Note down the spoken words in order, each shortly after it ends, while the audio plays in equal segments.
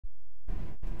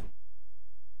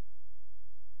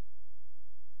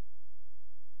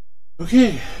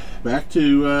Okay, back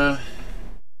to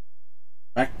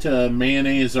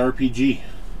mayonnaise RPG.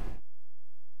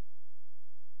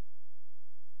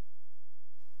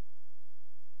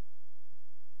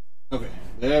 Okay,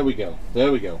 there we go.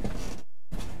 There we go.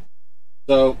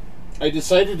 So, I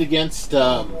decided against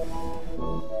doing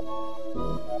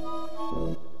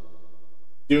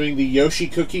the Yoshi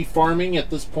cookie farming at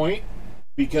this point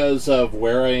because of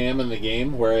where I am in the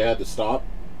game, where I had to stop.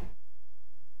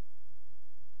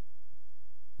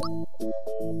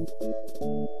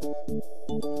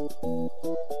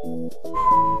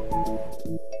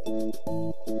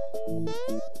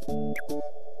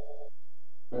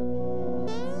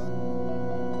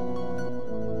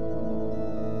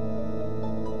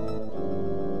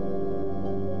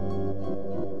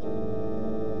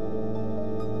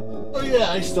 Oh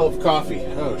yeah, I still have coffee.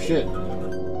 Oh shit.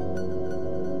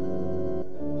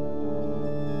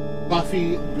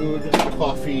 Coffee good,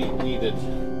 coffee needed.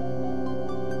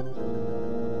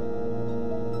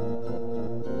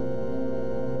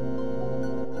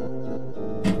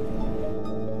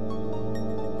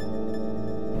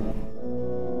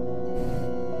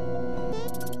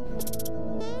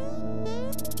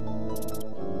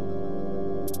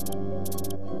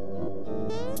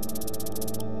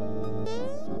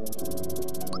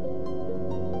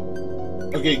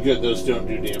 Okay, good. Those don't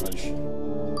do damage.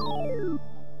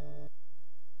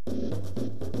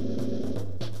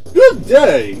 Good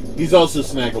day! He's also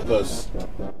Snagglepuss.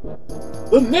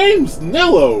 The name's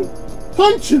Nello!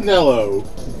 Punchinello!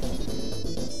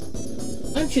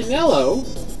 Punchinello?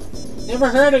 Never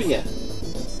heard of you.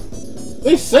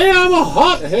 They say I'm a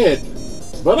hothead,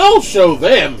 but I'll show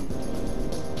them!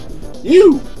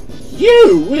 You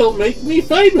will make me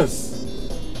famous!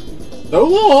 So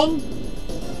long!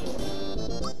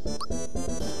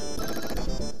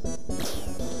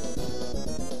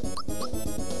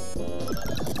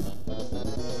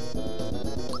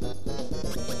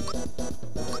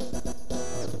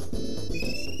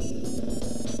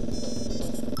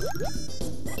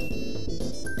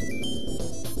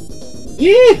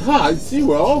 Yeehaw! I see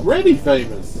we're already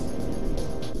famous.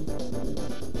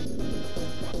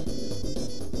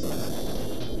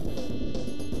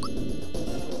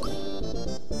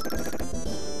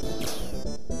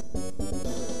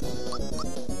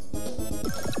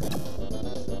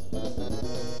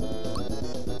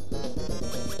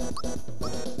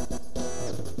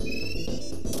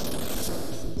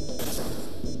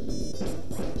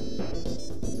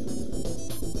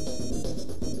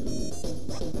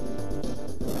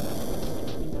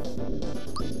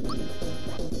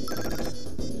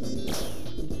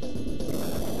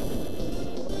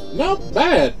 Not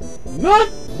bad! Not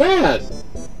bad!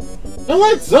 Now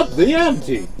let's up the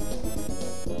ante!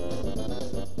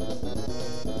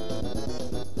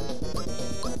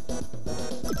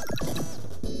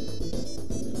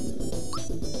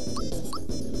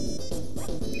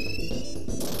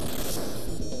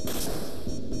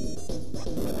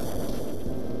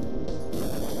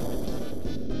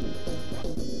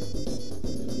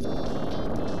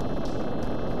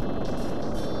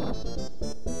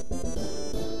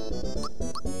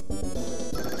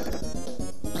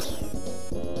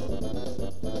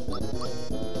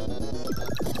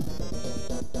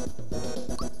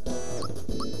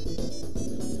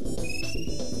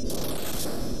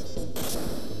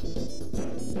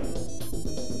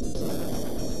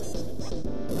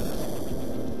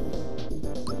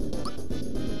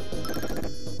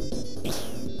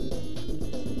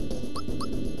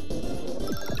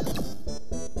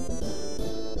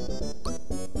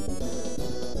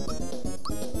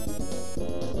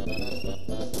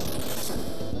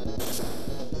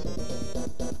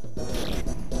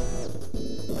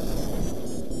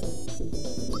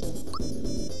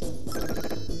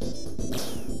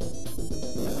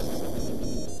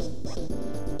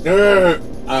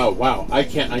 Oh wow, I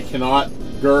cannot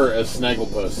grr as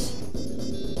Snagglepuss.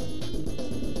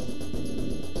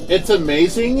 It's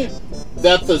amazing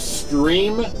that the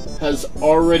stream has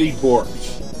already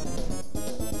borked.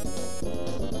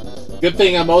 Good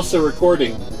thing I'm also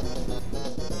recording.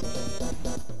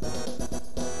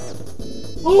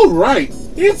 Alright,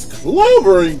 it's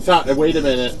clobbering time. Wait a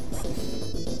minute.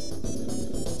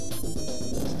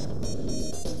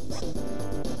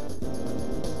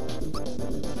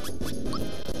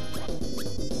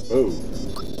 Oh.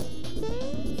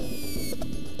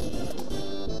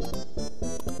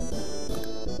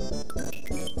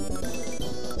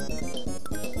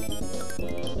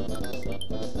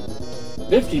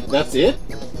 $50, that's it?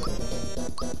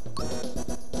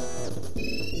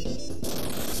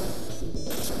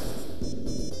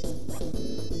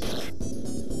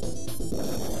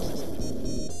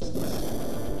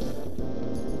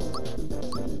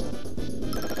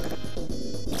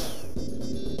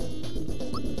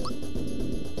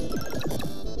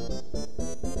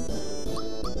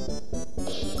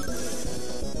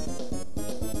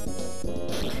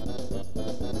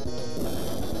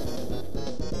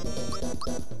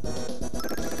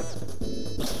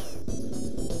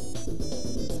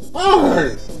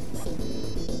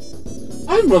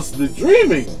 I must be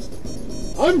dreaming.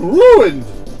 I'm ruined.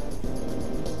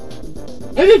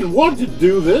 I didn't want to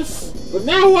do this, but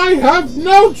now I have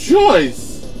no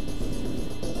choice.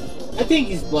 I think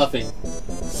he's bluffing.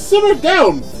 Simmer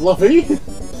down, Fluffy.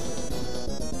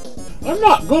 I'm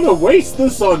not gonna waste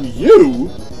this on you.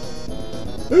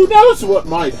 Who knows what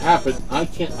might happen? I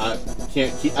can't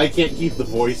keep the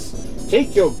voice.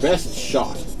 Take your best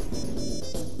shot.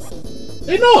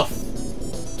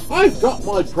 Enough! I've got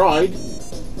my pride.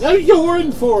 Now you're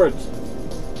in for it.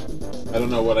 I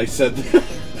don't know what I said.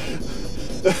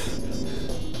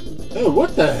 Oh,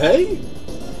 what the hey?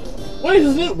 Why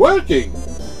isn't it working?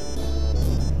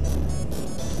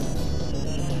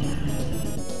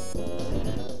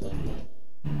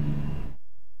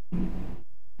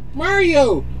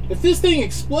 Mario, if this thing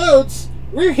explodes,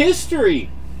 we're history.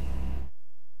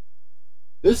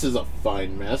 This is a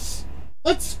fine mess.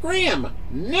 Let's scram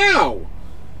now.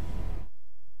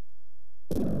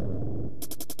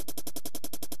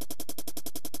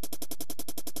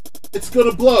 It's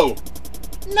gonna blow.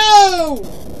 No!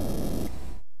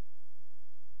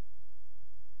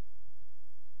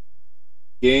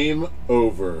 Game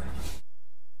over.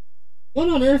 What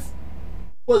on earth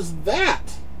was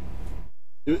that?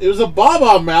 It was a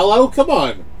bomb, Mallow. Come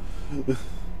on.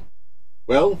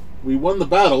 Well, we won the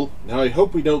battle. Now I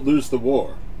hope we don't lose the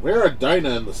war. Where are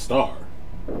Dinah and the Star?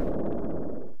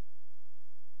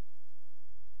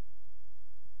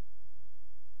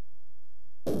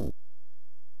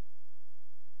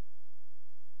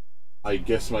 I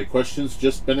guess my question's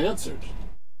just been answered.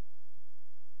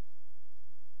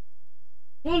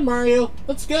 Come on, Mario.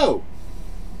 Let's go.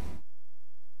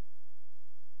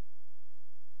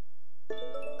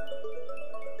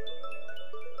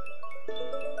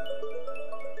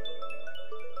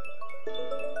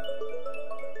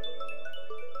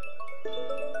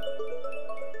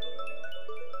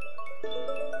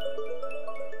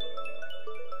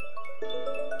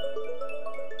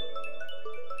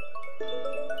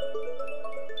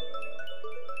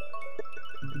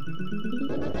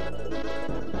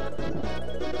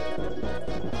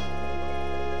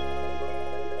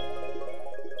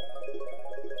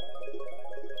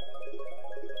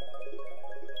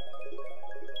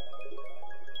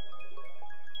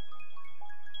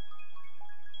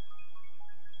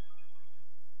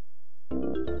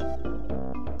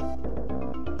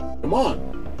 Come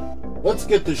on, let's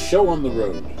get the show on the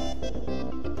road.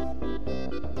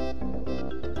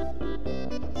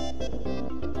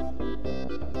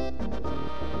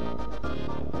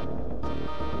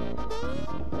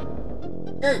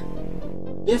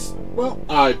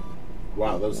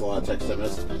 Wow, that was a lot of text I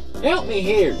missed. Help me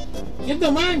here. Give the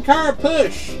minecar a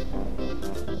push.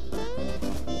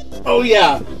 Oh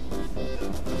yeah.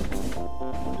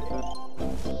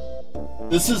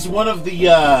 This is one of the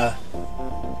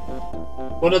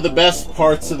best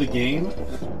parts of the game,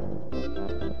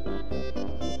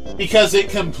 because it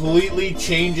completely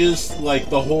changes like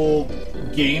the whole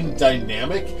game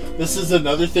dynamic. This is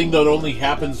another thing that only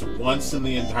happens once in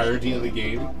the entirety of the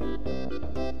game.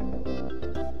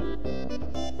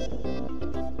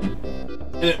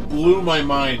 And it blew my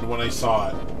mind when I saw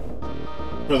it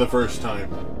for the first time.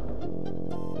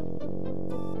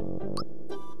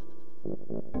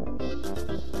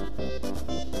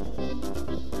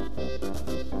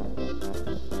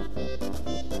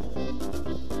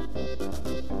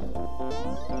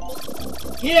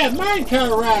 Yeah,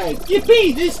 minecart ride!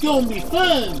 Yippee! This gonna be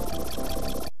fun!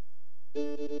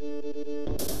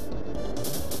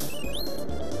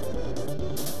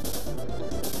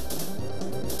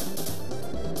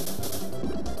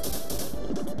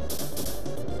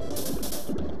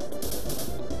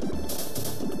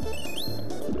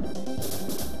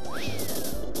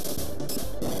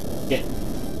 Okay.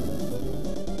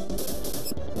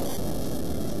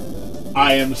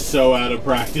 I am so out of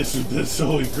practice with this,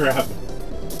 holy crap.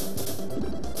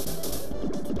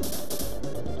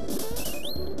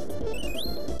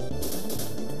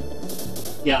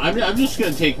 Yeah, I'm just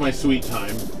gonna take my sweet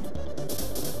time.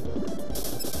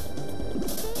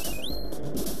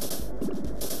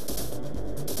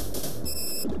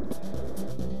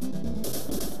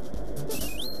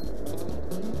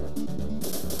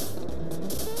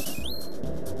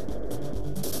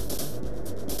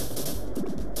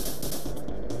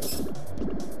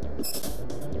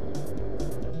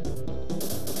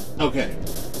 Okay,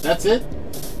 that's it?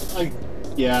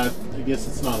 Yeah, I guess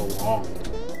it's not a long.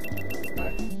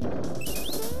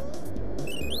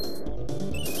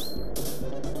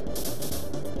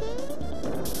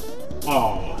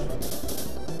 Oh.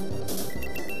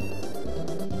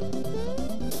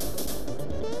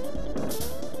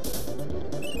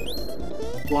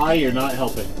 fly, you're not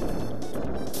helping.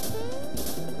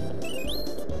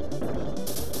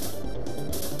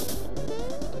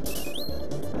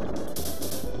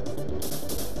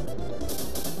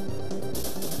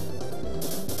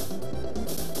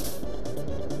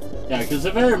 Yeah, because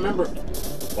if I remember...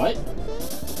 What?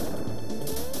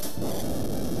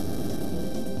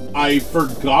 I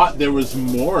forgot there was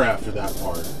more after that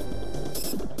part.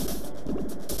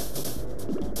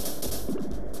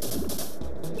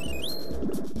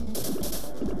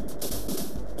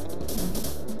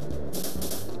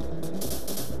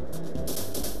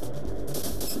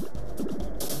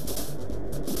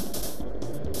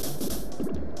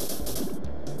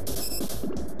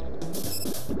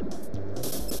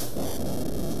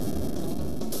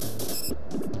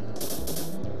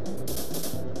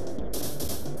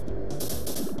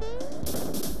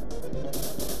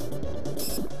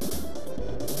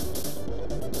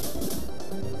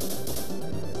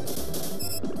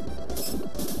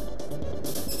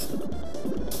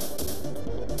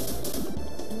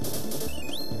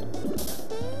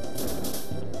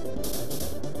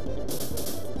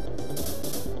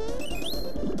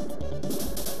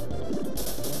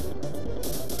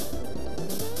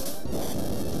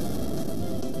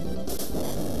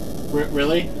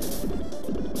 Really?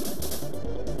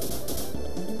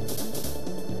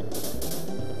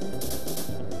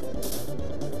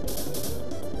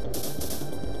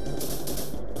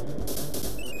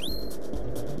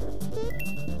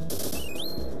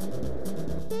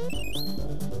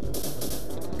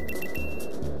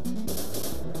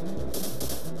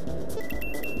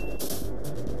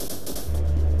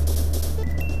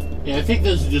 Yeah, I think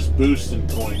those are just boosting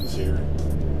coins here.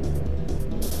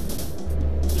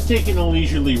 Just taking a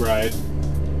leisurely ride.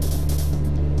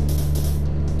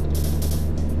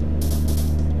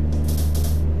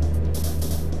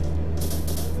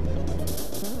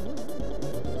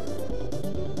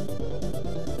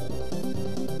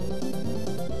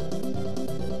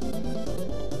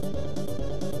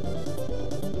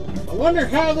 I wonder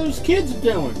how those kids are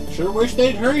doing. Sure wish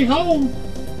they'd hurry home.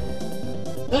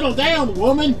 Settle down,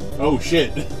 woman! Oh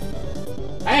shit.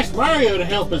 I asked Mario to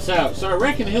help us out, so I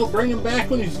reckon he'll bring him back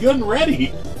when he's good and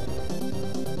ready.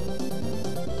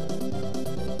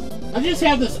 I just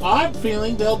have this odd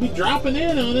feeling they'll be dropping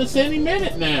in on us any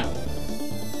minute now.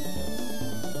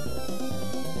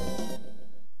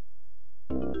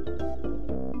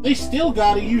 They still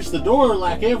gotta use the door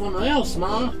like everyone else,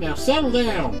 Ma. Now settle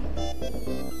down.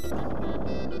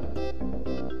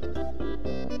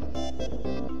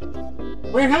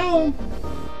 We're home.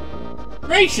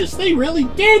 Gracious, they really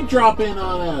did drop in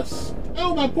on us.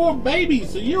 Oh, my poor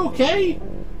babies, are you okay?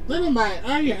 Little mate,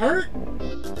 are you hurt?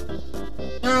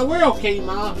 Nah, we're okay,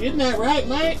 Ma. Isn't that right,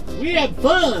 mate? We had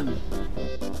fun.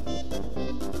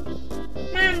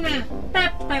 Mama,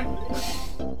 Papa.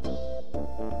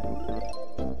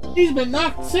 He's been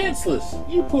knocked senseless.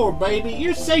 You poor baby,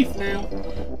 you're safe now.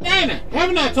 Nana,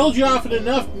 haven't I told you often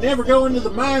enough to never go into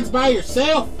the mines by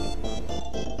yourself?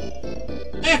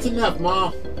 That's enough,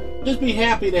 Ma. Just be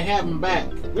happy to have him back.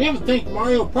 We haven't thanked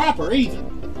Mario proper either.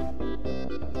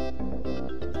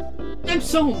 I'm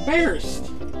so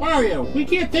embarrassed. Mario, we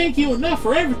can't thank you enough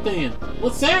for everything.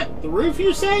 What's that? The roof,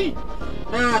 you say?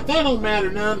 Nah, that don't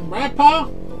matter none. Right, Pa?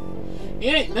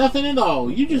 It ain't nothing at all.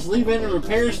 You just leave any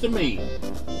repairs to me.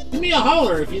 Give me a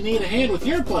holler if you need a hand with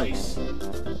your place.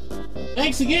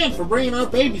 Thanks again for bringing our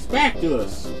babies back to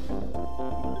us.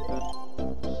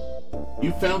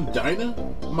 You found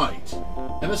dynamite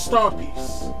and a star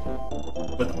piece.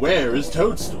 But where is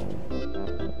Toadstool?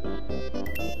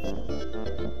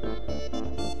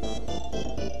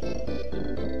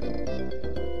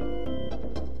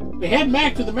 We're heading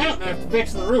back to the mountain after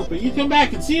fixing the roof, but you come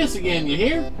back and see us again, you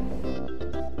hear?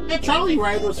 That trolley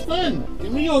ride was fun.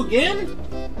 Can we go again?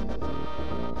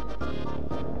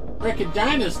 Reckon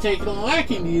Dinah's taking a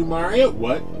liking to you, Mario.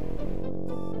 What?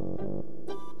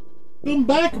 Come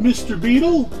back, Mr.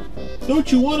 Beetle.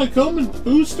 Don't you want to come and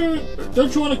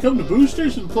Don't you want to come to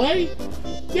Boosters and play?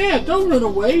 Yeah, don't run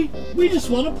away. We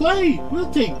just want to play. We'll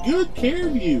take good care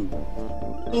of you.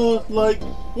 Like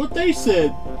what they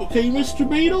said. Okay, Mr.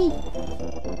 Beetle?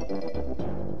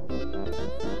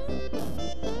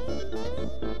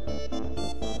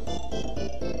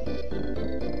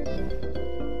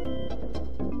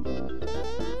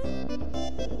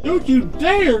 Don't you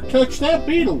dare touch that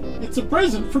beetle. It's a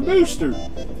present for Booster.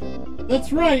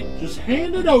 That's right. Just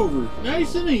hand it over.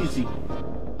 Nice and easy.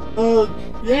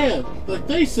 Yeah, like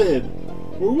they said.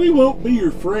 Or we won't be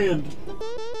your friend.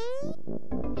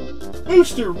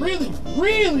 Booster really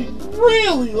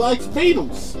likes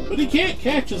beetles, but he can't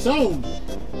catch his own.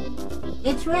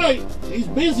 That's right. He's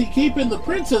busy keeping the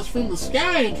princess from the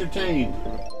sky entertained.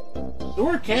 So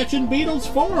we're catching beetles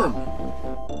for him.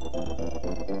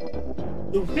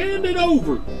 So hand it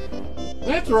over.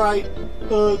 That's right.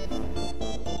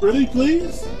 Pretty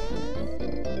please?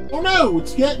 Oh no,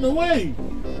 it's getting away.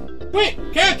 Quick,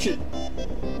 catch it!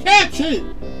 Catch it!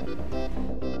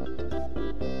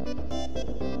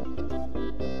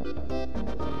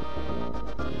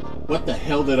 What the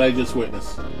hell did I just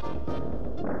witness?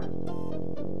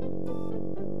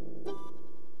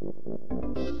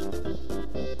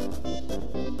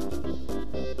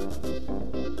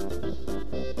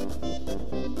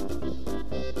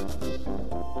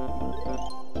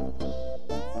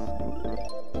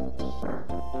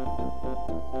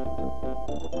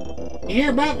 You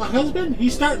hear about my husband?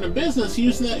 He's starting a business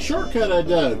using that shortcut I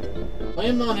dug.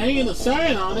 Planning on hanging a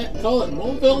sign on it and call it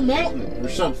Moleville Mountain or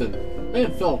something.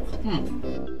 Man, folk.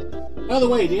 By the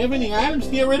way, do you have any items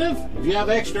to get rid of? If you have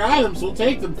extra items, we'll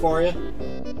take them for you.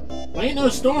 We ain't no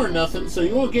store or nothing, so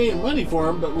you won't get any money for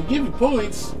them, but we'll give you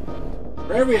points.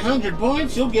 For every 100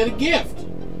 points, you'll get a gift.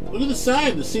 Look at the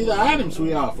sign to see the items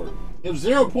we offer. You have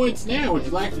 0 points now. Would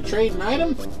you like to trade an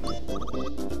item?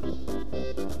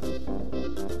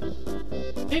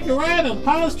 Take a ride on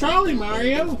Pa's trolley,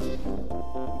 Mario.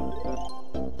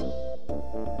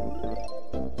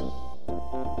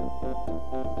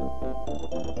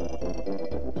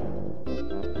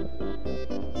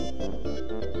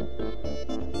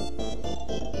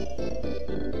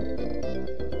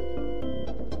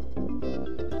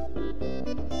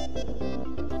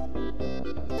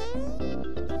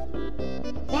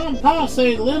 Mom and Pa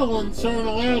say little ones aren't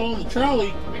allowed on the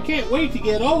trolley. I can't wait to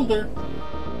get older.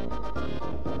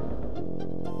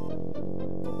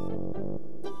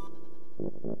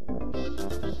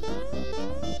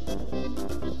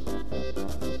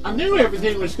 I knew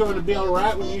everything was going to be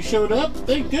alright when you showed up.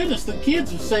 Thank goodness the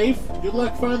kids are safe. Good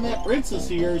luck finding that princess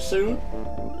here soon.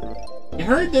 You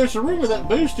heard there's a rumor that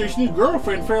Booster's new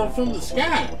girlfriend fell from the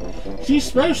sky. She's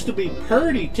supposed to be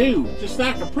pretty too, just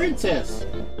like a princess.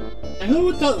 And who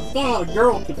would have thought a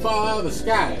girl could fall out of the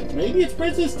sky? Maybe it's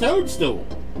Princess Toadstool.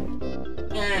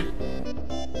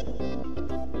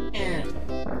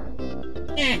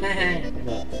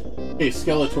 Hey,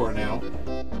 Skeletor now.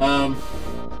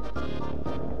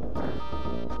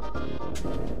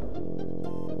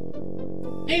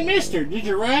 Hey, mister, did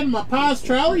you ride in my pa's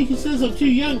trolley? He says I'm too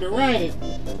young to ride it.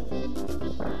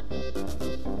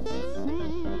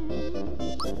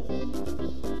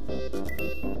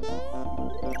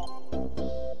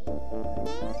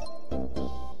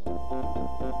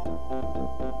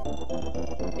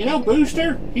 You know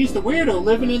Booster? He's the weirdo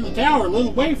living in the tower a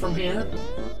little way from here.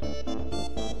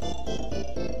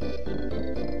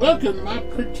 Welcome to my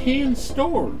pretend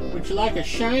store. Would you like a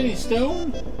shiny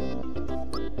stone?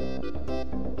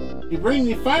 You bring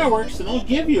me fireworks and I'll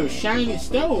give you a shiny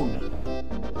stone.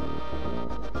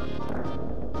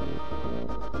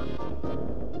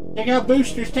 Check out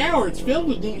Booster's tower. It's filled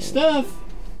with neat stuff.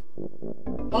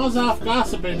 Pa's off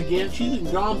gossiping again. She's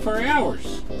been gone for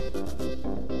hours.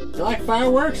 You like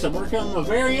fireworks? I'm working on my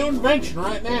very own invention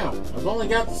right now. I've only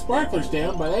got the sparklers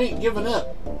down, but I ain't giving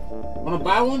up. Want to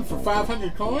buy one for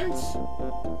 500 coins?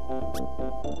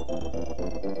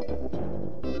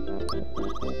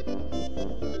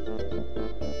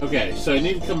 Okay, so I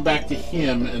need to come back to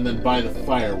him and then buy the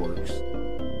fireworks.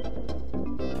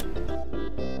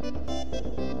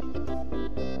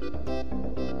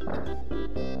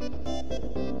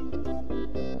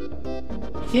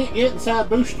 You can't get inside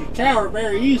Booster Tower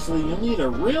very easily. You'll need a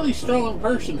really strong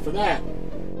person for that.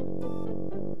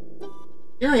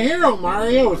 You're a hero,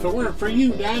 Mario. If it weren't for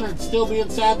you, Dinah'd still be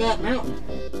inside that mountain.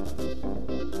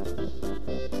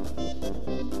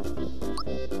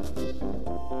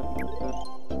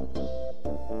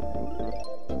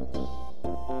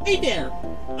 Hey there!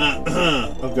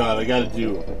 Oh god, I gotta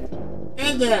do it.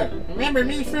 Hey there! Remember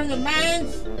me from the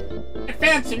mines? I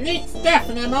found some neat stuff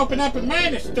and I'm opening up a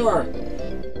miner store.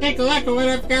 Take a look at what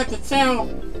I've got to sell.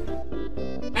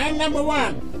 Item number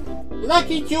 1.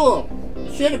 Lucky Jewel.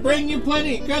 It should bring you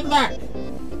plenty of good luck.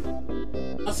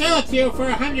 I'll sell it to you for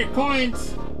 100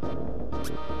 coins.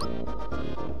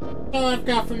 That's all I've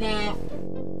got for now.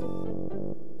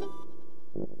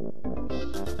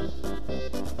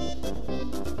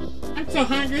 I'm so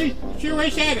hungry. Sure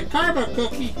wish I had a carbo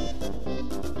cookie.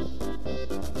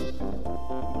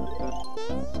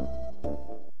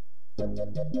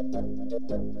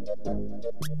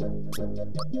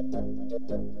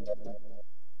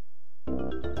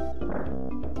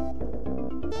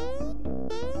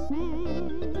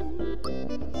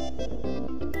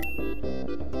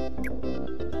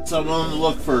 So I'm on the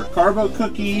look for carbo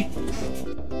cookie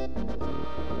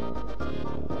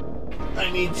I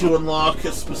need to unlock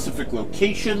a specific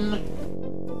location.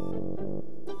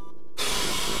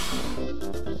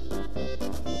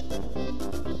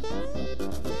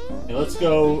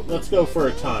 Okay, let's go for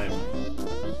a time.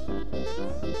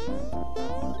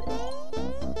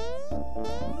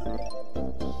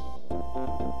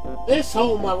 This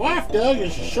hole my wife dug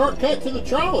is a shortcut to the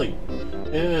trolley.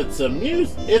 And it's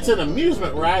an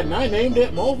amusement ride, and I named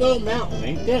it Moleville Mountain.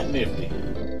 Ain't that nifty?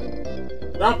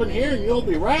 Drop in here and you'll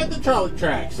be right at the trolley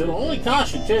tracks. It'll only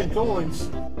cost you 10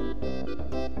 coins.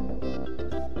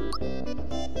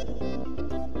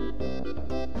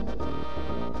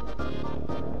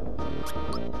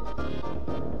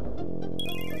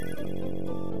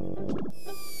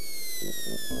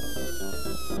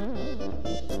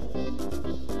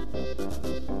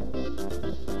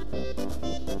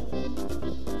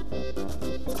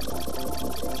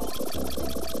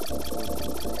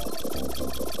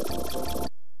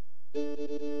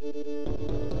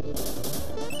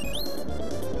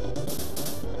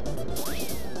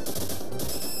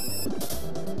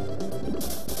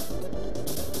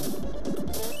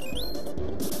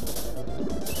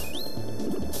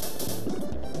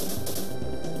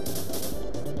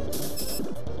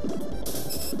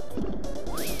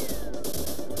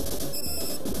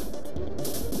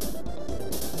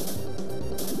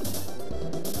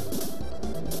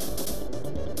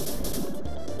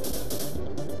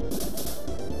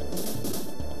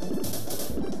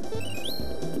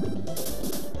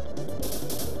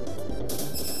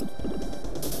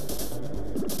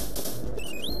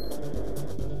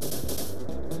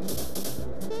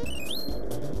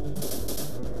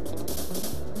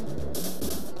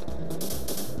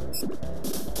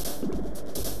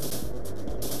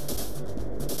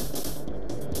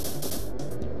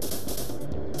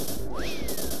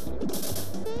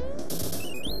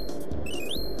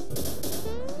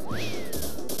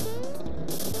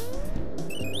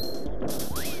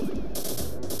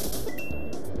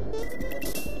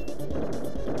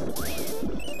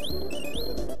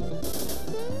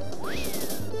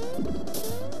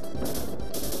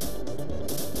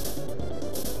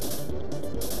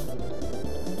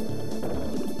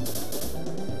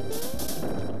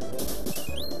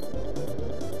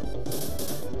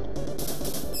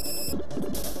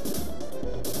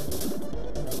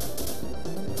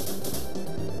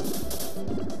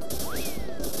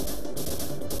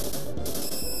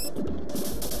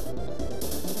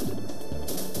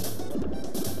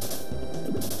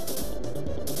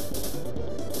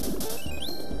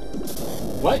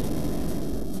 What?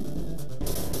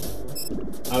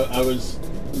 I was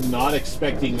not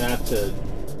expecting that to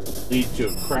lead to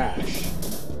a crash.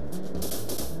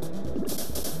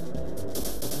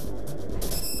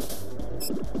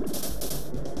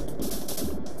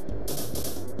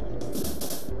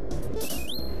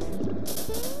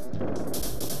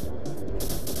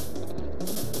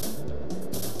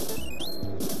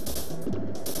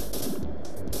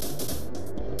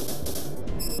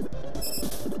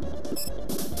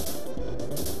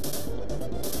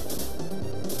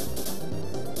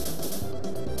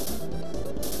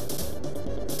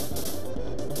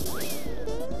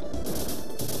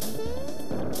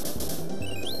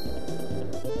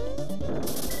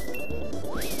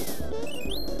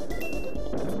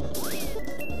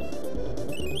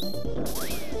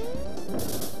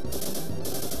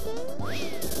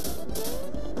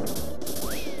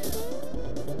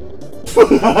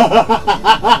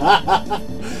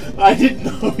 I didn't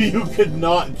know you could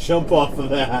not jump off of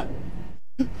that.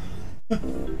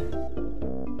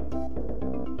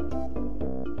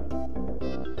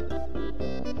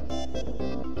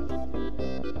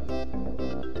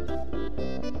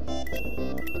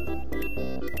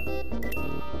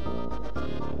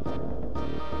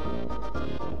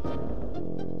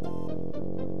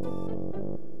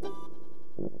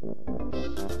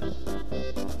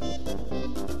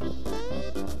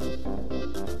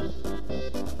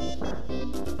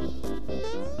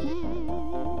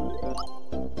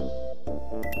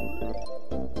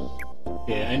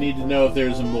 I need to know if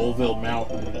there's a Moleville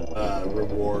Mountain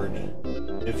reward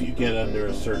if you get under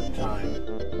a certain time.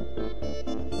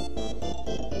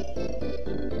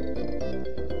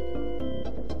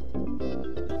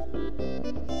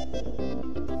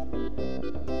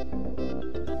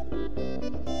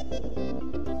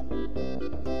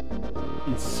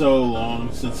 It's so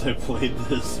long since I played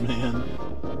this, man.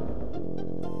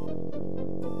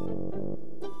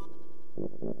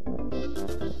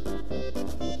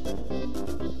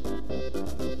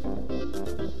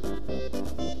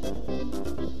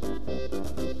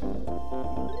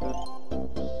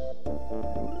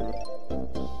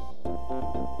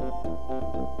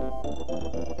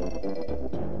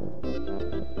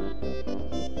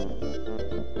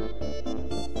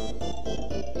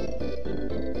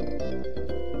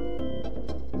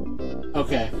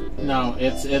 No,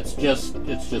 it's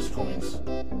just coins.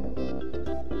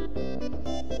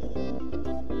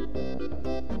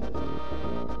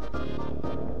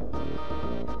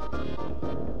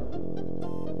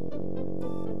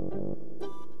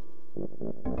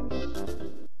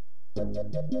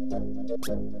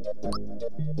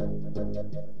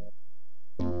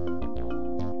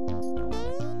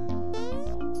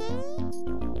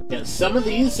 Yeah, some of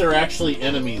these are actually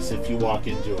enemies if you walk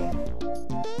into them.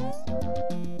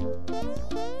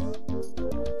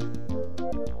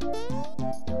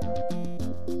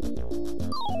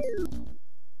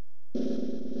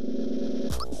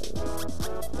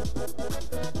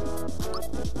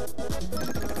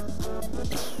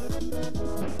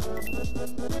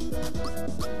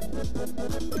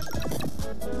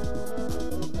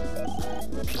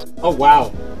 Oh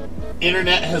wow,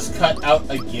 internet has cut out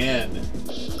again.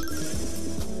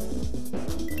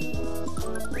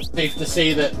 Safe to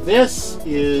say that this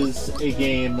is a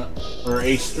game or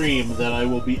a stream that I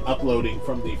will be uploading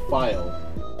from the file.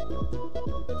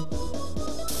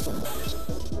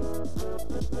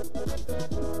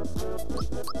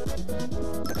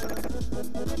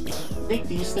 I think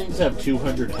these things have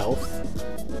 200 health.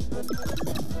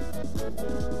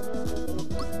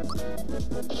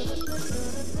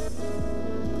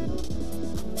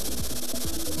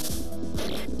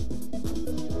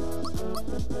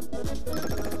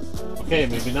 Okay,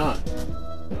 maybe not.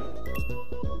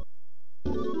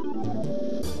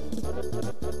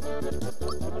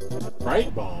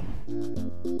 Bright bomb.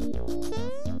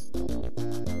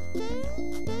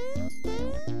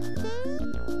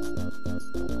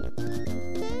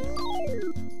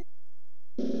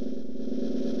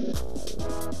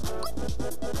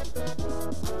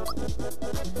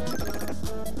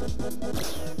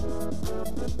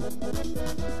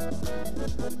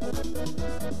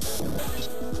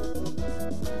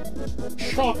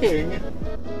 Shocking.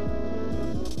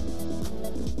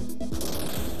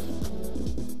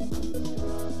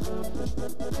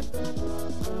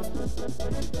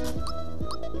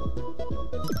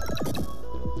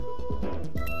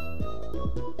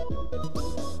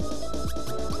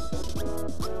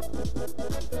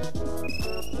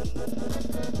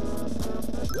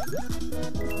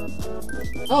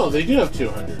 Oh, they do have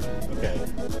 200. Okay.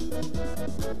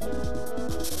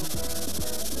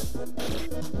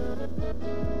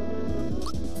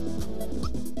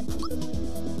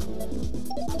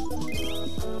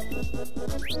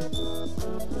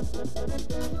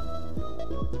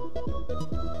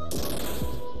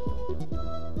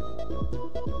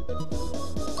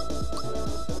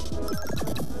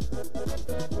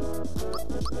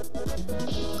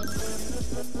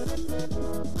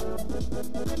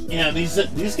 Yeah,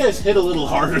 these guys hit a little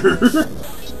harder.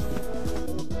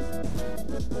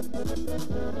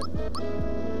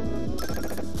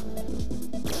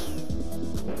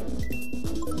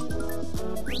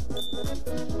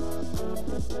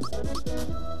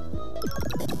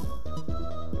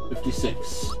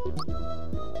 $56.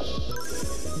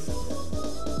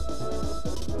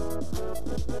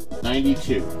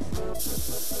 $92.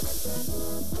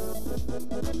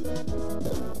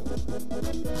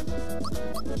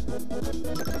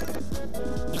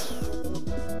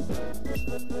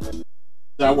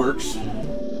 That works.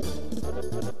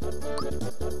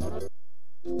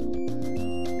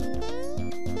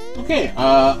 Okay,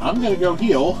 I'm gonna go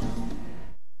heal.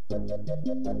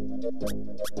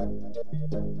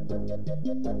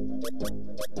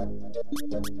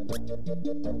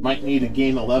 Might need to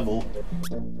gain a level.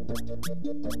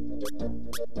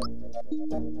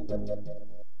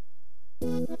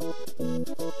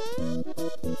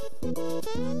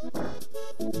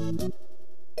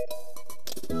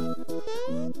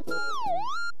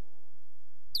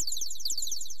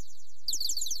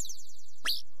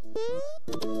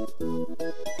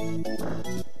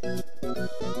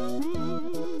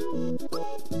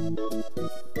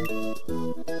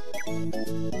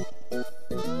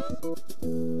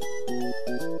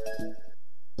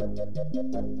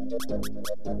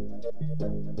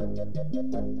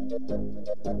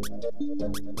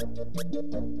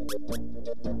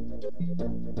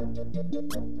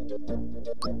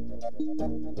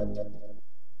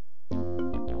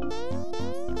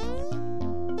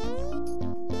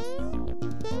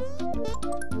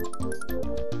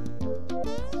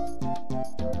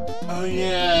 Oh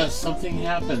yeah, something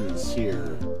happens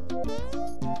here.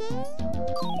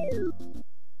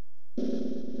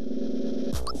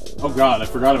 Oh god, I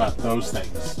forgot about those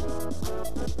things.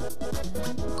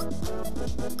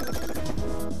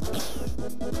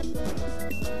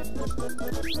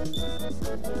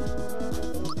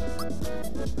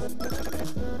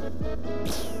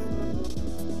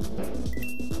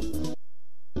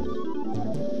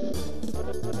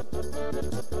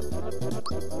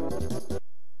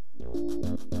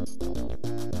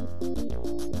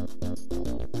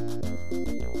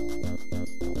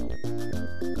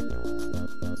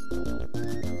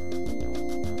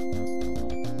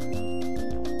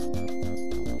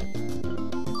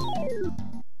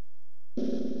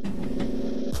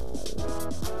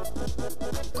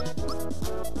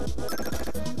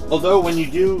 Although when you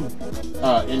do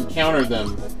encounter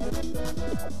them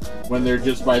when they're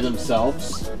just by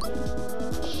themselves,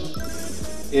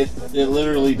 it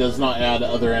literally does not add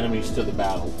other enemies to the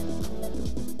battle.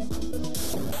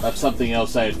 That's something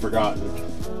else I had forgotten.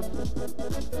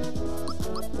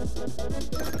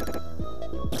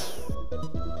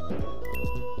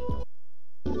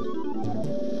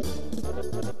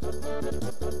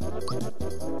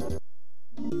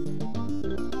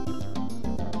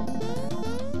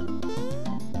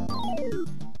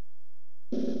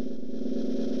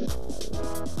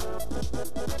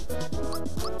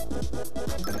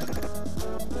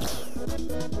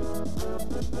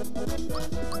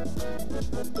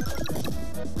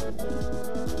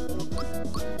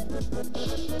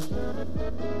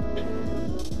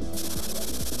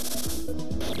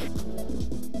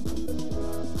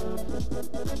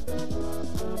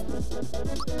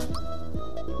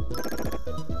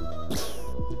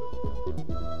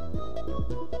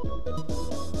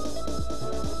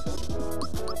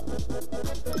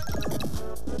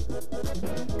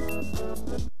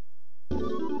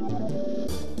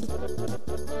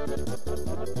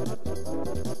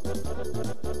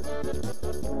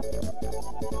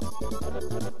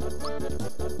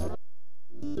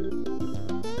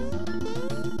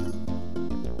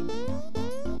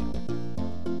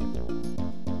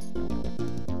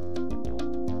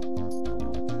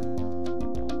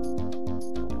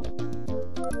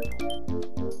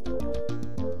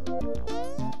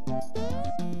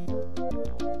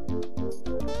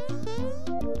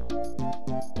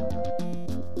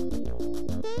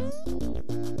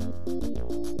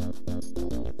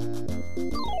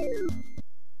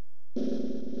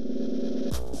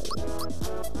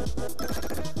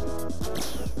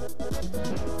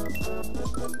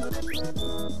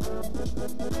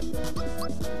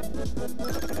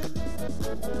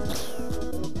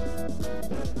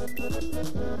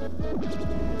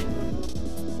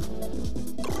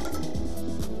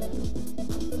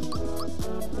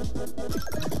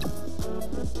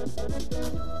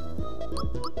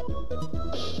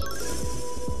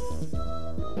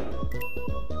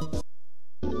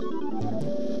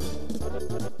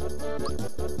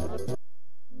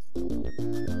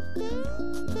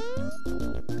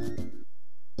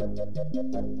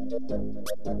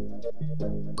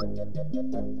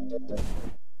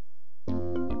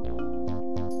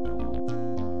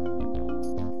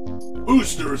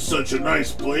 Booster is such a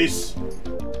nice place.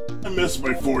 I miss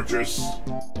my fortress.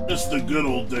 Miss the good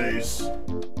old days.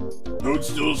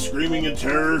 Toadstool screaming in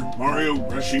terror, Mario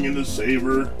rushing in to save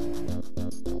her.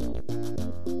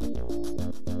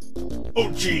 Oh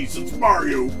jeez, it's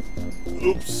Mario!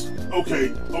 Oops.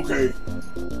 Okay.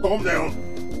 Calm down.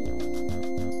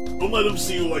 Don't let him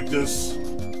see you like this.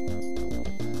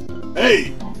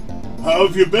 Hey! How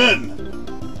have you been?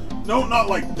 No, not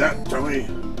like that, dummy.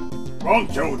 Wrong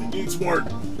tone. It needs more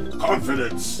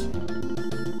confidence.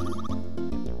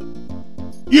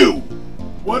 You!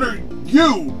 What are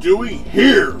you doing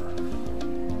here?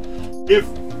 If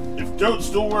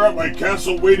Toadstool were at my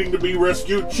castle waiting to be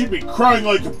rescued, she'd be crying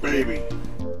like a baby.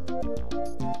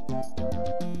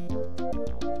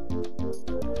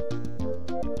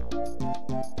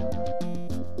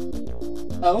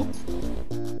 Oh?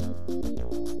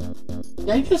 Did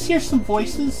I just hear some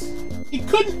voices? It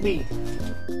couldn't be!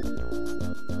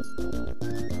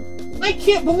 I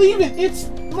can't believe it! It's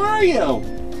Mario!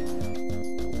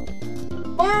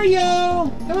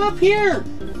 Mario! Come up here!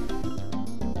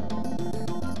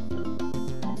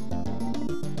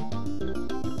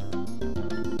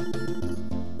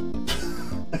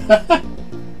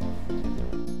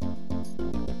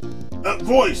 That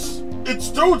voice! It's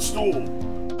Toadstool!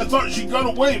 I thought she got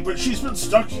away, but she's been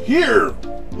stuck here!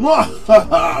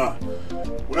 Mwahaha!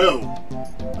 Well,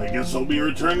 I guess I'll be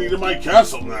returning to my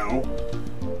castle now.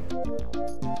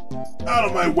 Out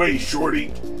of my way,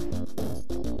 Shorty!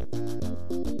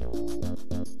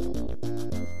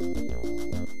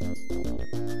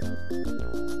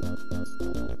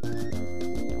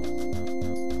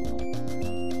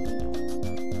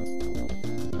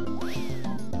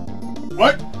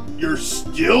 What? You're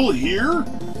still here?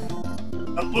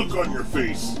 That look on your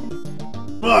face.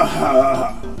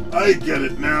 I get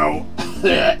it now.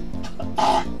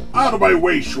 Out of my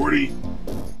way, Shorty.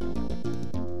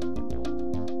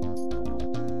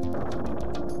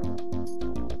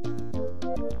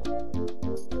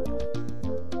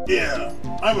 Yeah,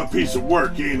 I'm a piece of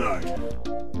work, ain't I?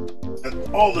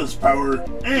 And all this power,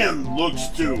 and looks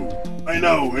too. I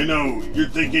know. You're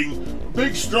thinking, a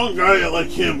big strong guy like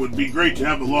him would be great to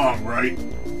have along, right?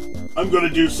 I'm gonna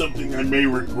do something I may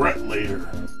regret later.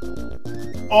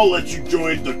 I'll let you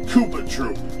join the Koopa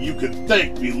Troop. You can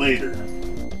thank me later.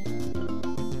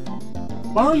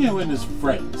 Mario and his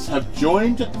friends have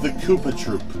joined the Koopa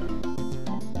Troop.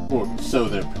 Or so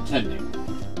they're pretending.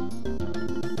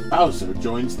 Bowser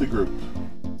joins the group.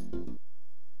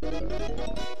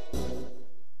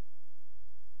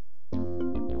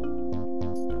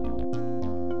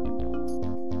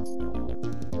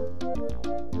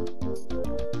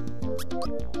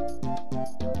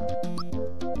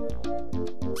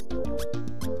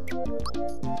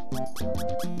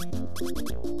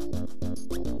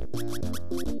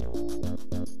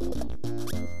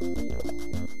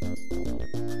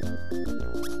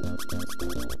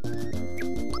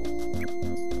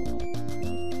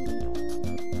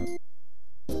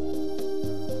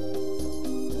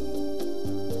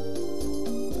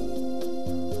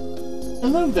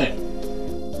 Hello there.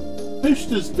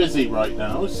 Booster's busy right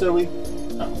now, so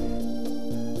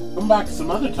come back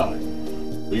some other time.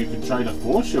 Or you can try to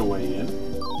force your way in.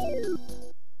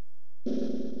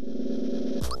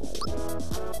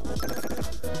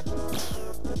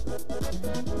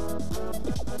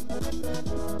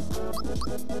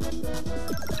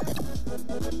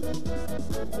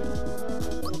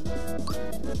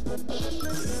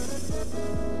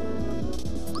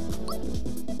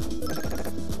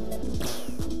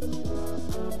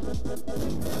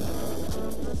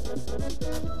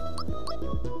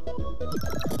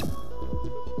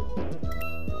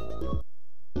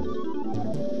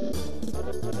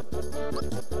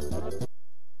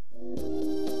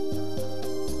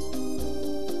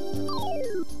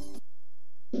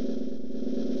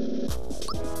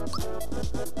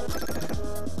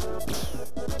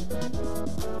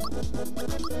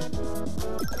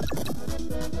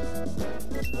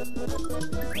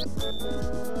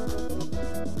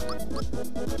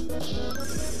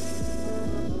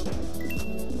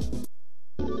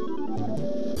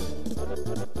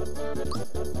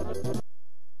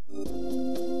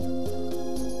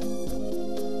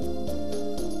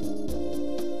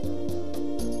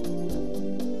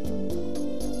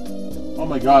 Oh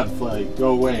my god, Flag,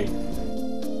 go away.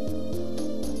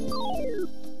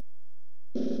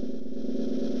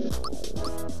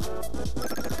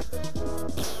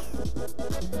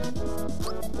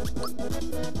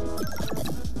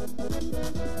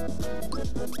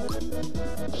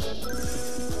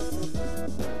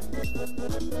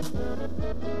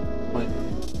 What?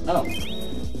 Oh.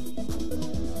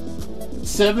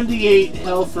 78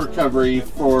 health recovery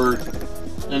for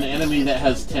an enemy that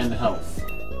has 10 health.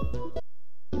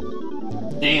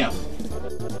 Damn.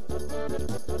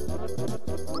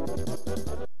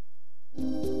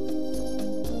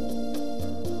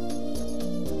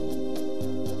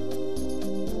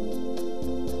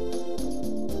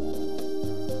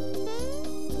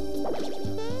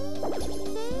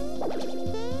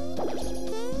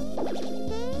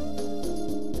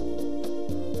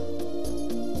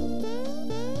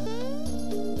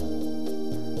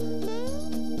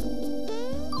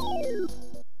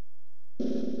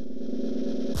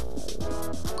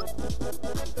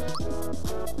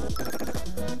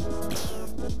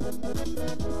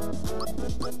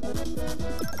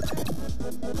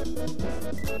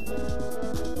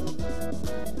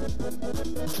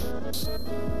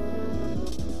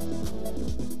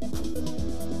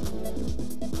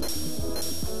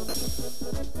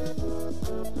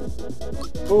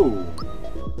 Oh.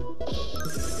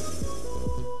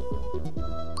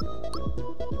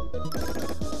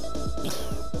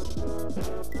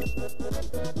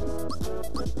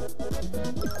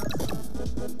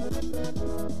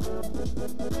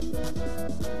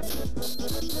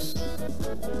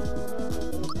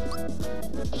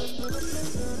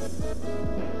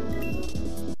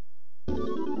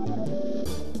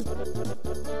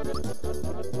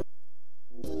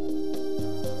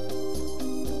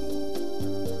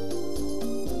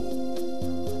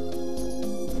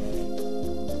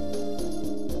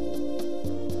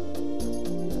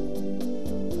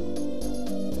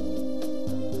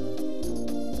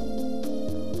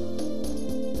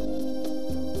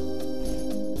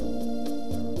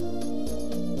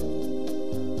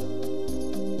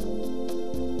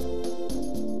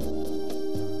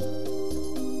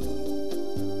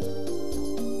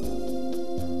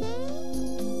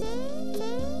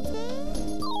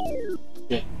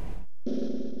 Okay.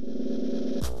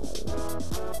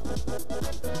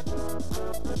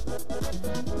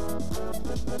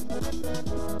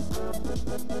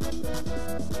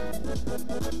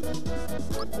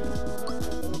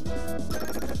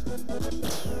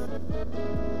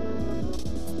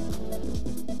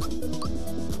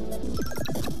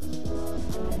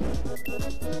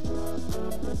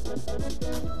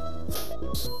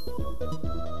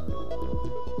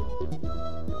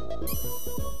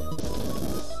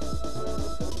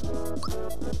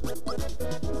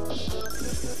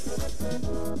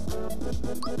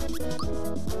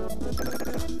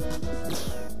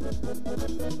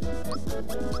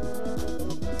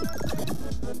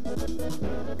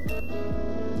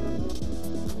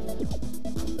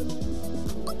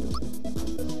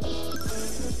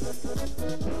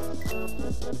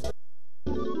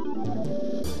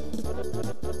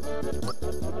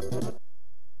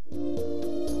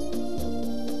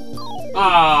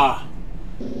 Ah!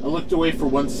 I looked away for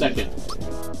 1 second.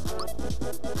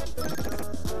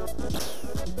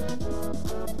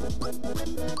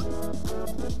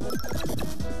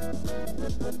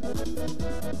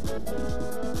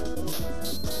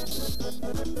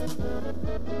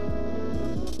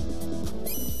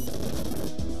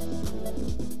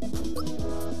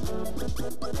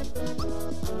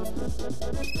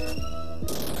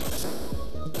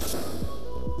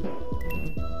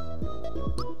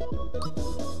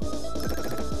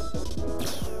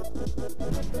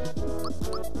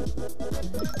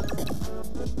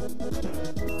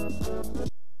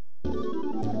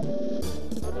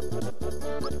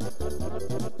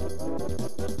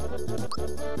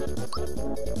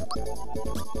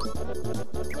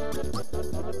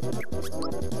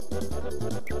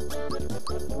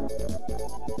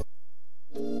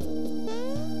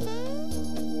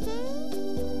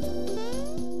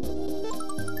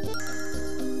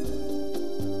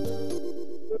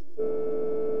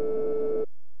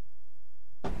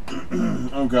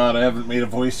 Oh god, I haven't made a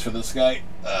voice for this guy.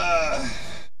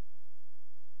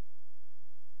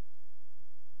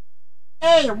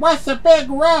 Hey, what's the big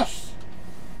rush?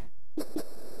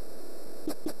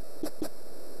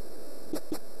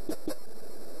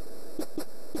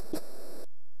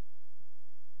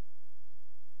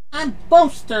 I'm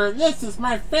Boaster. This is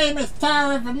my famous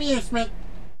tower of amusement.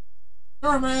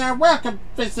 Normally I welcome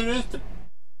visitors to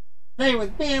play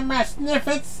with me and my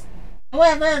sniffets.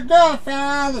 However, a girl fell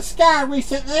out of the sky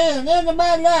recently and into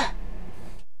my lap.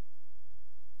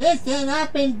 Since then,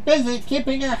 I've been busy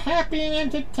keeping her happy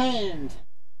and entertained.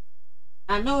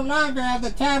 I no longer have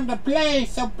the time to play,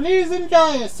 so please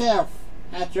enjoy yourself.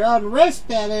 At your own risk,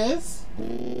 that is.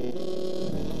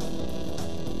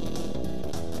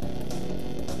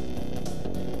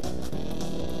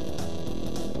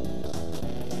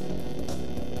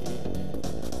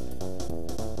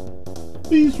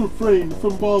 Please refrain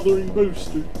from bothering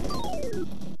Booster.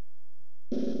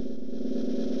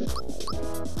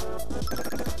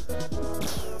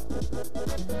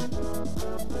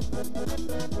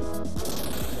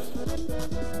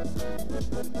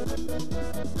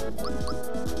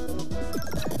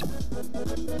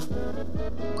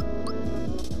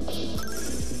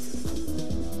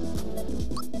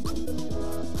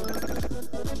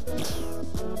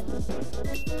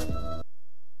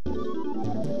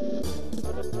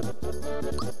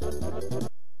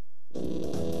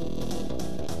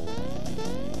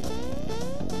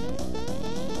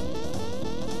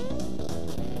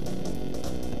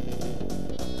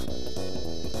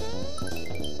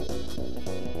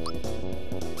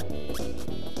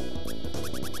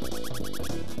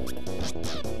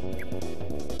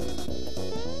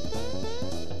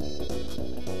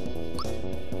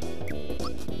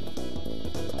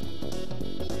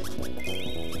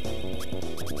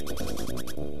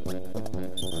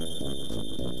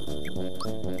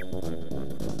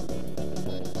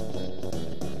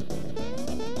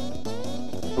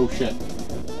 Oh shit.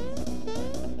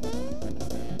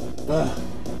 Ugh.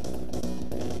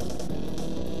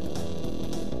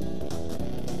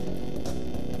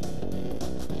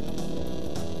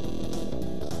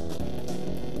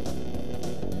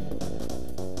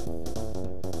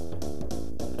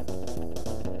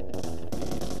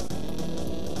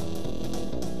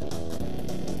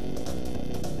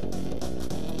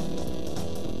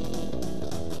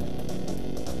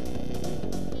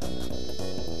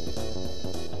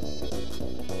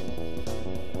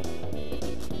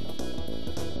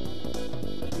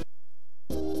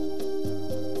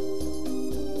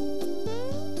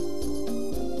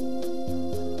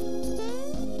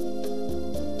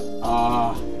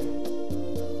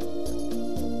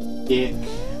 Dick.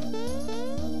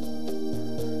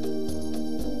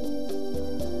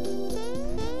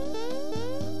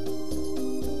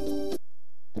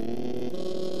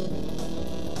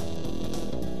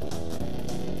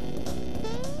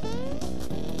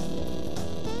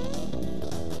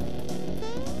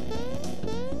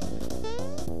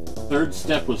 Third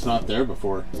step was not there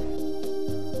before.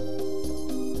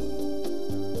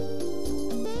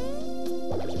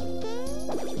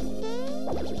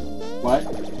 What?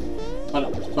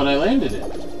 But I landed it.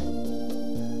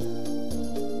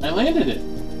 I landed it.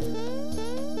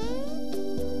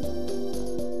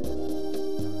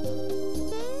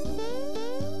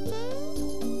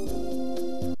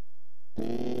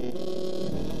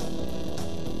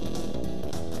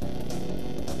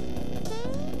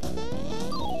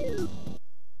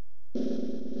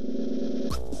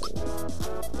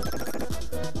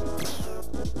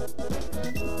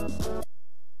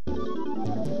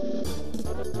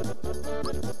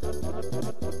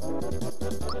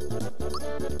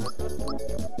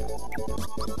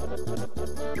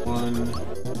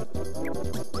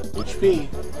 HP.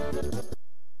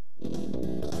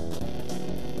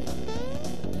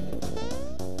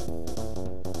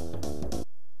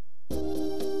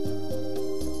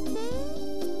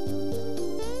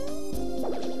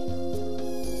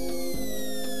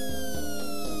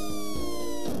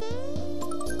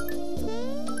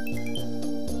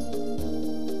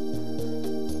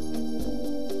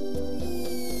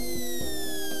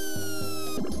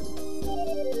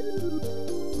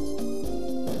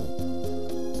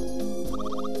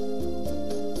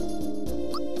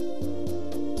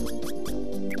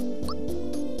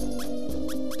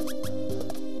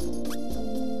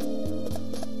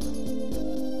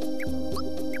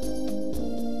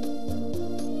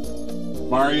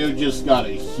 Mario just got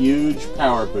a huge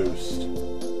power boost.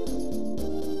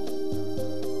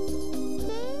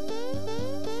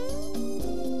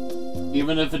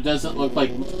 Even if it doesn't look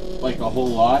like a whole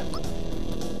lot.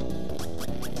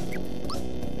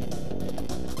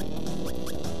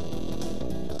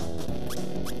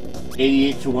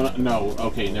 $88 to 1. No,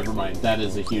 okay, never mind. That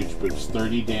is a huge boost.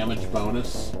 30 damage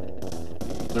bonus,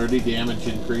 30 damage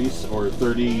increase, or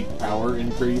 30 power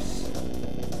increase.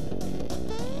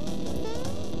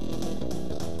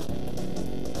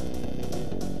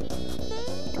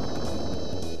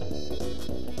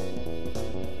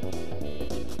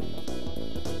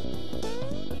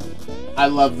 I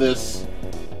love this.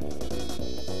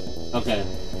 Okay.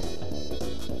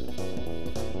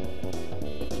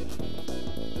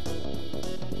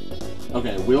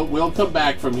 Okay, we'll come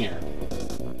back from here.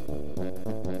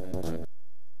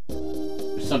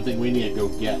 There's something we need to go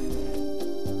get.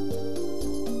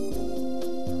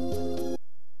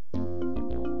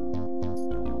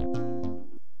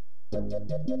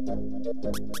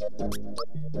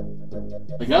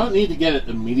 Like, I don't need to get it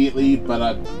immediately, but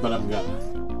I'm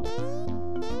gonna.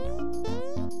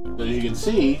 As you can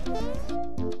see,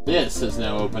 this has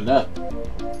now opened up.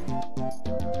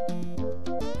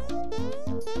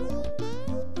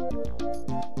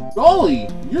 Golly,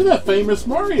 you're that famous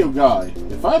Mario guy.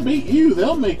 If I beat you,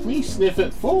 they'll make me sniff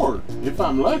at 4, if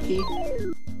I'm lucky.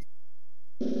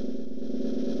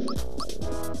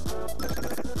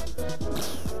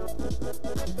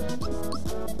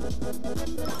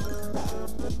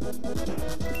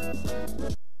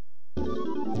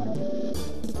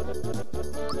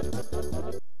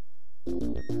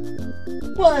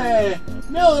 Why,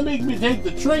 now they make me take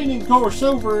the training course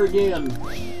over again.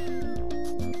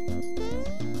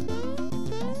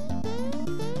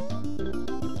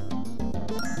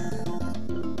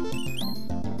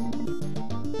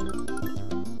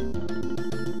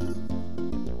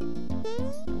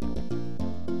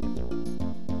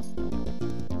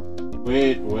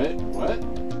 Wait, what?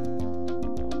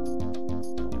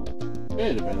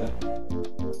 Wait a minute.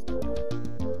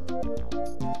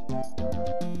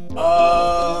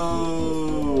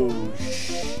 Oh,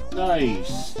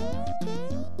 nice.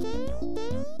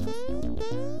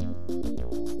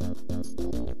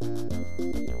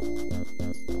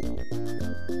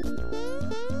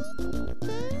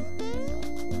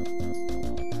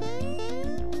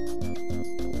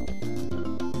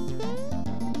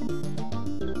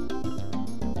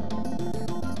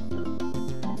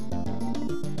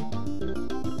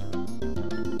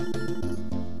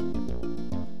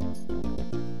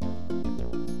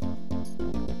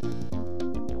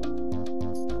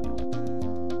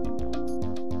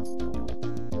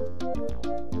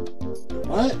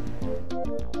 What?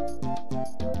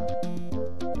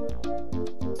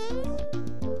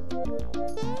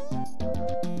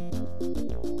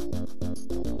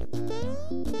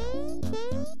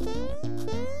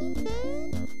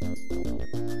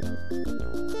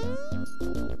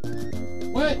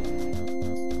 What?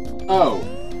 Oh.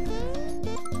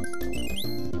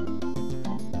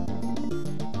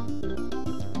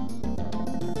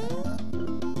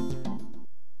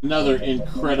 Another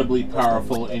incredibly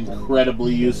powerful,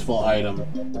 incredibly useful item.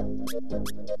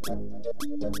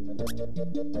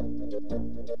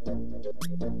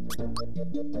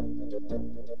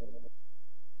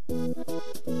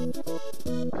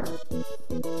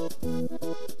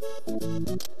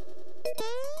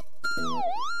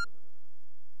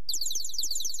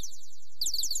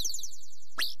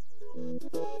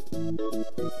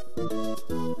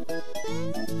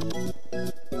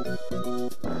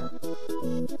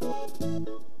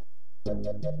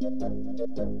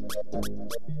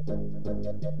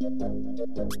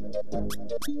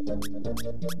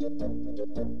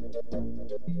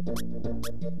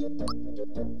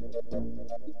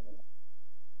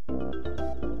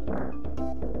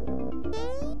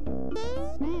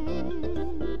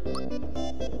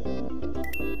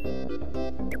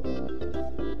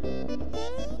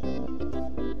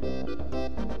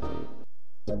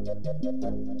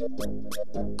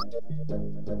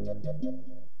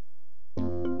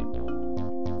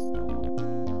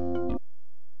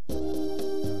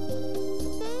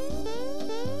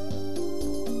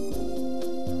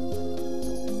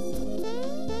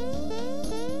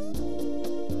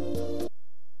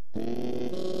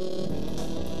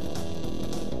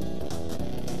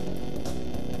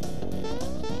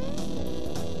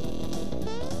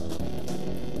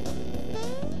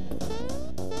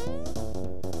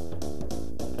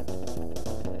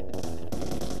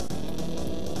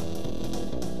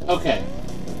 Okay.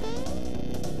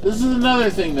 This is another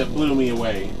thing that blew me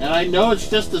away. And I know it's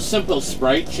just a simple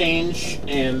sprite change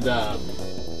and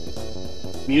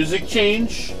music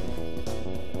change.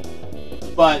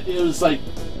 But it was like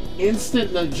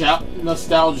instant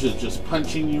nostalgia just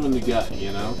punching you in the gut,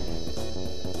 you know?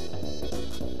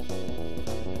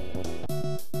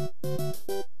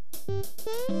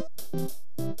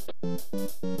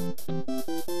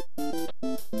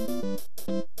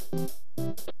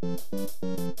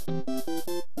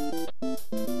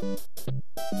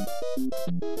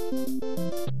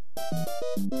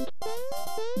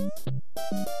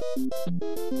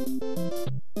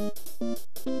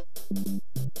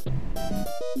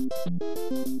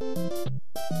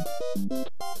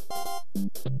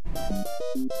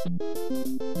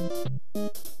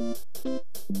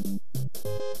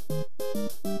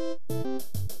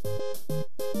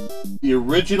 The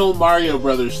original Mario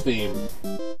Brothers theme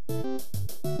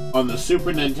on the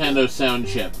Super Nintendo sound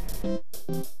chip.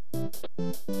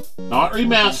 Not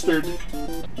remastered,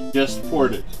 just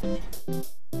ported.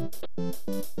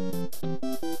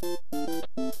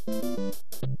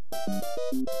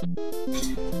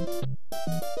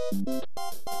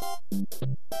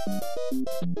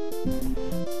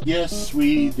 Yes,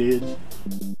 we did.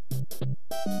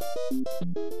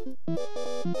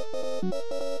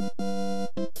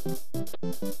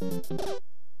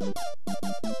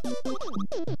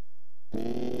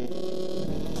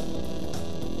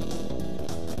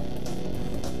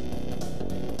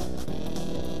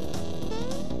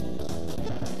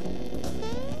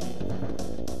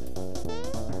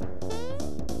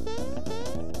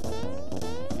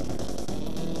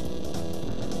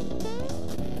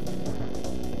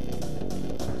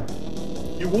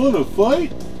 You wanna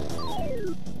fight?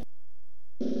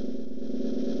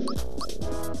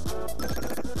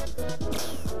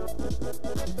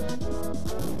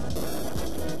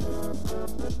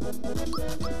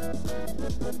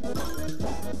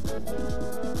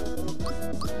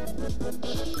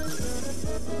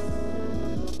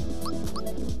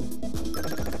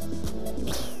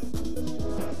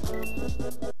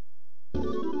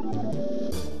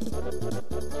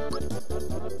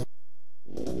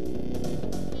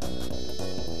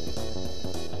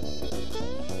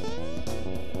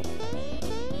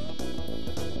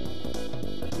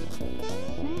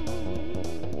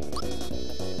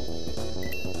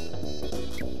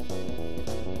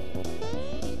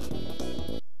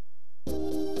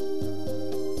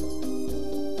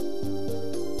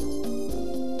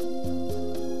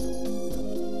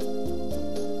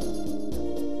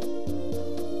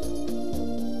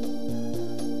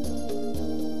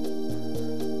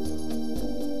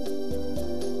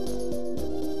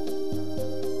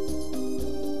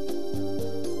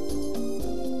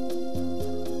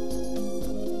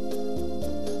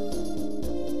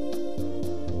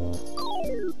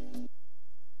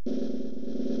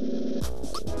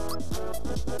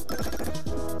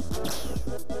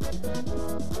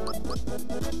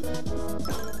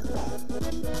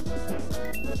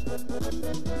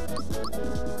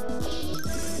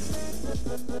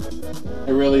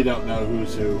 I really don't know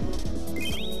who's who.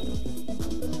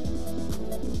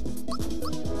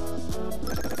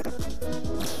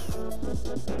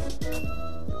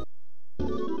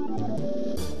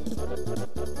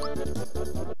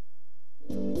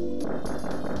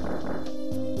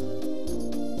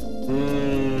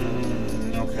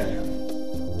 Okay.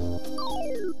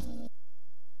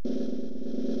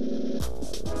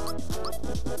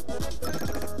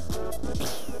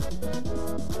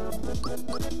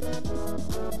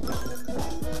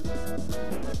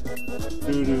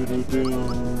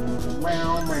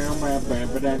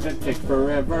 That takes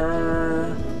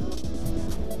forever.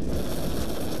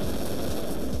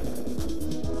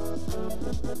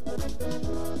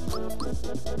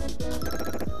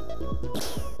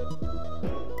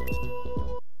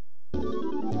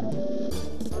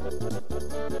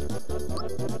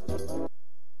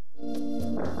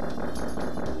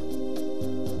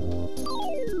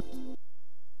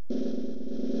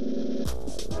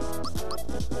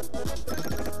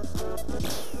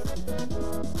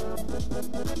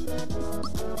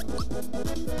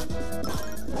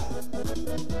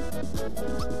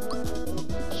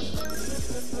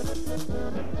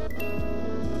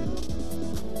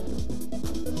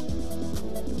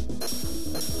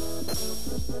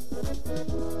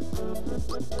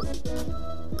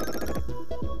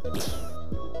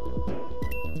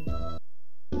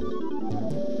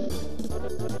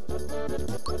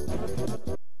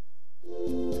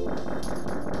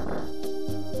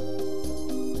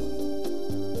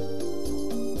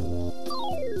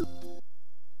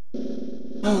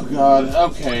 Oh god,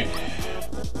 okay.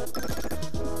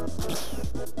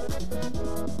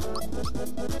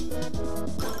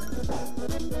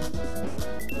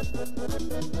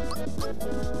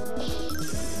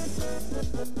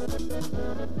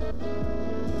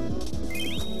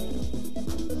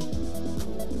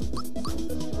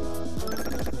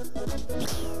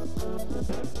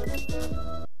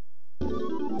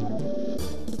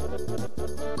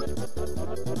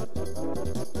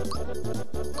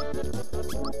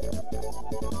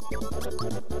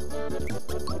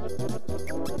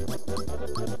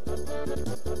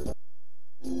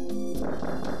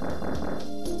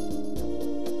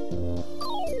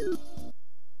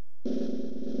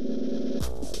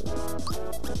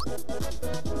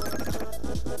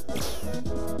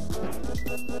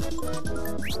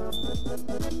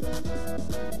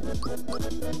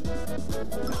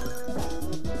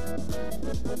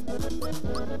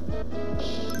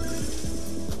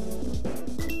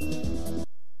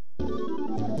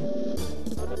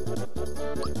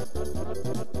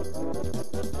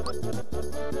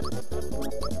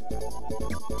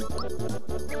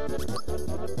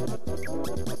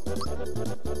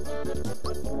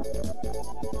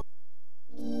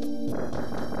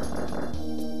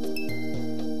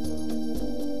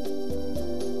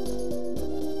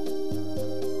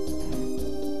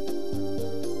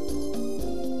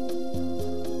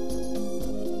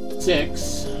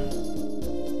 Six.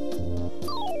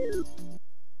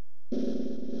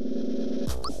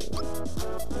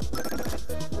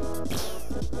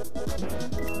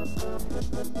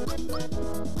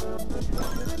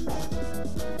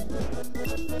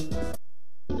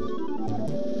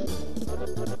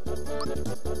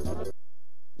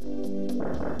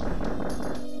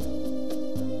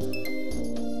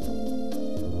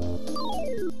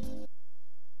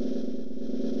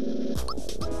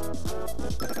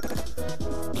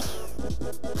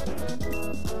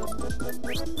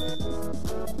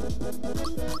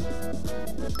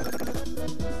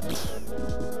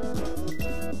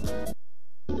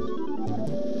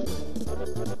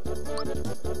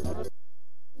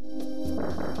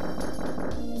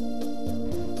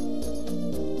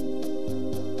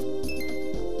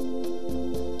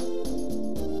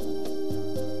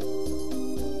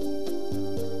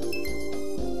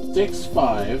 Six,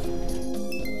 5.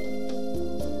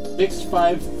 6,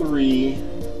 5, 3.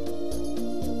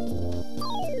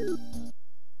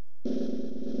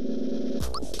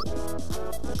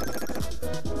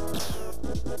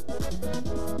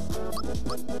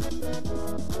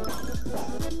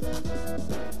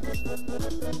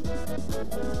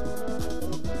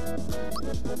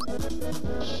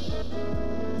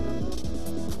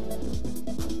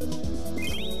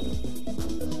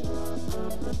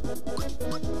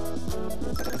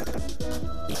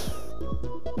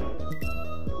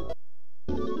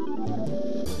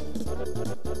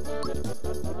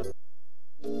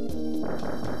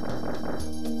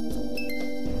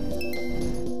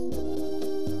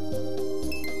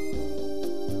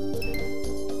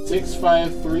 Six,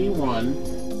 5, 3, 1.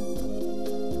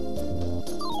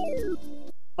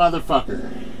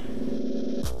 Motherfucker.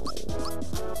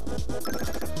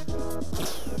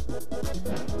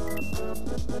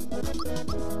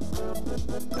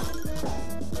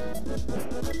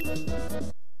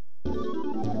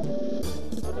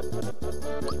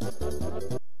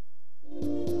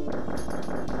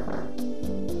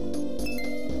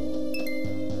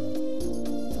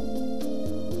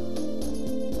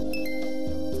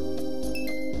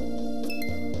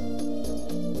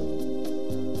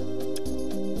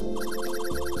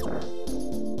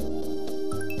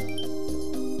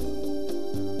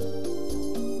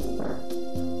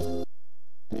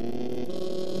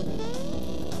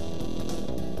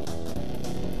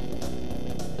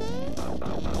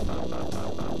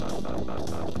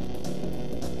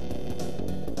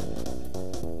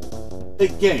 They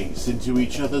gaze into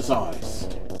each other's eyes.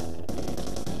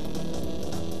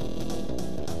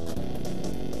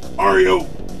 Mario,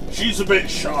 she's a bit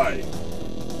shy.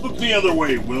 Look the other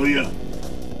way, will ya?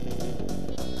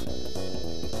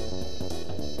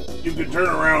 You can turn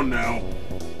around now.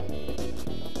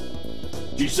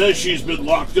 She says she's been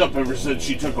locked up ever since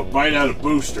she took a bite out of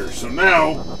Booster, so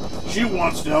now she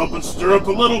wants to help us stir up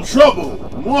a little trouble.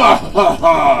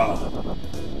 Mwahaha!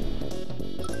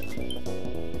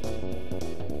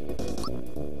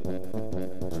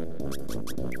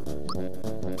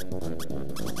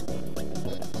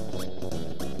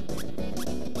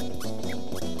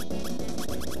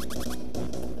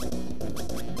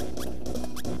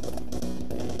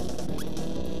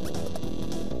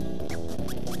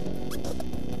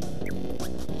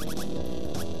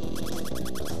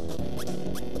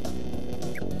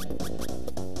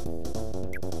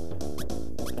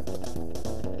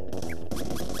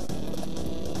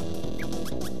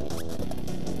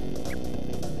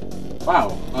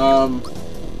 Wow,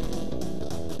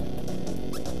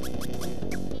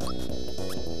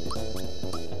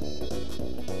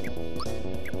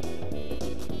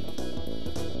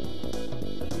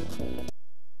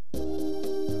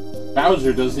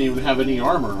 Bowser doesn't even have any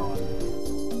armor on.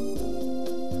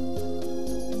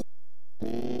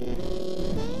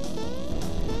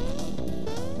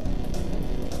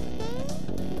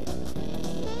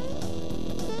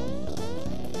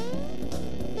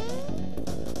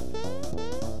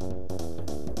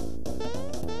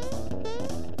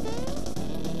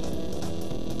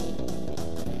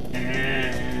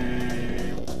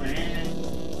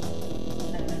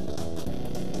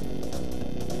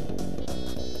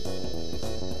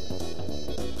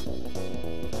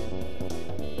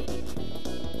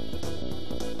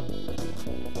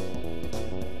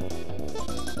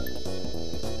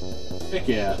 Heck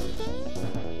yeah.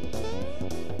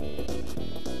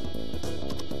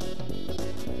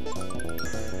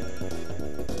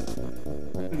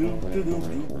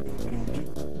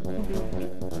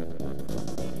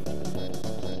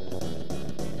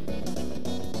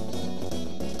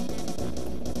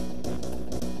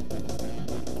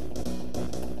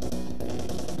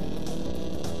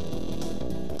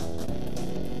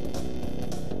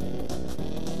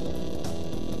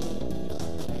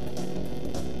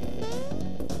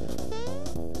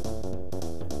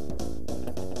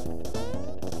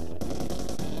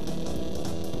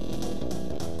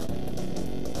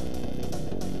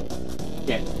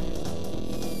 Get.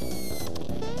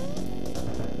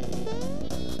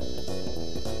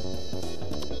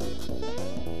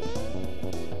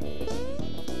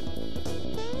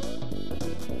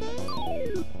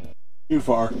 Too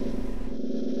far.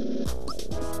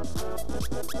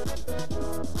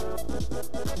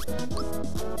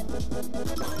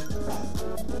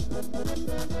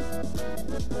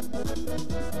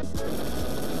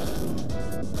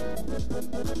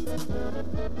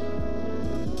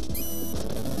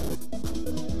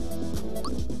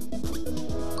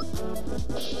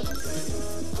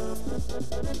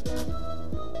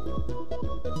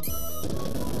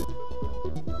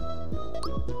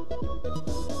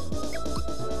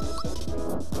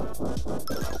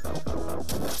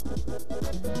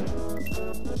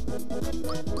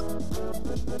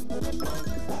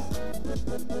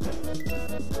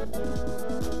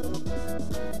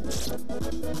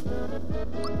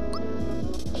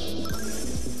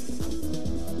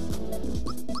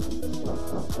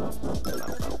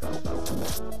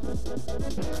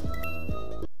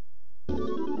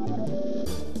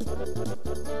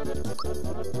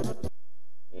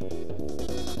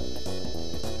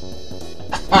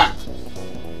 Ha!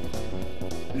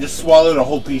 I just swallowed a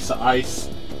whole piece of ice.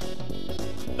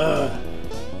 Ugh.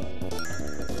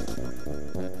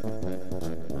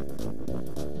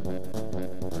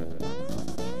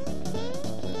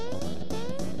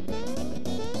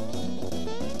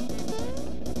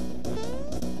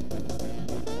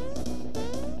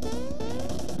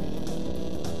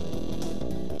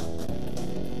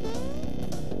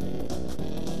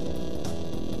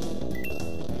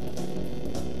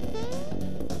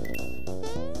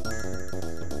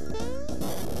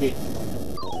 Okay.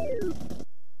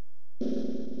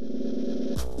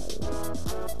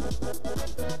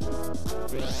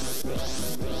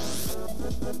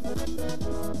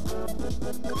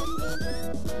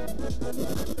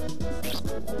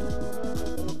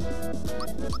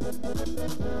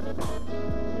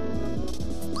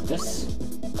 This.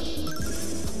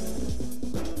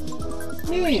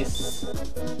 Nice.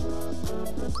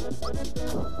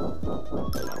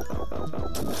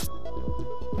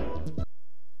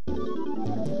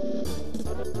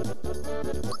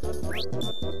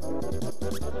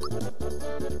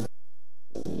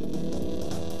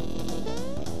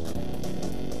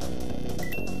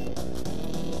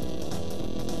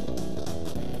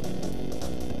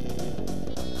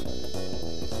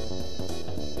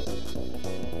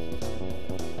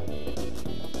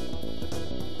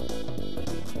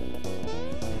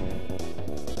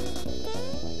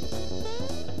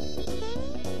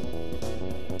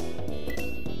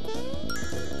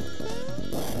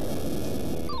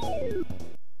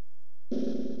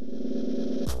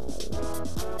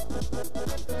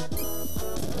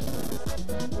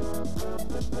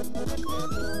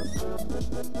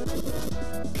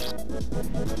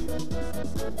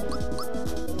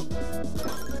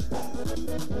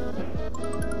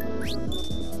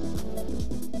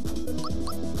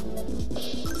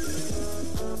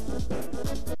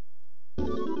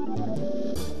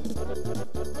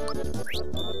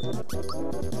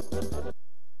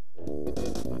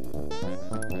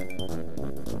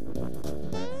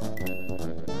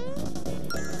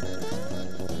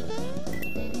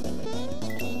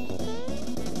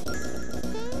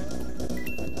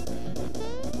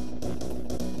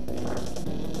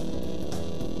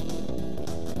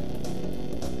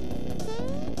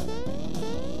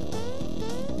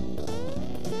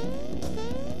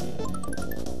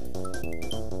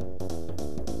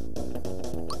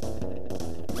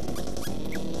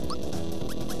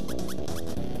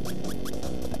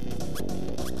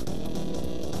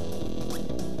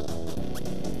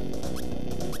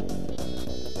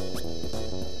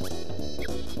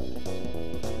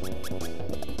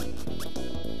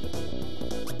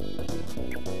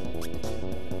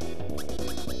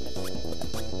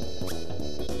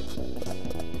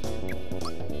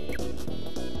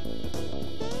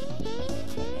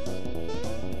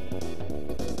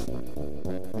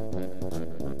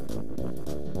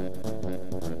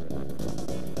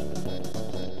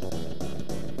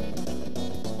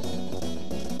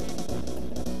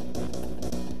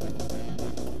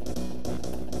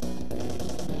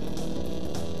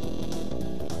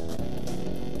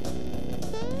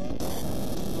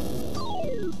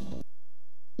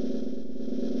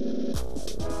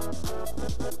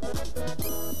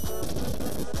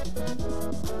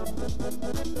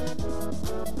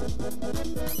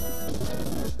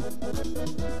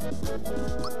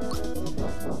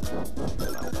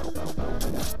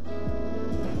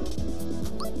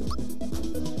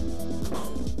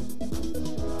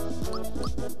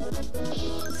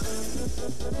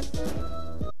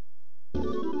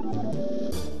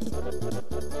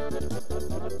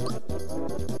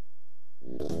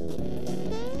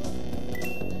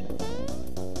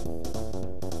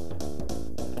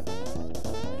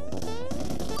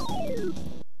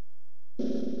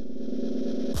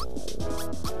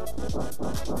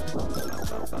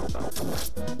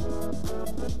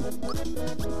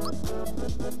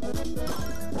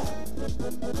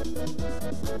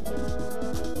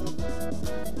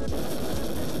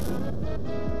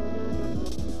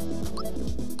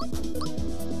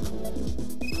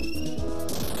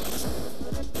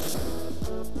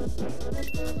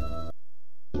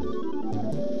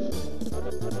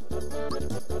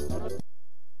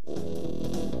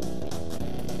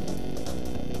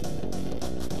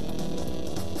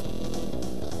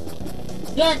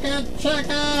 Chugga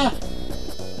chugga!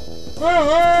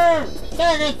 Woo-hoo!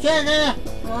 Chugga chugga!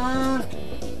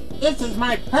 This is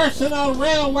my personal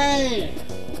railway!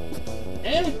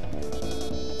 Eh?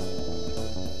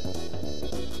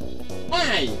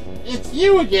 Hi! It's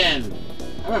you again!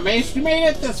 I'm amazed you made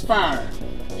it this far!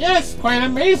 Yes, quite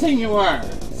amazing you are!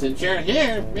 Since you're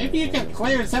here, maybe you can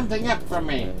clear something up for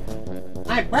me.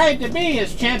 My bride-to-be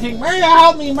is chanting, "Mario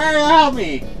help me! Mario help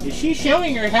me!" Is she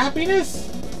showing her happiness?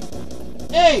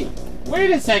 Hey, wait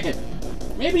a second.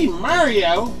 Maybe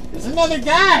Mario is another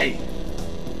guy.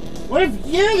 What if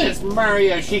you're this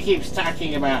Mario she keeps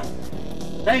talking about?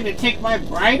 Trying to take my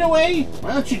bride away?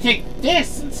 Why don't you take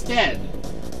this instead?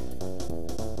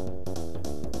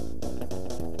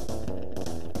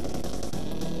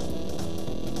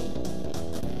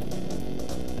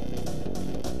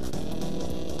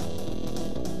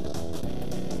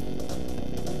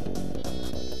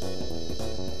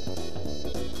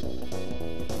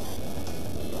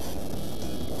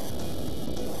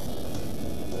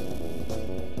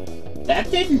 That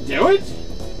didn't do it?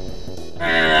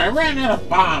 I ran out of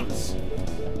bombs.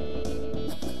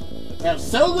 Now,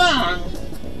 so long.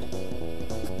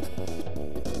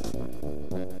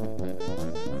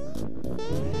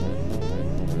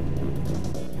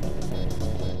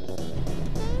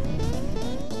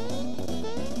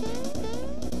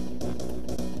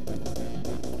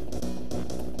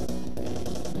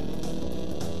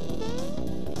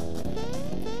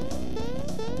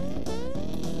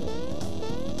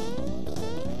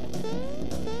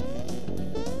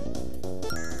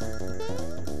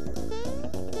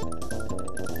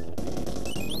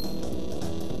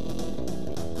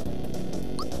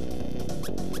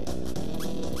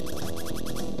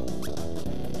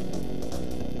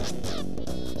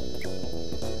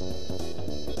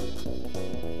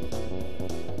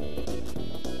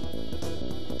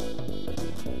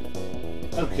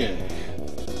 Okay.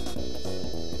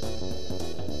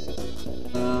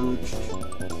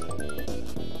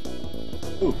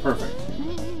 Ooh, perfect.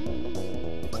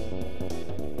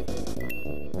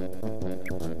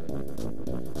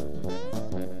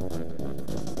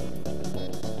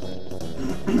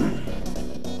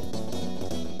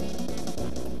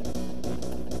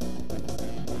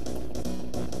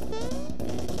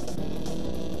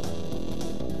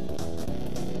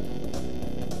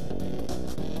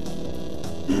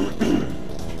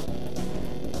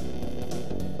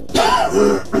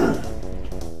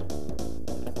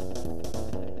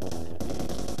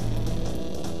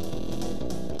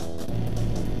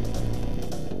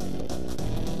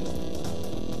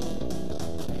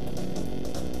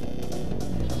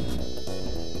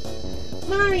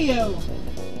 Mario!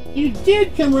 You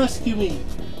did come rescue me!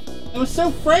 I was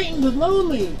so frightened and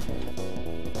lonely!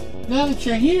 Now that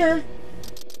you're here,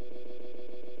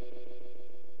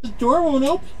 the door won't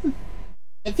open?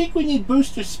 I think we need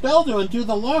Booster's spell to undo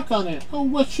the lock on it. Oh,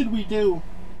 what should we do?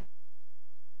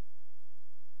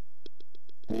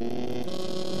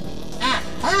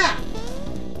 Aha!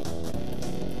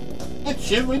 What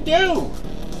should we do?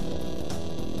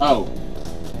 Oh.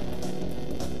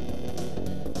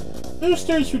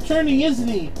 Booster's returning, isn't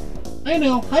he? I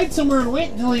know. Hide somewhere and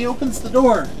wait until he opens the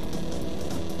door.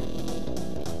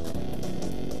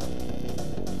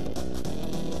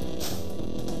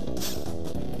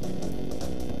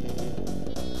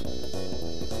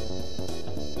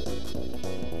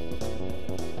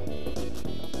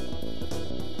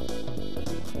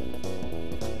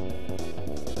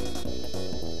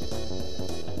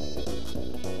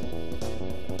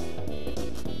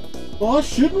 Boss,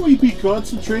 shouldn't we be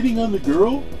concentrating on the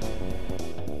girl?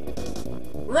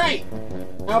 Right!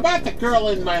 How about the girl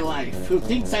in my life who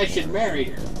thinks I should marry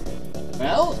her?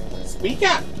 Well, speak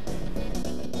up!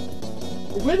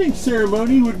 A wedding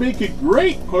ceremony would make a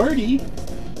great party.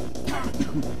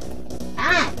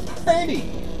 Ah, party!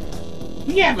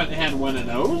 We haven't had one of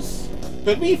those.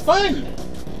 Could be fun.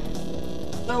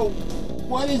 So,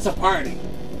 what is a party?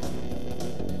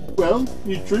 Well,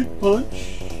 you drink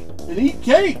punch and eat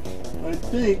cake, I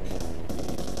think.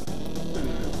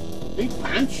 Big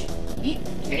punch? Eat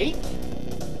cake?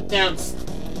 Sounds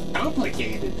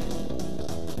complicated.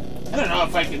 I don't know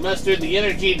if I can muster the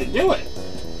energy to do it.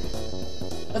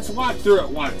 Let's walk through it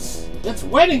once. It's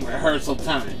wedding rehearsal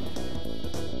time.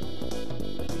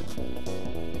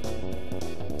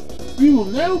 We will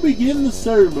now begin the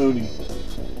ceremony.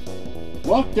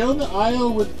 Walk down the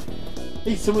aisle with...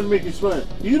 Hey, someone make me smile.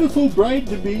 Beautiful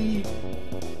bride-to-be.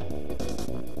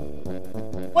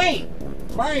 Wait!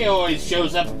 Mario always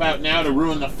shows up about now to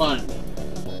ruin the fun.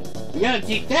 We gotta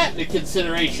take that into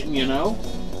consideration, you know.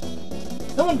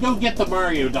 Someone go get the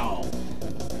Mario doll.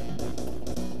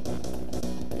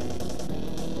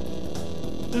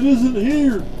 It isn't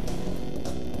here.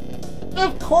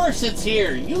 Of course it's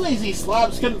here! You lazy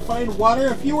slobs couldn't find water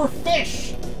if you were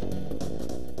fish!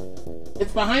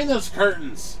 It's behind those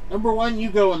curtains. Number one, you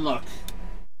go and look.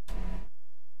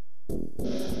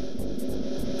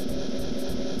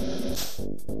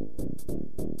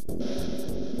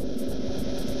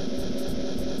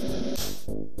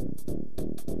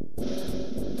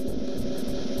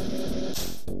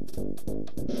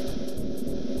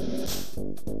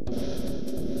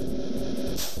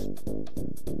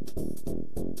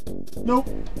 Nope,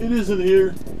 it isn't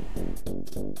here.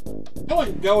 I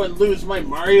wouldn't go and lose my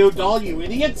Mario doll, you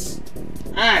idiots!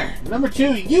 Ah, number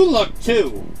two, you look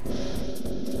too!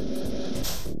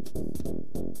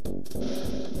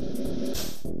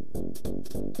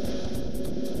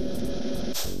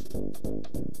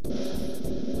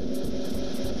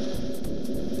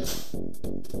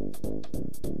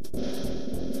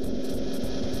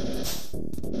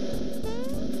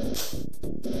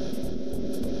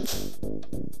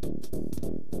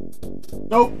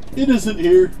 Nope, it isn't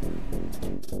here.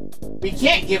 We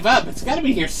can't give up. It's gotta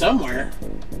be here somewhere.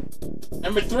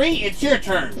 Number three, it's your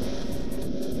turn.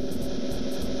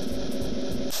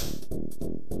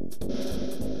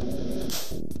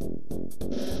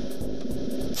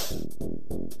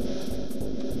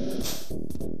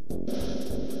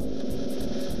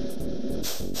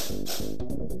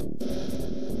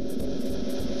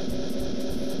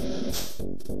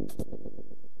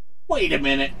 Wait a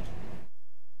minute.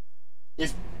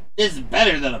 This is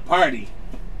better than a party.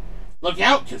 Look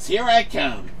out, 'cause here I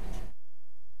come.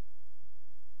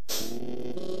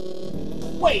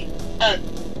 Wait,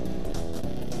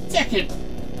 second.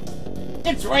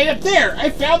 It's right up there. I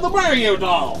found the Mario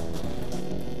doll.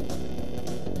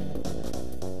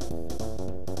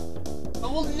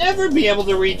 But we'll never be able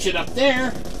to reach it up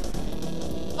there.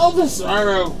 Oh, the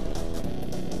sorrow.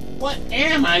 What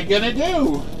am I gonna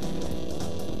do?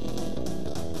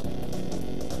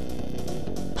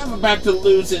 I'm about to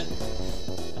lose it.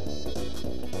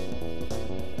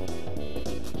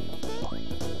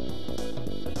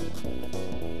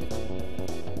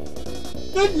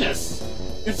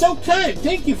 Goodness! You're so kind!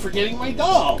 Thank you for getting my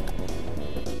doll!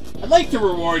 I'd like to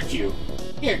reward you.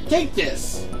 Here, take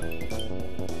this.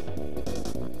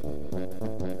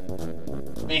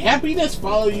 May happiness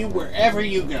follow you wherever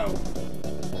you go.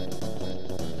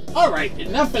 Alright,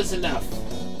 enough is enough.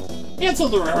 Cancel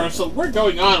the rehearsal, we're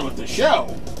going on with the show.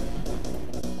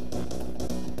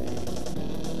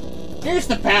 Here's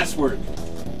the password.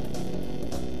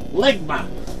 Ligma.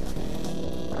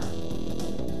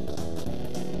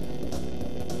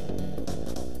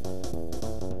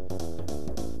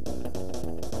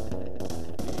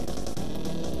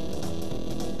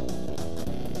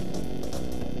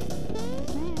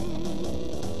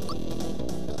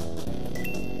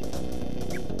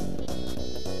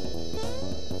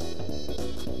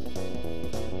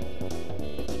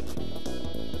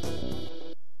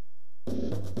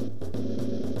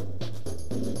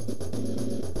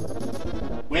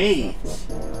 Wait,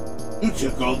 you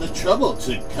took all the trouble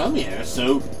to come here,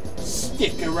 so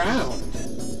stick around.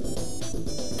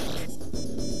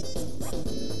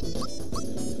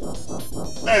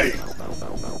 Hey!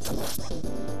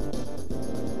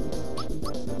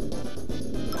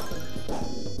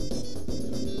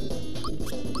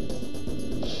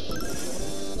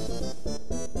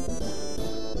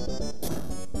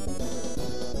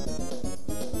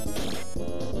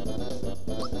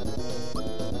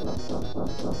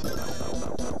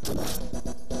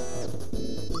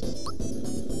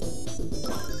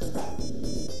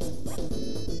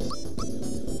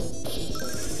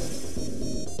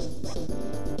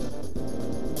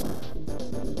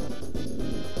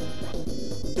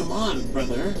 Come on,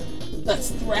 brother.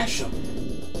 Let's thrash him.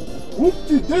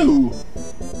 Whoop-de-doo!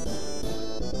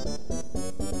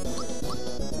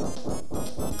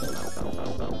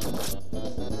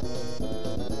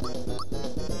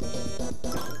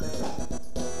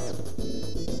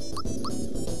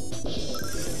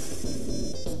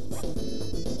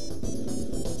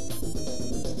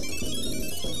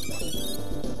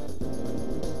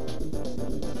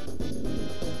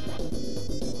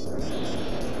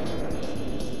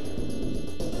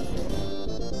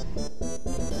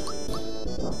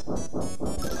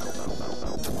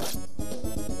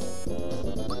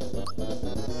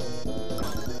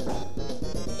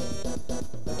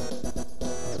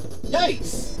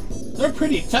 Yikes! They're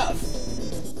pretty tough.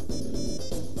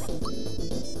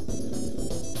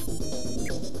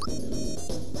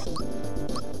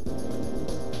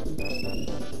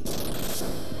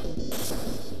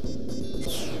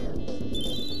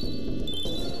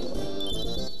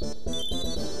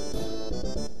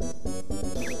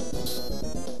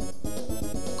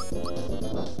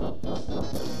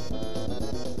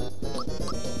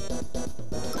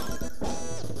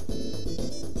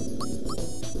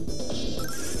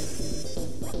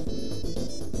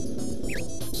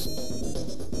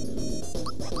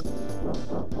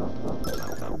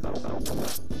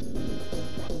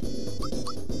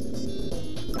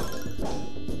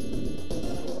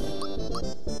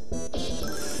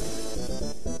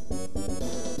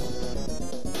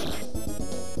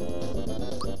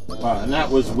 And that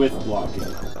was with blocking.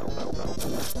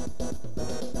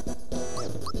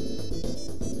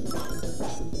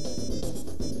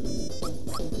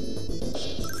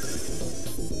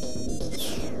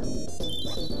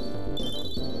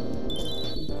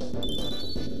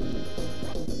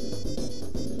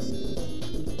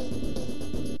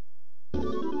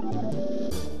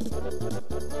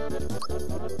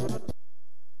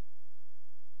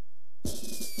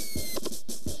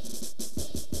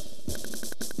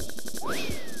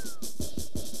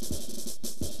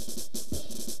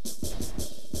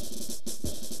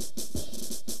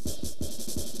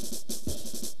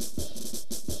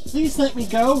 Please let me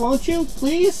go, won't you?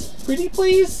 Please? Pretty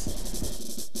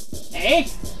please? Hey?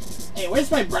 Hey,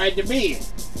 where's my bride-to-be?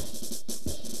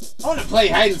 I want to play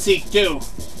hide-and-seek, too.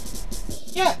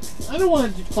 Yeah, I don't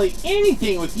want to play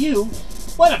anything with you.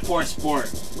 What a poor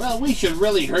sport. Well, we should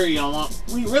really hurry along.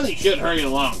 We really should hurry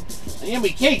along. The yummy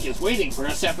cake is waiting for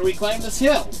us after we climb this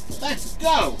hill. Let's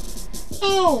go.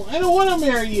 No, I don't want to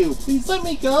marry you. Please let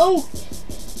me go.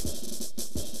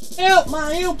 Help,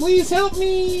 Mario. Please help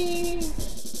me.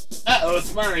 Uh-oh,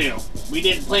 it's Mario. We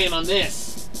didn't plan on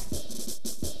this.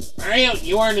 Mario,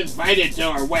 you aren't invited to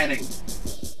our wedding.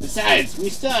 Besides, we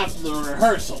still have the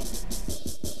rehearsal.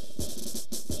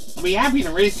 I'll be happy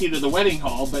to race you to the wedding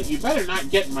hall, but you better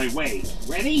not get in my way.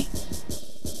 Ready?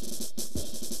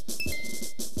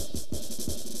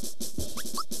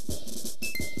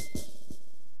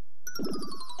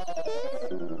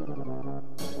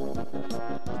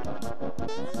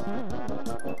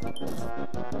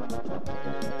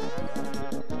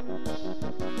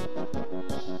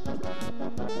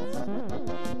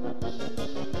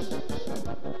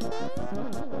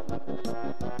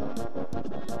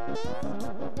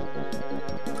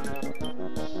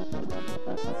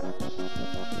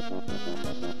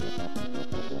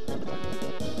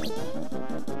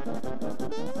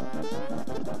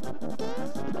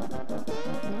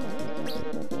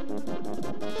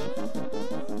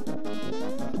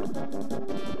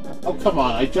 Oh, come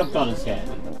on, I jumped on his head.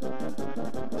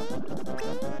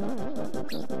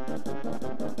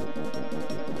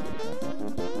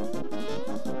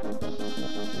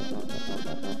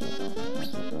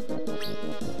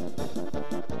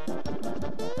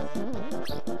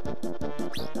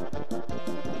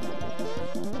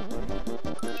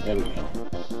 There we go.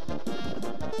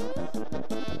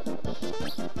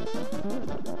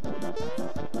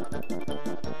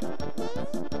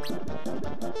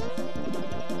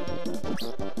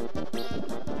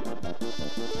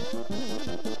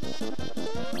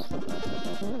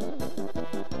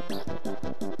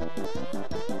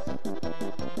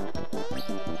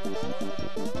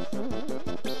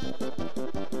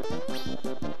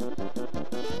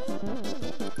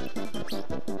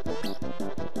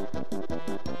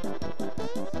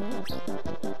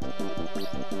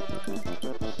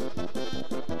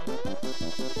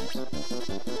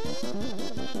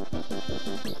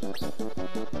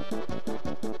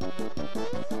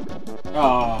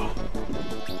 Ah.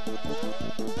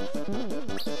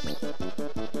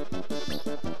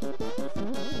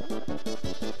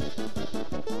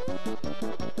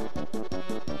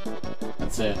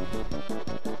 That's it.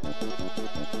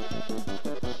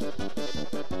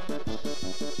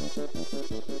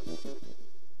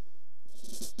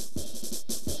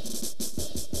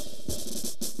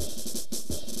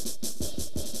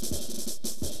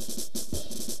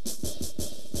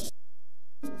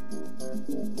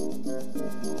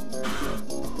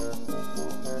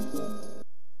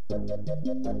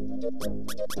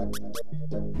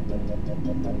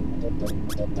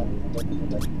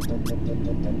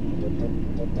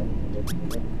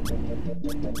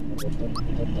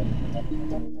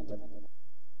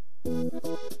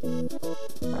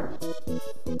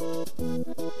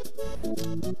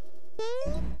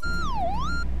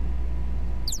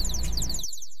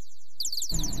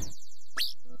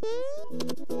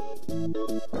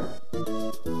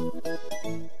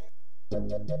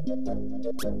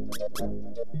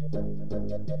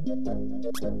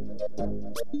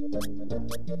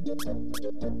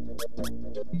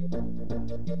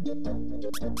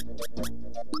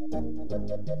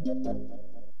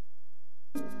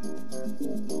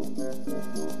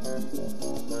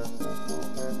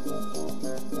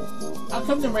 How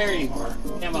come to marry anymore?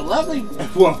 We have a lovely...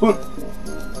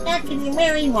 How can you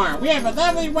marry more? We have a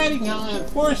lovely wedding hall and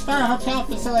 4-star hotel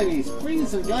facilities.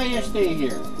 Please enjoy your stay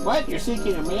here. What? You're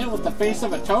seeking a man with the face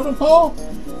of a totem pole?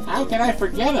 How can I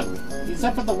forget him? He's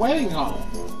up at the wedding hall.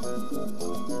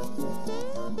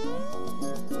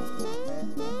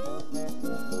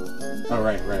 Oh,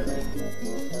 right.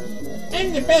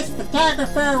 I'm the best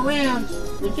photographer around.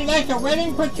 Would you like a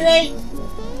wedding portrait?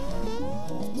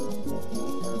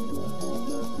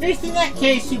 First in that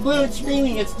case, you blew it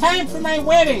screaming, "It's time for my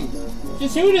wedding!"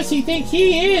 Just who does he think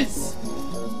he is?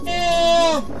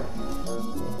 Help!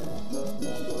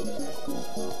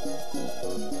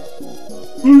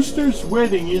 Booster's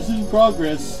wedding is in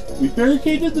progress. We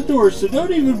barricaded the door, so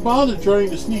don't even bother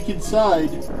trying to sneak inside.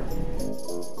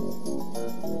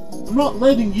 I'm not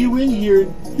letting you in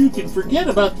here. You can forget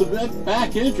about the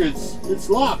back entrance. It's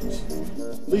locked.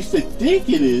 At least I think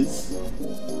it is.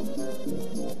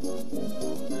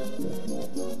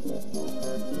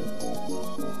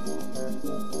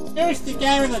 There's the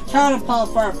guy with the totem pole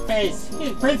for a face. He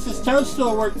and Princess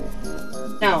Toadstool were...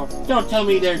 No, don't tell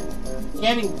me they're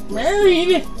getting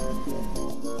married.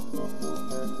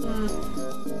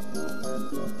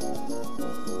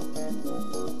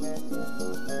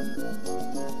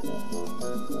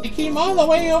 I came all the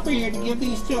way over here to give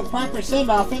these two a proper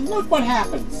send-off, and look what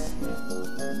happens.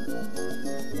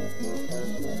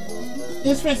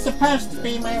 This was supposed to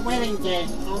be my wedding day.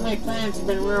 All my plans have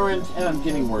been ruined, and I'm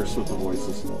getting worse with the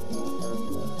voices.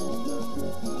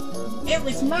 It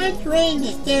was my dream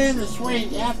to stay in the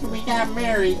suite after we got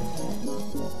married.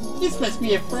 This must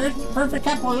be a perfect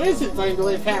couple who isn't going to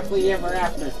live happily ever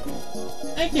after.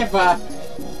 I give up.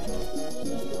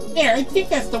 There, I think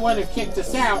that's the one who kicked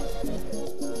us out.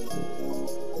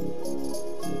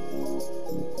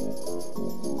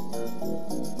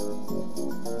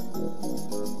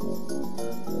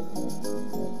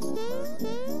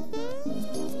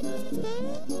 Isn't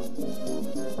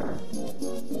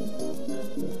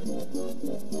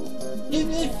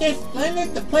it just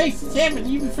splendid? The place is heaven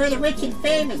even for the rich and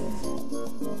famous.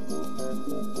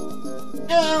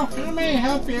 Hello, how may I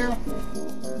help you?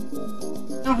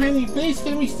 Oh honey, please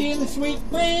can we stay in the suite,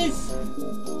 please?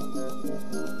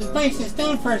 This place is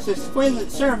known for its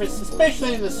exquisite service,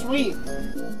 especially in the suite.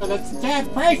 But it's a tad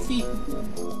pricey.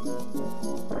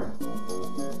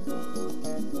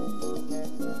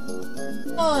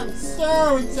 Oh, I'm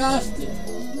so exhausted.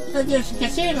 Heard there's a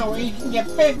casino where you can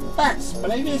get big bucks, but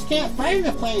I just can't find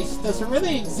the place. Does it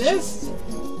really exist?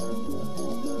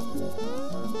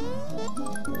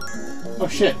 Oh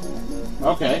shit.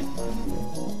 Okay.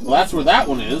 Well, that's where that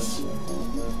one is.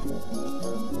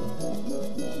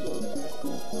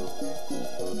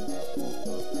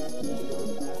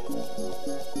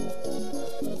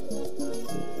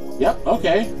 Yep,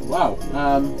 okay. Wow.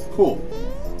 Cool.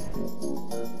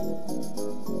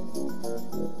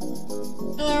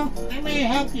 Hello, how may I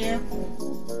help you?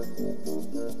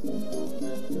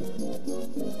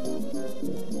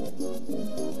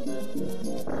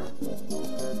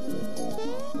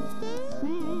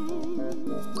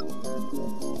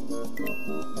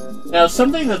 Now,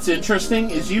 something that's interesting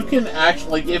is you can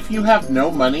actually, like, if you have no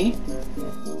money...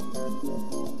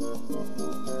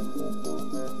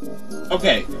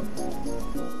 Okay.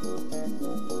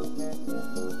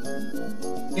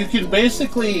 You can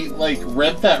basically, like,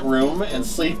 rent that room and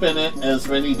sleep in it as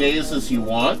many days as you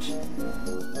want.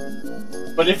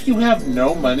 But if you have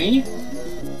no money,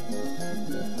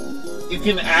 you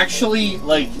can actually,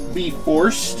 like, be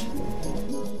forced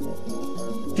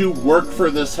to work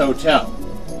for this hotel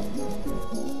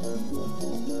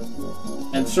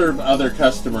and serve other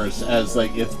customers as,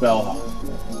 like, its bellhop.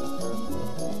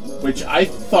 Which I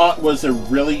thought was a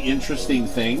really interesting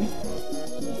thing.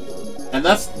 And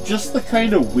that's just the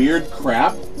kind of weird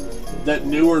crap that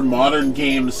newer modern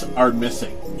games are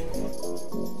missing.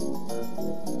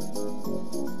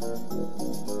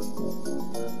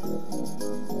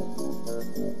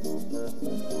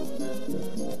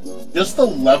 Just the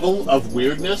level of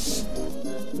weirdness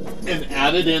and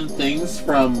added in things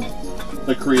from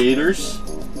the creators.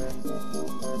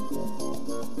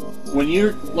 When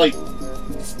you're, like,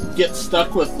 get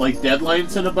stuck with, like,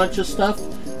 deadlines and a bunch of stuff,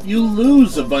 you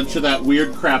lose a bunch of that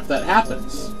weird crap that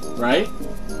happens, right?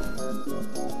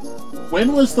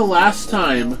 When was the last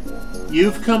time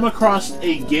you've come across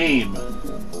a game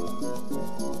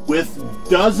with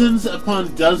dozens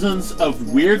upon dozens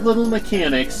of weird little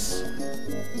mechanics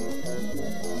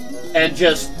and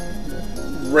just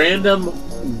random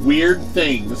weird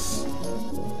things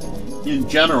in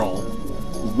general,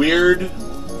 weird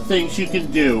things you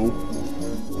can do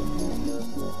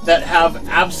that have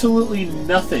absolutely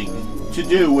nothing to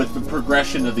do with the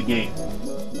progression of the game.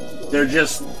 They're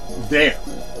just there.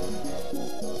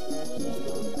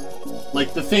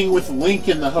 Like the thing with Link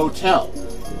in the hotel.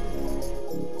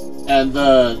 And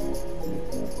the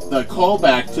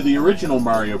callback to the original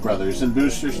Mario Brothers in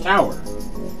Booster's Tower.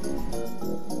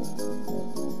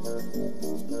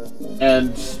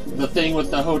 And the thing with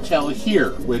the hotel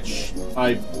here, which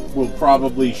I will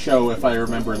probably show if I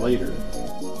remember later.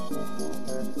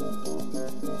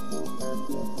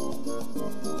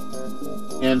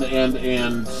 And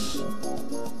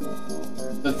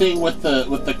the thing with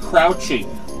the crouching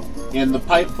in the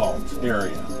pipe vault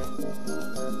area,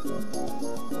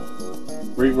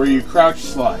 where you crouch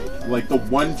slide, like the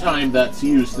one time that's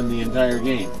used in the entire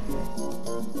game.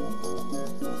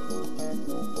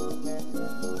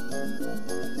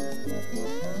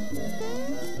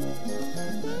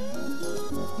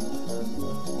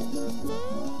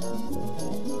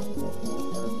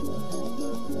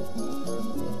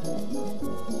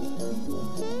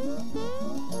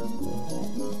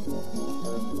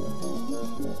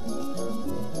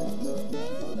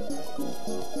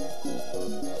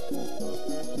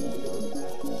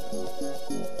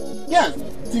 Yeah,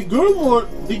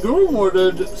 the groom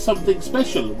ordered something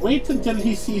special. Wait until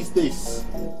he sees this.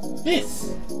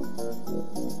 This.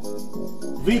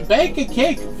 We bake a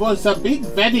cake for the big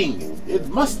wedding. It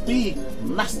must be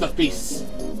masterpiece.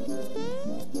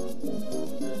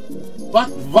 But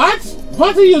what?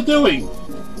 What are you doing?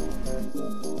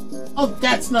 Oh,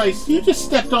 that's nice. You just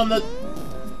stepped on the...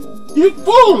 You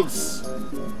fools!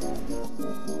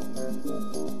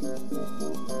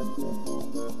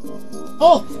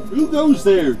 Halt! Who goes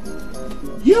there?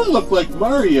 You look like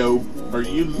Mario. Or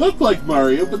you look like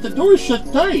Mario, but the door's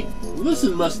shut tight.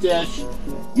 Listen, Mustache.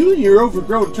 You and your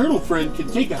overgrown turtle friend can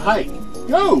take a hike.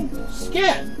 Go!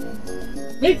 Scat!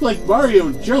 Make like Mario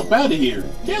and jump out of here.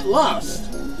 Get lost!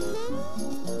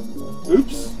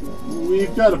 Oops.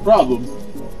 We've got a problem.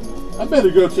 I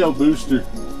better go tell Booster.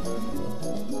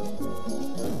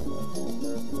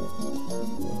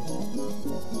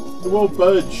 It won't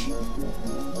budge.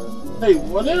 Hey,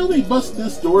 why don't we bust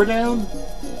this door down?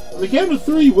 On the count of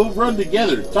 3, we'll run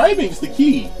together. Timing's the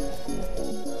key.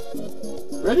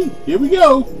 Ready? Here we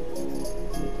go.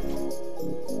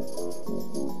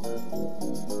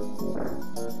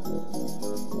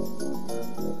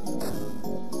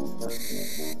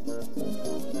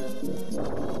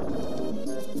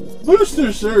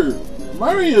 Booster, sir!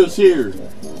 Mario's here!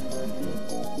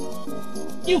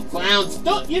 You clowns!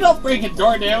 You don't break a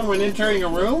door down when entering a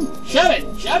room! Shut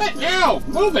it! Shut it now!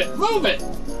 Move it! Move it!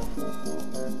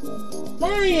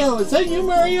 Mario! Is that you,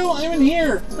 Mario? I'm in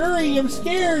here! Hurry! I'm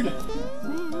scared!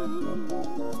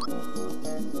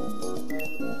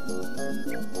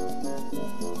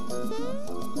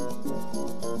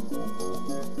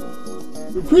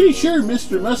 We're pretty sure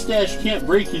Mr. Mustache can't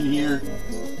break in here.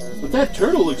 But that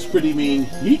turtle looks pretty mean.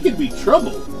 He could be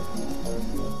trouble.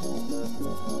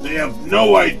 They have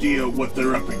no idea what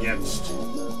they're up against.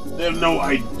 They have no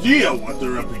idea what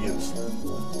they're up against.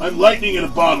 I'm lightning in a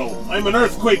bottle. I'm an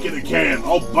earthquake in a can.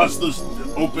 I'll bust this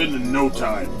open in no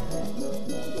time.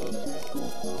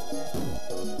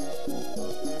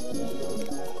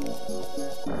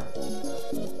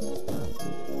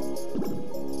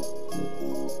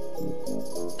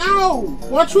 Ow!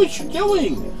 Watch what you're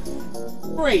doing!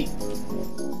 Great.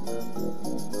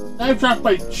 I've dropped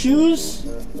my shoes,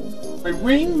 my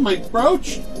ring, my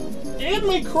brooch, and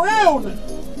my crown!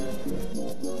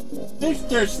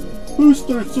 There's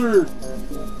Booster, sir!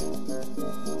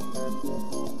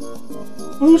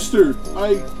 Booster,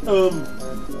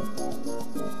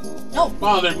 Don't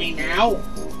bother me now!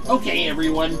 Okay,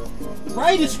 everyone. The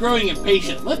bride is growing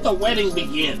impatient. Let the wedding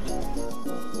begin.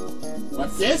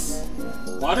 What's this?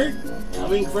 Water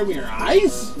coming from your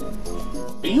eyes?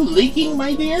 Are you leaking,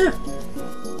 my dear?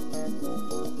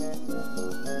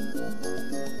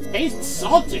 Tastes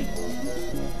salty.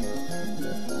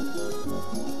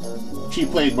 She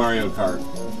played Mario Kart.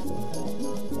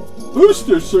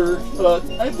 Booster, sir,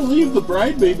 I believe the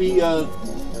bride may be,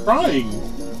 crying.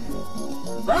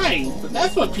 Crying? But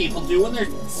that's what people do when they're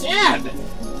sad.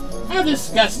 How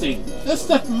disgusting. This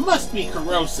stuff must be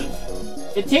corrosive.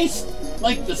 It tastes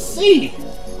like the sea.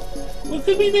 What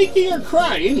could be making her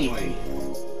cry, anyway?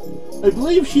 I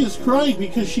believe she is crying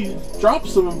because she dropped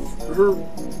some of her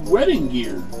wedding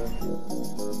gear.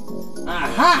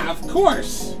 Aha, of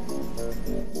course.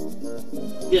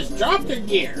 She has dropped her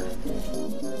gear.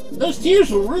 Those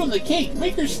tears will ruin the cake.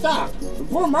 Make her stop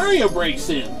before Mario breaks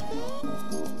in.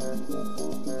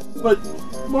 But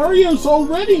Mario's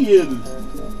already in.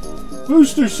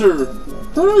 Booster, sir,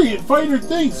 hurry and find her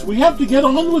things. We have to get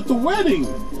on with the wedding.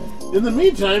 In the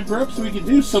meantime, perhaps we can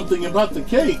do something about the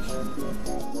cake.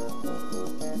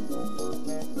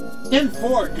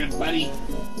 10-4, good buddy.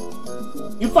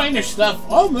 You find her stuff,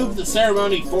 I'll move the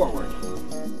ceremony forward.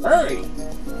 Hurry!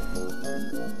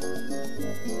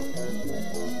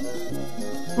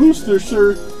 Booster,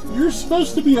 sir, you're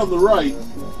supposed to be on the right.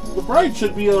 The bride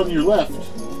should be on your left.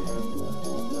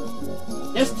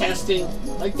 Just testing.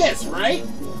 Like this, right?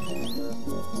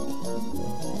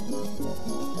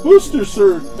 Booster,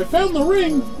 sir, I found the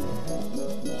ring.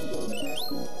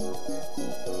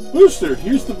 Booster,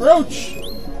 here's the brooch.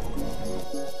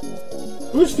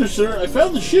 Booster, sir, I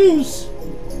found the shoes.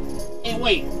 Hey,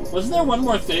 wait, wasn't there one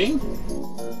more thing?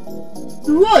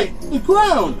 You're right, the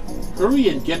crown. Hurry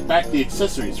and get back the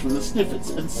accessories from the Sniffets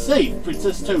and save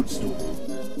Princess Toadstool.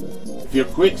 If you're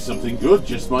quick, something good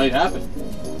just might happen.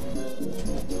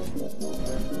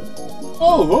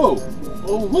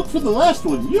 Oh, look for the last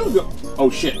one. You go. Oh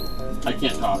shit, I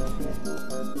can't talk.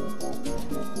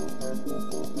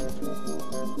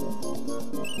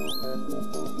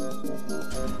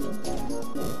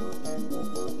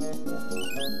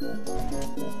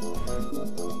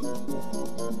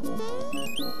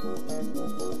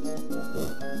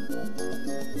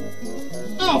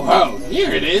 Oh,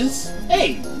 here it is.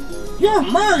 Hey, you're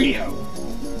Mario.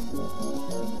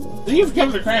 So you've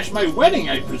come to crash my wedding,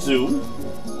 I presume.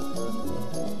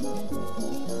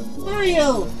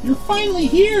 Mario, you're finally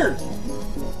here.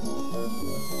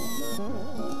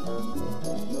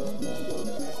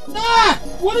 Ah!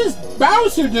 What is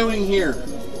Bowser doing here?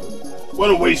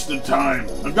 What a waste of time.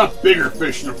 I've got bigger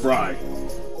fish to fry.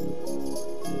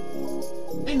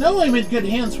 I know I'm in good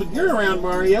hands when you're around,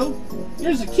 Mario.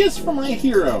 Here's a kiss from my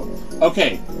hero.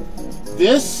 Okay,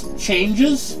 this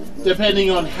changes depending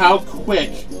on how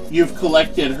quick you've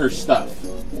collected her stuff.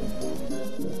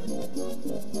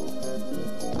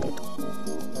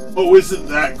 Oh, isn't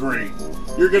that great?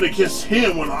 You're gonna kiss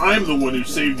him when I'm the one who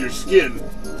saved your skin.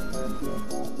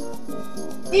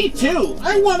 Me too.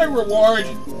 I want a reward.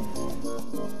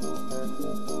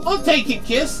 I'll take a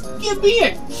kiss. Give me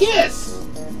a kiss.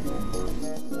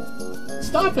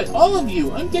 Stop it, all of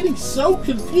you. I'm getting so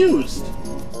confused.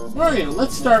 Mario,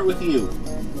 let's start with you.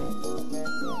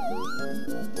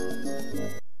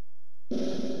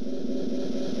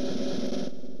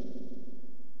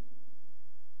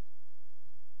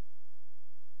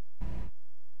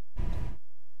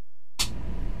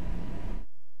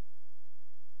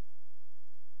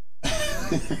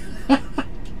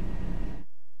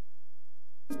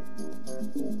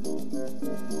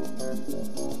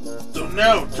 So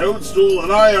now Toadstool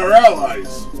and I are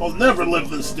allies. I'll never live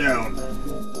this down.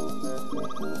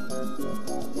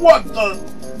 What the?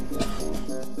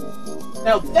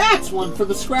 Now that's one for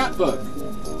the scrapbook.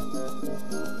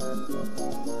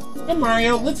 Hey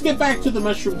Mario, let's get back to the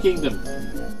Mushroom Kingdom.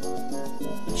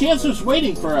 The Chancellor's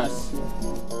waiting for us.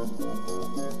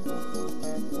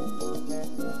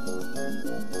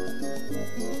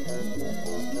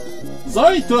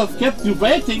 Sorry to have kept you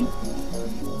waiting.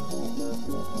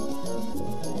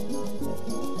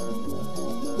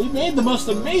 We made the most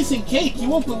amazing cake, you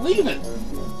won't believe it.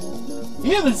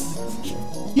 Here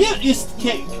is the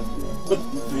cake, but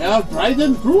they are bride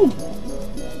and groom.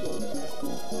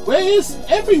 Where is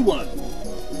everyone?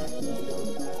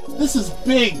 This is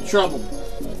big trouble.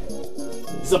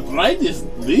 The bride is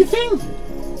leaving?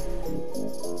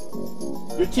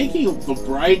 You're taking the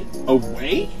bride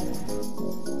away?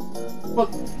 But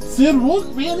there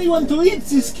won't be anyone to eat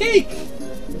this cake.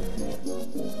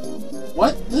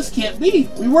 What? This can't be.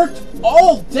 We worked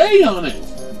all day on it.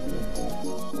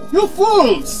 You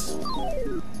fools!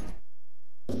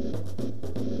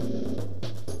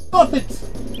 Stop it!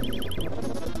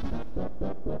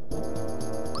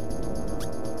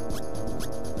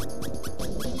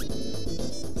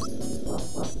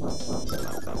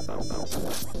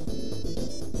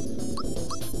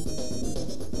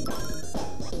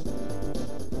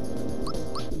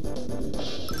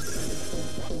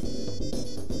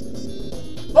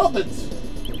 Stop it!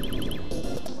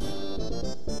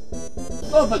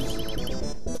 Stop it!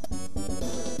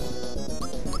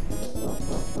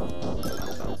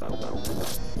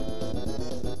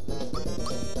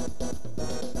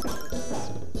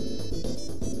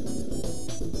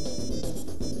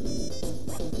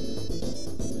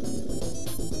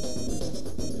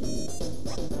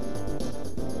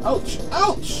 Ouch!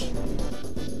 Ouch!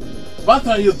 What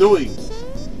are you doing?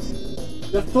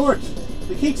 The torch!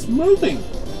 The cake's moving!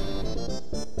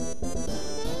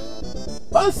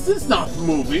 Buzz is not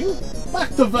moving!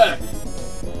 Back to back!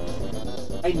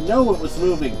 I know it was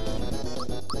moving.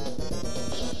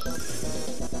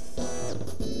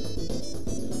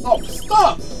 Oh,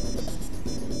 stop!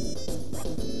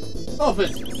 Stop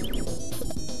it!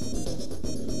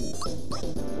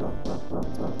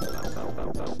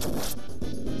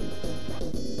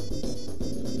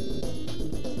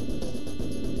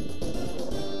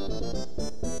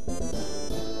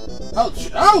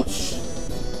 Ouch! Ouch!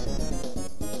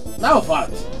 Now what?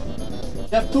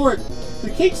 Captor, the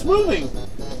cake's moving!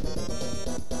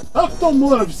 Talk no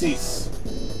more of this!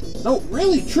 No,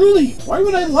 really, truly, why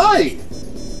would I lie?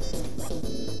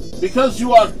 Because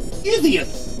you are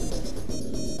idiots!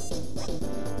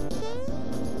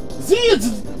 See,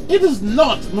 it is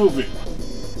not moving!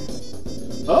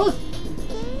 Huh?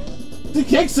 The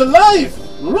cake's alive!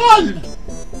 Run!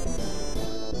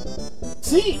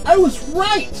 See, I was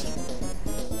right!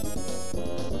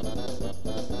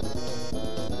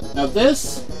 Now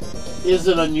this is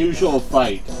an unusual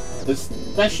fight,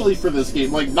 especially for this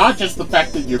game. Like, not just the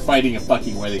fact that you're fighting a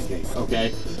fucking wedding cake,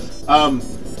 okay? But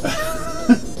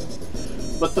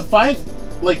the fight,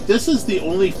 like, this is the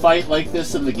only fight like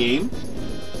this in the game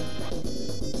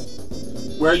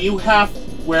where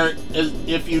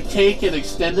if you take an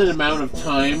extended amount of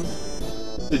time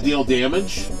to deal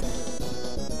damage,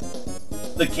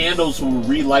 the candles will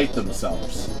relight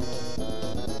themselves.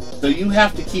 So you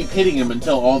have to keep hitting him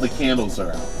until all the candles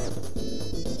are out.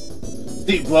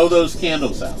 See, blow those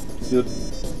candles out. See what?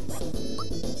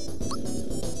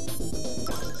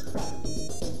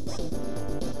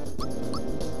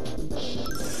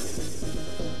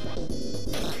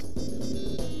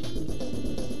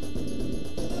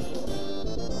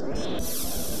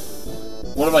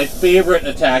 One of my favorite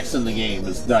attacks in the game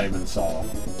is Diamond Saw.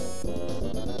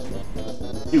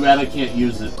 Too bad I can't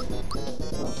use it.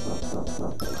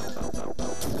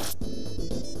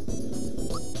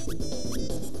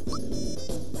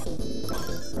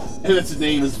 And its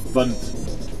name is Bunt.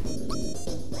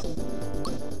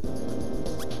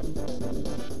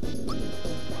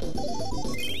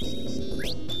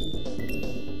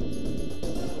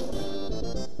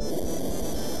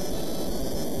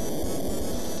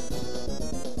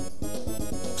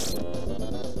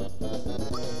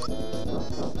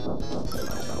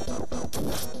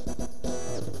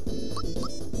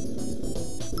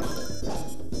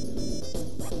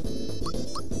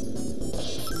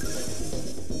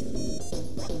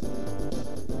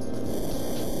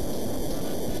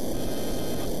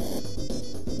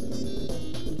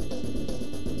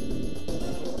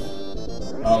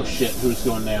 Oh shit, who's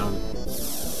going down?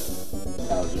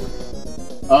 Bowser.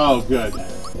 Oh, good.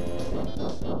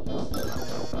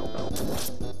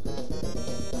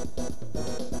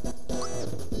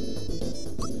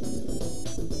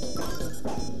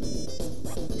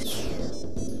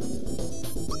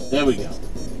 There we go.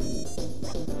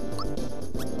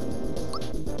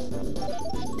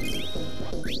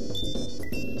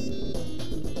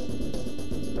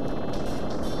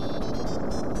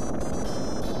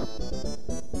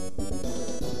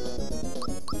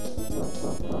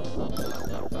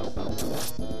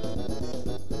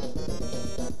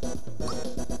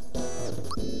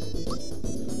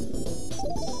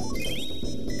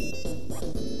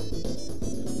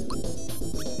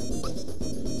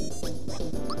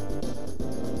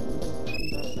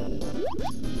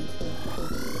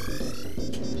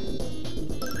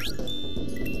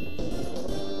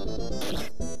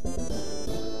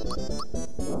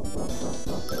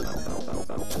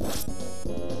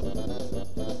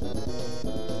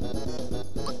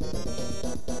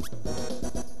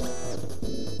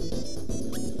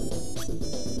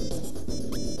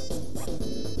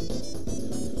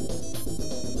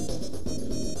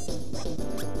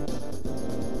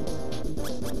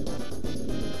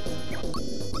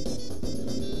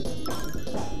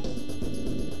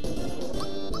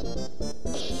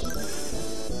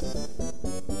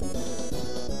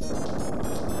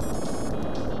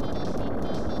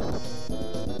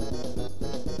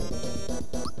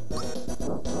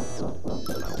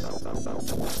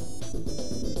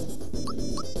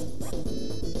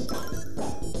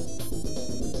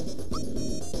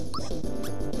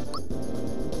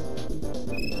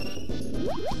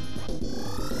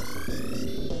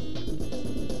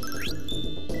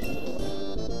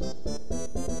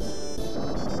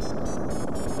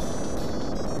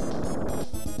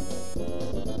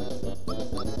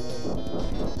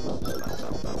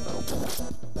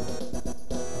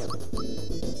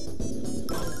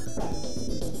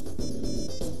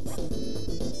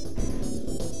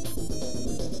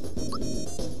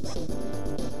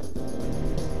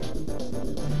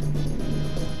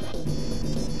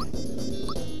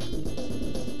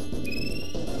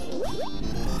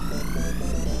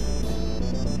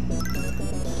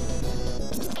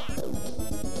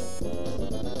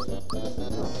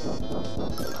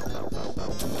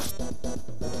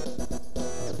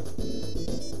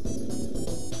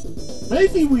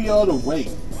 Maybe we ought to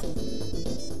wait.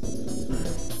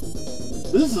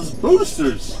 This is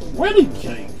Booster's wedding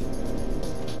cake.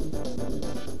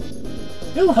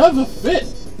 He'll have a fit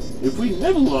if we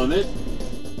nibble on it.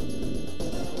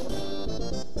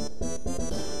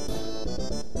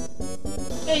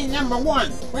 Hey, number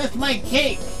one, where's my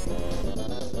cake?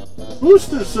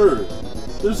 Booster, sir,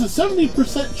 there's a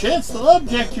 70% chance the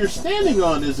object you're standing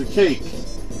on is a cake.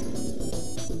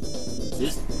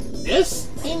 This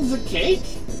thing's a cake?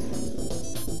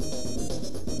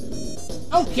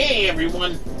 Okay,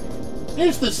 everyone.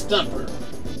 Here's the stumper.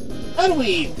 How do we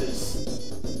eat this?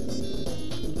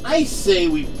 I say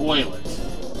we boil it.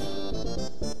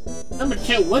 Number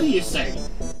two, what do you say?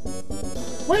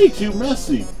 Way too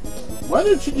messy. Why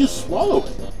don't you just swallow it?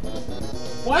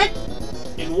 What?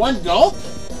 In one gulp?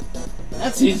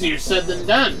 That's easier said than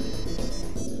done.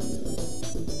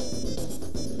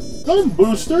 Come,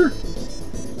 Booster.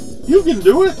 You can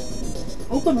do it.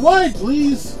 Open wide,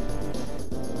 please.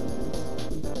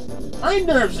 My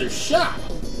nerves are shot.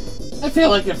 I feel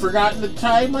like I've forgotten to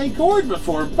tie my cord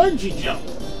before bungee jump.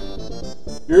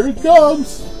 Here it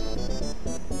comes.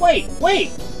 Wait.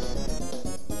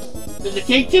 Did the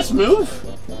cake just move?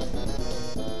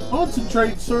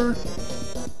 Concentrate, sir.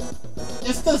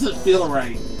 This doesn't feel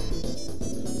right.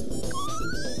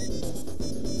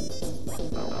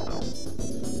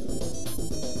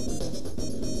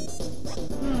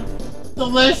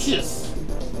 Delicious.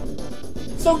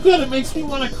 It's so good it makes me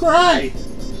want to cry.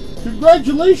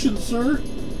 Congratulations, sir.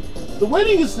 The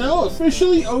wedding is now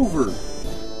officially over.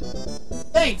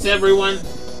 Thanks, everyone.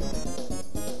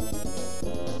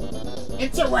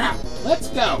 It's a wrap. Let's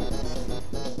go.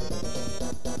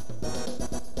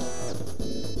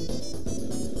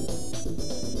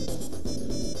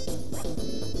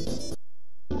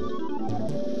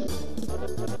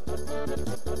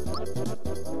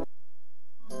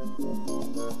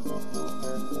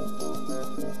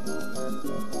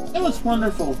 That was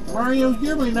wonderful. Mario,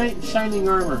 you're my knight in shining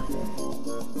armor.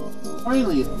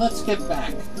 Finally, let's get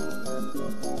back.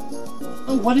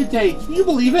 Oh, what a day. Can you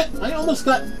believe it? I almost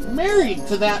got married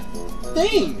to that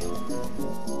thing.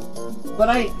 But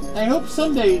I hope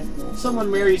someday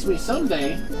someone marries me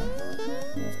someday.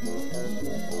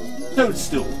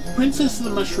 Toadstool, Princess of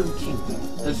the Mushroom Kingdom,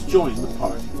 has joined the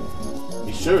party.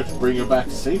 Is sure to bring her back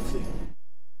safely.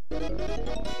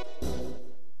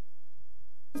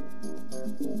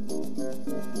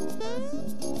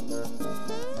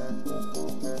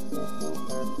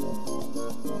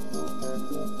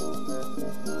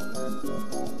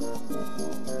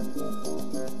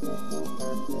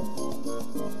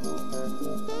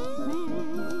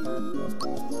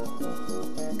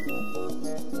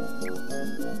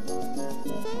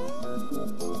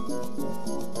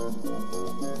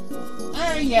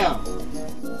 There you go.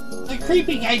 The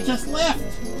creepy guy just left.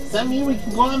 Does that mean we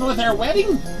can go on with our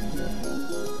wedding?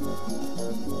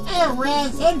 Oh,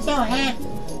 Raz, I'm so happy.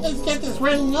 Let's get this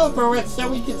wedding over with so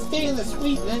we can stay in the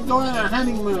suite and then go on our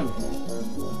honeymoon.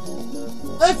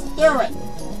 Let's do it.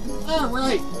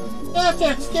 Alright. You'll have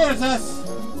to excuse us.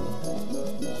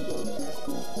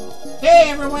 Hey,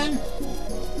 everyone.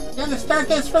 Gonna start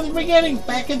this from the beginning.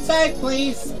 Back inside,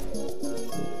 please.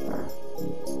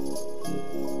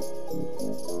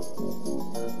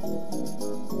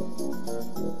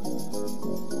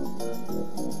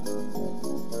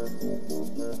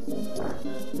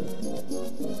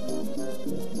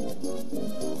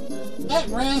 That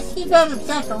Raz, he built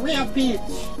himself a real peach.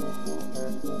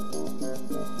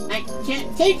 I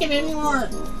can't take it anymore.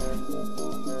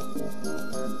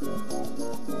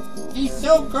 He's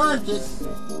so gorgeous.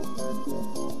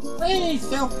 Rainy's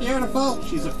so beautiful.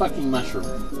 She's a fucking mushroom.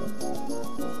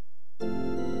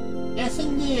 Yes,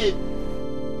 indeed.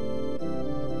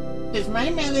 Is my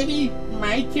melody,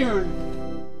 my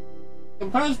tune.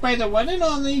 Composed by the one and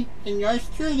only, and yours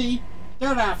truly,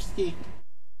 Dodofsky.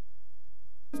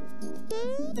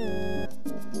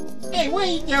 Hey, what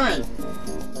are you doing?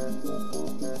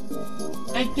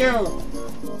 Thank you.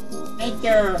 Thank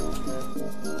you.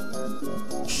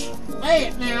 Shh,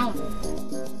 quiet now.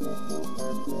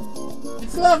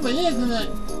 It's lovely, isn't it?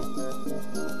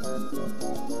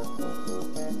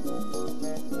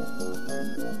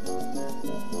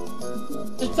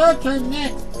 It's our turn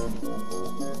next.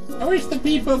 I wish the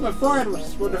people before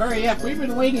us would hurry up. We've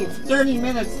been waiting for 30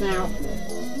 minutes now.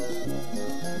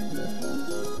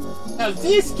 Now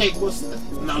this cake will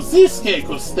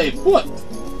stay put.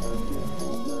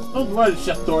 Don't worry,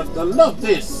 Chateau. I love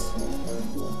this.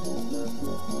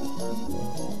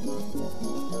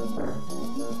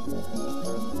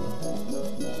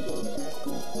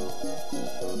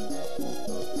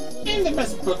 I'm the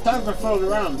best photographer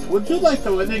around. Would you like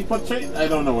a wedding portrait? I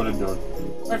don't know what I'm doing.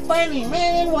 We're finally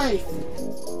man and wife.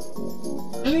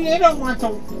 I mean, I don't want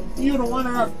you to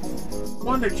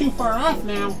wander too far off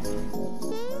now.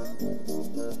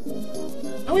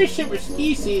 I wish it were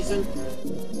ski season.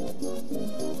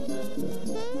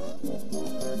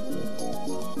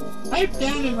 Pipe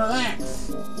down and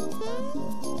relax.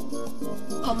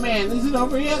 Oh man, is it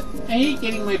over yet? I hate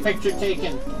getting my picture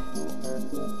taken.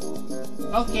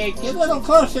 Okay, get a little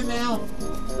closer now.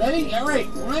 Ready? Alright,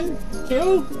 1,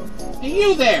 2, and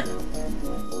you there!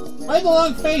 Why the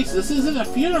long face? This isn't a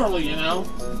funeral, you know.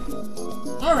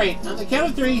 Alright, on the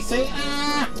count of 3, say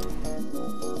ah!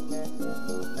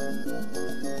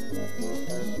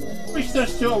 Wish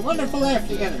those two a wonderful life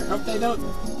together. Hope they don't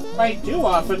fight too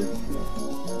often.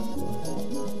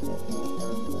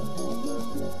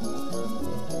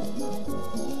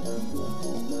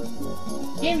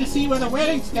 Came to see where the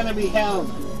wedding's gonna be held.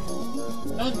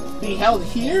 Don't be held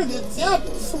here? That's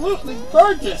absolutely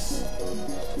gorgeous!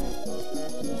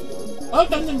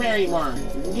 Welcome to Marymore.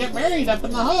 You can get married up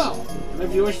in the hall. And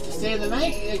if you wish to stay the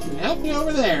night, I can help you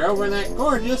over there, over in that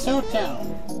gorgeous hotel.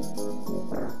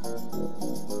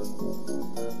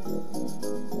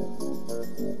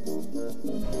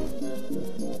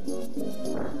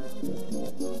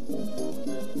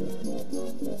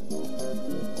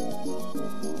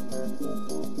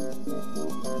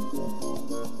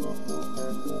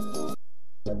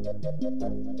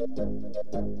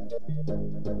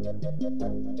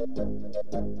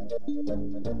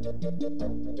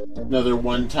 Another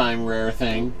one-time rare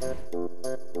thing.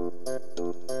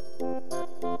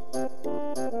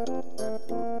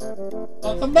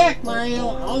 Welcome back, Mario.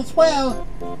 All's well.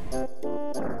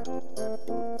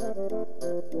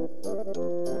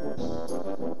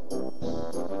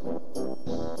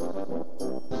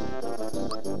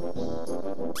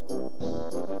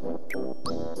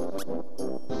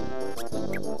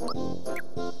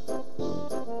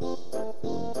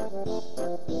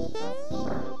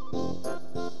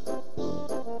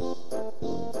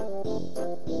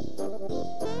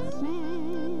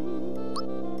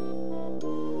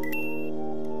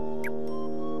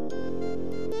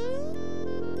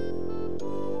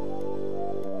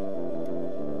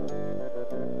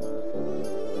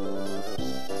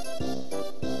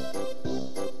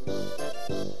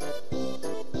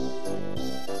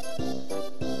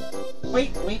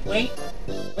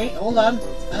 Wait, hold on.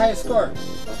 It's the highest score.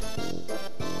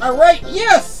 Alright,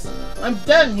 yes! I'm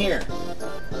done here.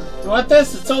 You want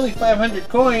this? It's only 500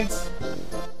 coins.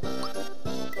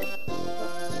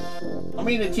 Want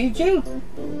me to teach you?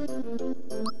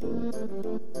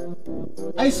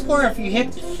 High score if you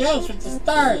hit the shells with the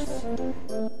stars.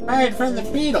 Fired from the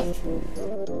beetle.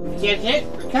 If you get hit,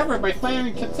 recover by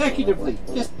firing consecutively.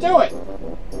 Just do it.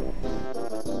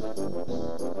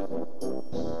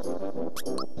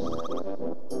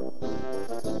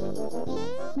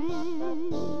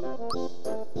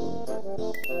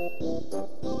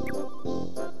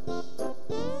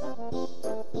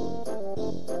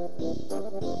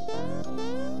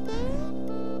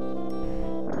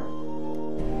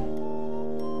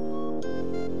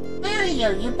 Mario,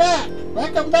 you're back!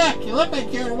 Welcome back! You look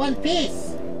like you're in one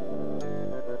piece!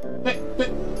 But,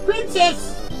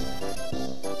 Princess!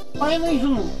 Finally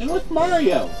home, and with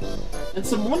Mario! And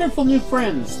some wonderful new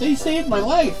friends. They saved my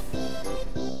life!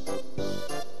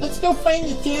 Let's go find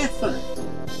the Chancellor!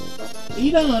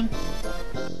 Lead on!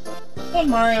 Come on,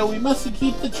 Mario, we mustn't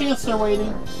keep the Chancellor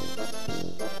waiting.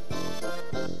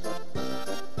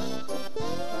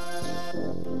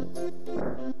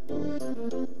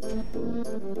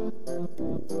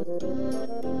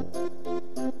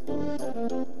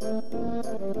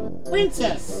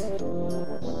 Princess!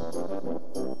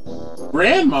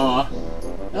 Grandma?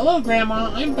 Hello,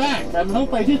 Grandma. I'm back. I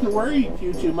hope I didn't worry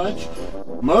you too much.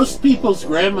 Most people's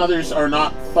grandmothers are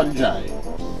not fungi.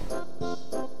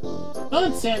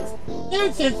 Nonsense.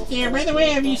 Nonsense, dear. By the way,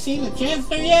 have you seen the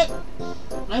Chancellor yet?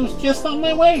 I was just on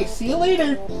my way. See you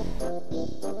later.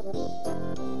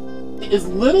 It is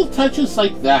little touches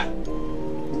like that.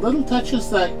 Little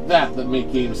touches like that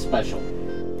make games special.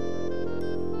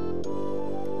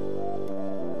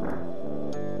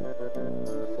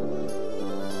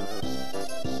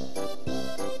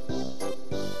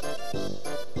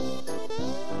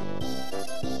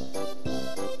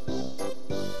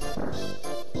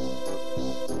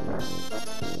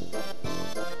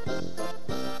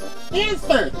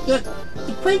 Chancellor!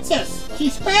 The Princess!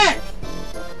 She's back!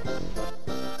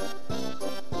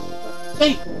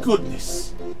 Thank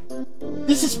goodness!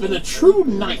 This has been a true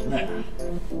nightmare.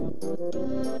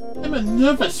 I'm a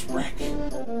nervous wreck.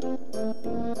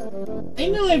 I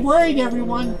know I worried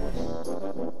everyone.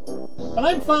 But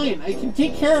I'm fine. I can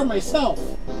take care of myself.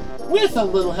 With a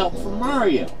little help from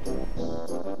Mario.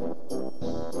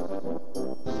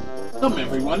 Come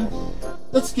everyone,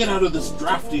 let's get out of this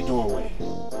drafty doorway.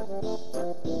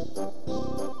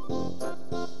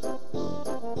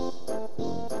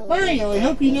 Mario, I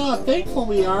hope you know how thankful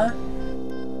we are.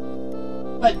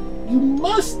 But you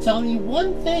must tell me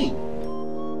one thing.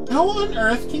 How on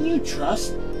earth can you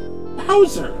trust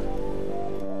Bowser?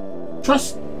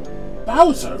 Trust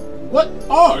Bowser? What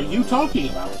are you talking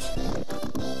about?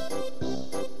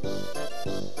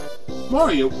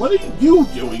 Mario, what are you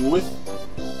doing with...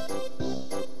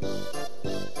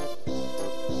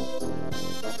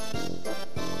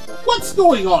 What's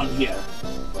going on here?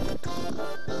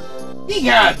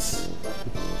 Egads!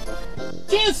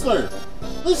 Chancellor!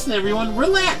 Listen everyone,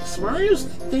 relax. Mario's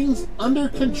thing's under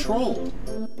control.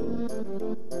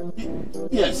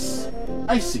 Yes,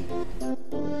 I see.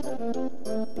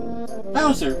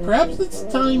 Bowser, perhaps it's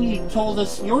time you told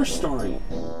us your story.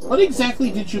 What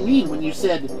exactly did you mean when you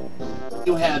said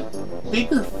you had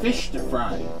bigger fish to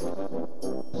fry?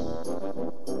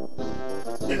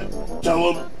 Yeah,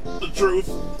 tell him the truth.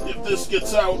 If this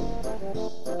gets out,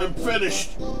 I'm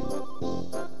finished.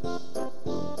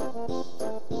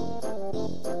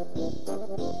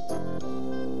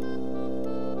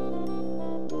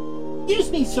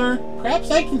 Excuse me, sir.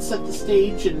 Perhaps I can set the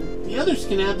stage and the others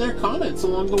can add their comments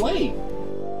along the way.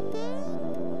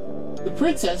 The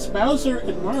Princess, Bowser,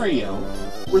 and Mario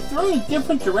were thrown in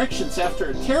different directions after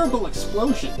a terrible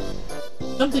explosion.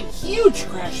 Something huge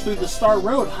crashed through the Star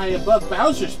Road high above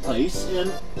Bowser's place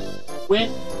and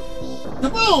went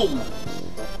kaboom!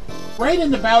 Right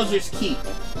into Bowser's Keep.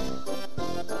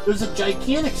 There's a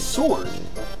gigantic sword.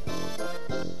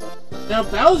 Now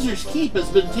Bowser's Keep has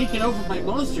been taken over by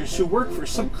monsters who work for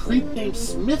some creep named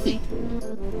Smithy.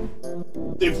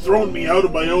 They've thrown me out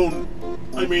of my own...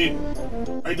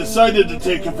 I decided to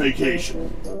take a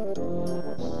vacation.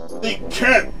 They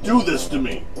can't do this to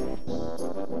me.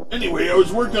 Anyway, I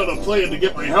was working on a plan to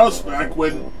get my house back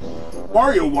when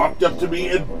Mario walked up to me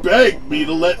and begged me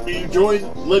to let him join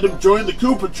the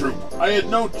Koopa Troop. I had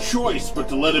no choice but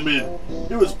to let him in.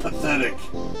 It was pathetic.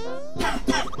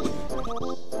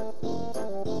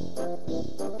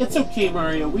 It's okay,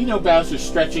 Mario. We know Bowser's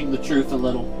stretching the truth a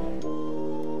little.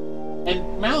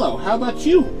 And Mallow, how about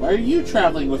you? Why are you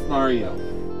traveling with Mario?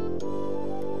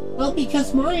 Well,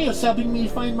 because Mario's helping me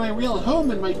find my real home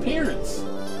and my parents.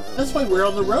 That's why we're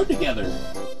on the road together.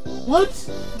 What?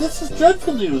 This is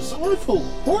dreadful news. Awful.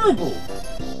 Horrible.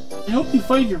 I hope you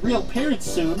find your real parents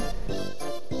soon.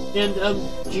 And,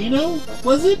 Gino,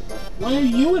 was it? Why are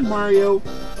you and Mario...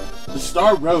 The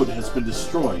Star Road has been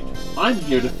destroyed. I'm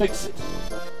here to fix it.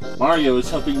 Mario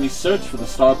is helping me search for the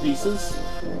star pieces.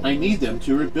 I need them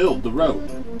to rebuild the road.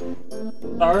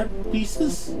 Star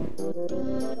pieces?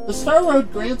 The Star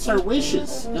Road grants our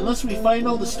wishes. Unless we find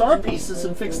all the star pieces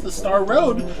and fix the Star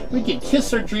Road, we can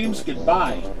kiss our dreams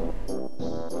goodbye.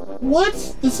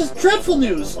 What? This is dreadful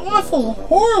news. Awful.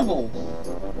 Horrible.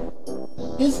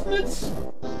 Isn't it?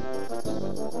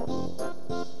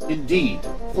 Indeed.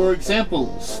 For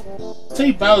example,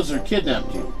 say Bowser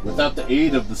kidnapped you. Without the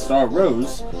aid of the Star Road,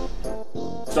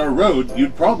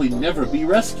 you'd probably never be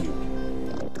rescued.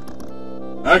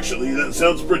 Actually, that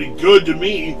sounds pretty good to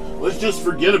me. Let's just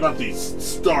forget about these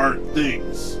star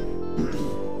things.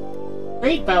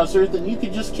 Great, Bowser. Then you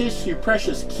can just kiss your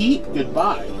precious keep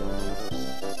goodbye.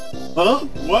 Huh?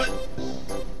 What?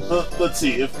 Let's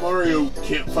see. If Mario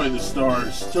can't find the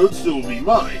stars, Toadstool will be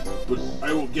mine. But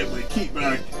I won't get my keep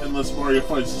back unless Mario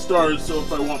finds the stars. So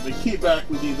if I want my keep back,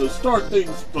 we need those star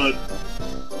things. But,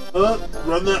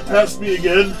 run that past me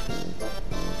again.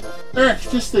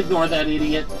 Just ignore that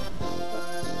idiot.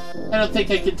 I don't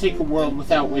think I can take a world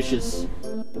without wishes.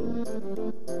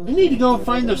 We need to go and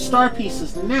find those star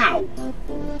pieces now!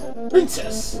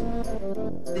 Princess!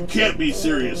 You can't be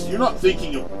serious. You're not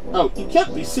thinking of... Oh, you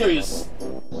can't be serious.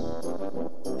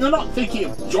 You're not thinking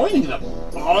of joining them,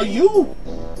 are you?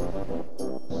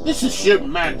 This is sheer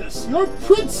madness. You're a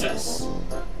princess!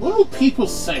 What will people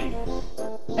say?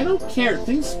 I don't care.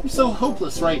 Things are so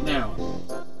hopeless right now.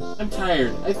 I'm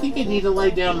tired. I think I need to lie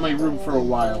down in my room for a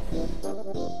while.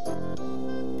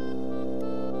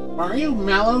 Mario,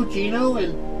 Mallow, Gino,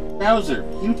 and Bowser,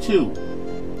 you too.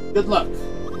 Good luck.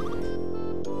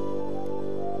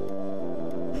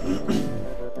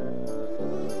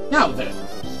 Now then.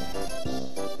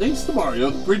 Thanks to Mario,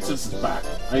 the princess is back.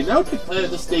 I now declare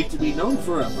this day to be known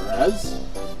forever as...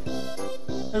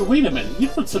 Hey, wait a minute, you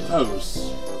don't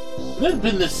suppose... Could it have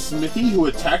been this Smithy who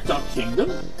attacked our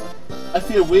kingdom? I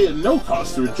fear we have no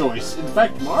cause to rejoice. In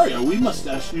fact, Mario, we must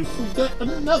ask you for yet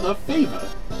another favor.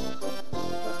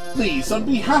 Please, on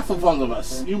behalf of all of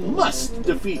us, you must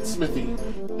defeat Smithy.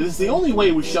 It is the only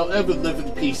way we shall ever live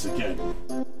in peace again.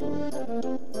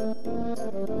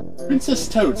 Princess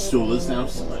Toadstool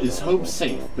is home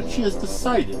safe, but she has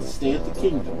decided to stay at the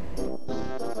kingdom.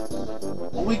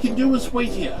 All we can do is wait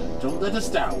here. Don't let us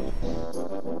down.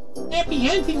 Happy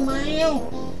hunting, Mario!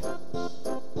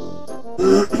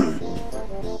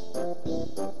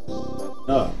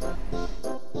 Oh.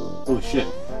 Holy shit.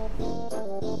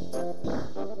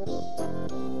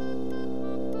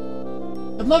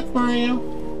 Good luck, Mario.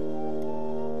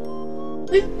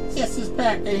 Princess is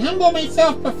back. I humble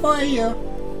myself before you.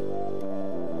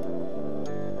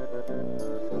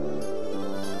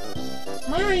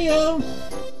 Mario!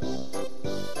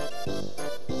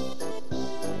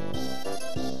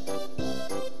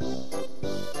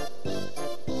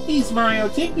 Please, Mario,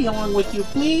 take me along with you,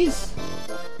 please.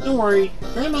 Don't worry,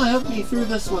 Grandma helped me through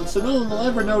this one, so no one will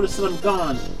ever notice that I'm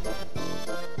gone.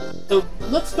 So,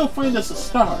 let's go find us a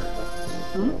star.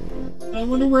 I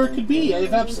wonder where it could be. I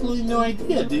have absolutely no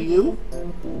idea, do you?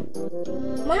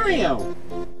 Mario!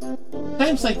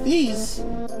 Times like these...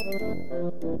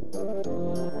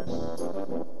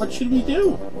 What should we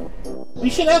do? We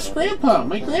should ask Grandpa.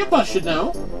 My grandpa should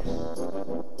know.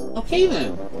 Okay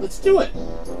then, let's do it.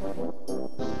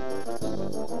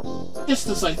 Just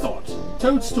as I thought,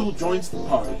 Toadstool joins the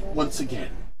party once again.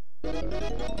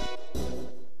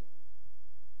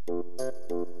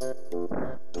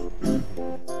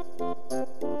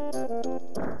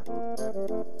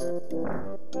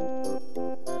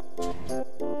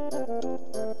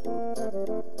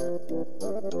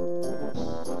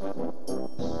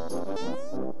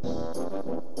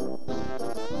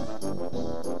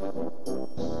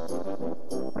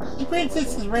 The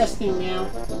princess is resting now.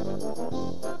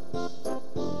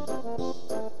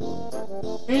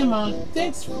 Grandma,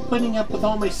 thanks for putting up with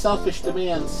all my selfish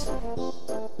demands.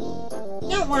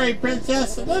 Don't worry,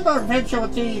 Princess. A little adventure will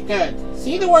do you good.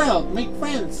 See the world, make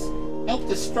friends, help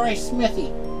destroy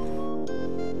Smithy.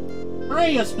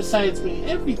 Mario's besides me.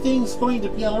 Everything's going to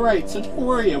be alright, so don't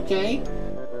worry, okay?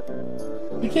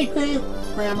 You take care,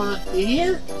 Grandma. You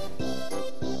hear?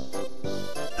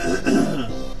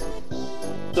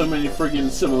 So many friggin'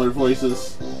 similar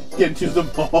voices. Get to the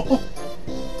ball.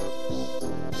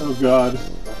 Oh god.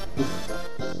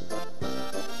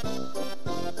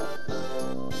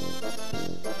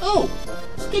 Oh!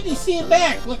 It's good to see you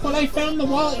back. Look what I found in the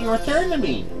wallet you returned to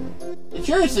me. It's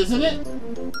yours, isn't it?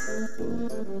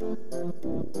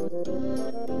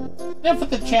 Enough with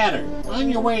the chatter. On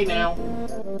your way now.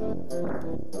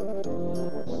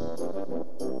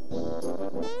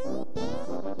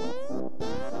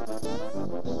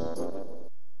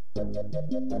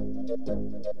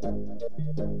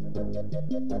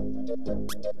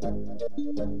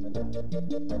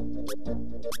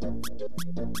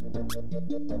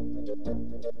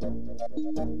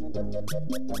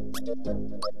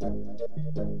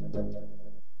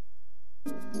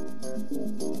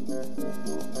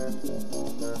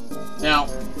 Now,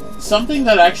 something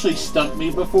that actually stumped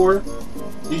me before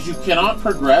is you cannot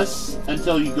progress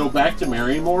until you go back to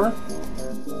Marymore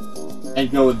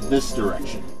and go in this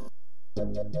direction.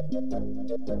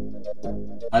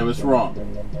 I was wrong.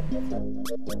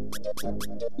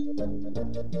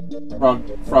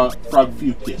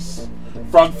 Frogfucus.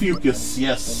 Frogfucus,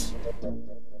 yes.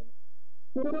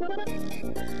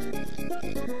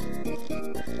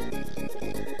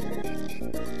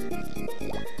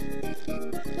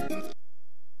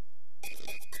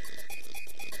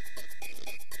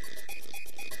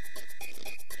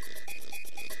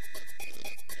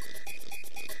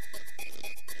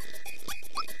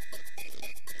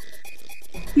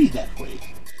 Be that way.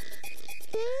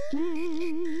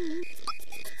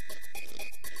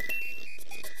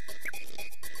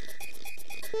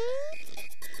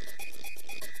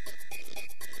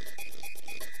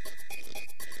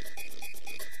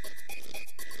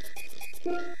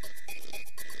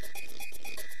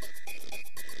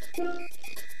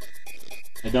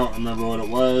 I don't remember what it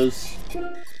was.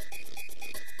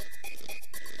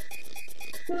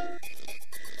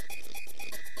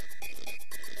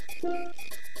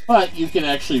 But you can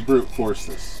actually brute force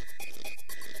this.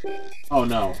 Oh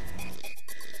no.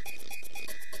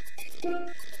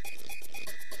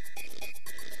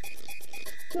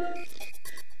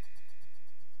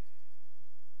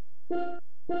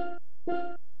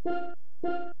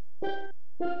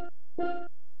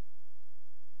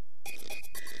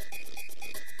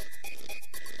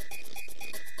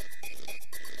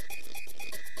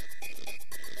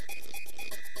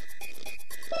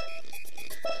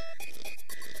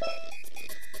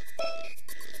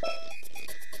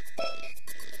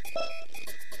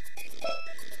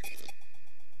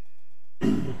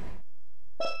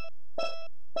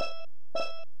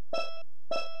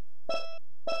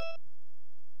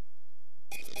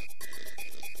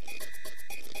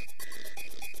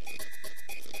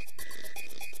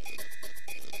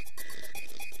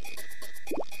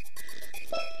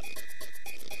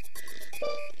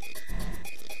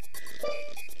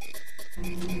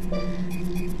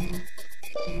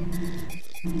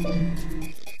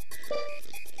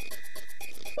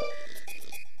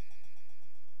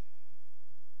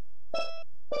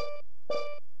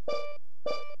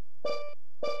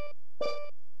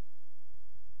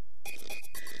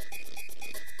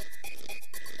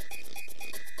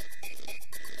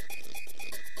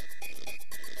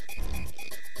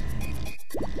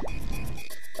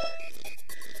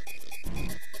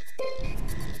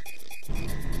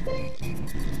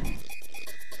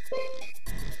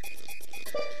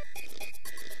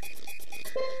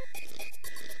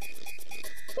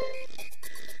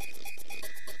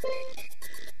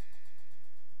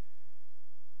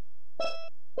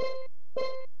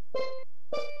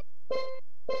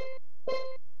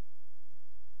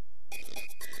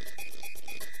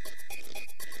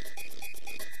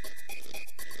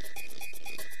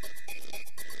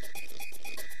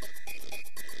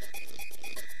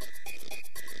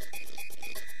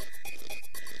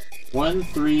 One,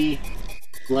 3,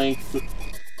 blank,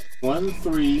 1,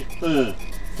 3,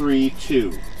 3,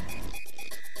 2.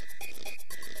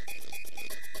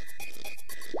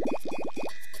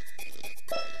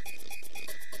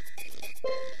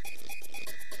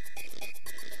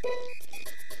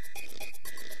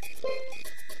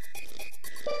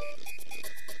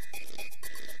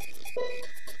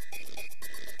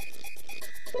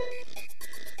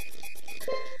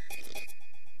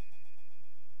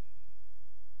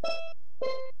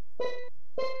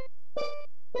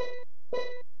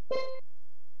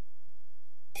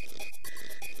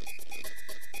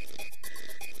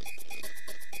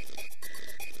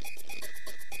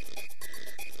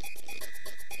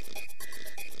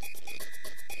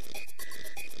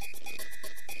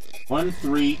 One,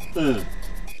 3,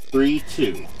 3,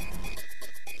 2.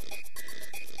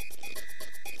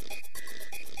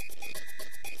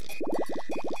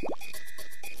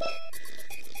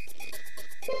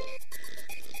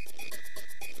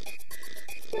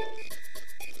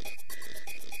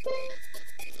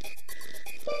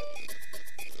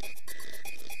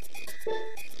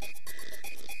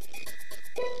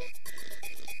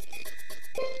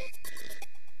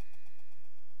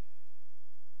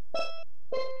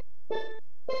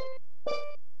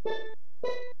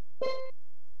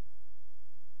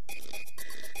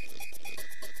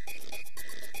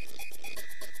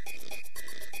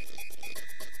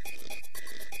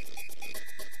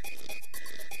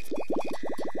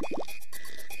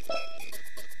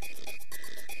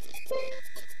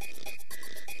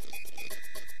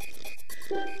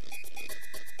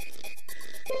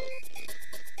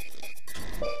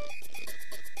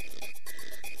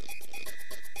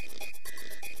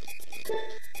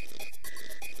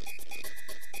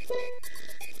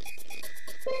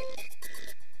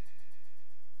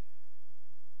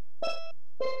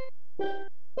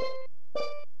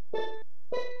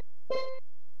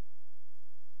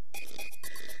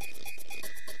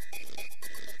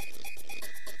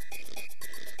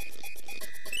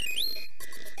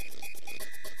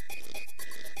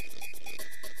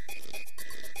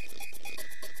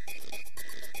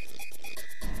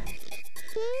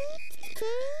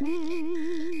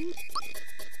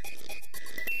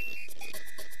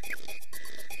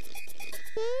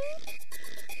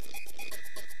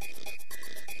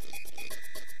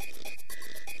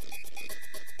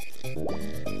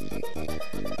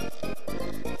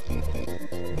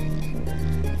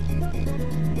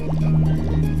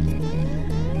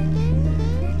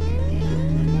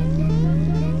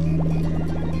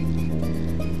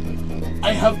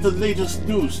 I have the latest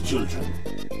news, children.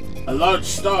 A large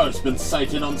star has been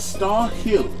sighted on Star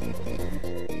Hill.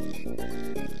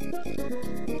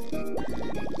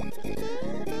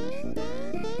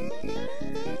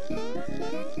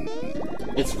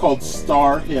 It's called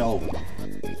Star Hill.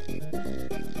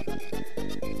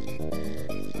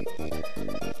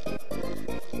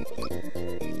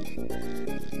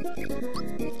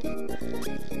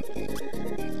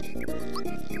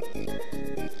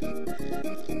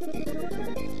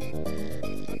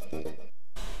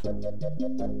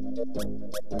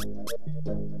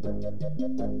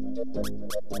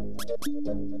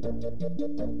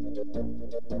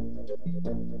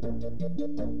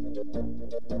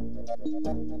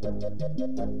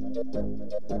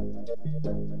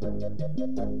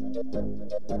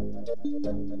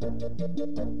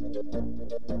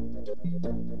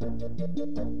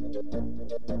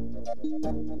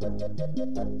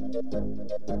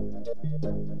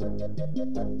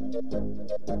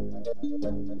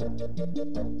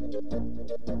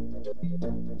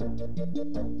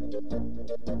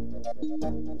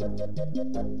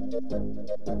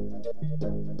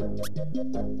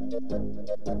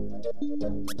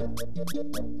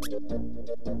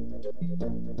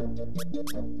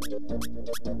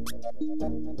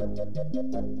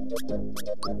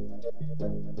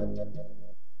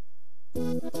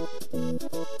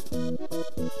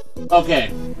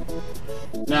 Okay,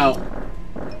 now,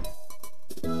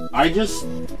 I just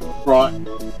brought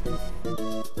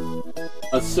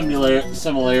a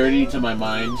similarity to my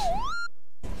mind,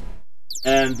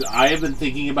 and I have been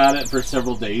thinking about it for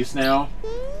several days now,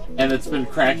 and it's been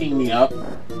cracking me up.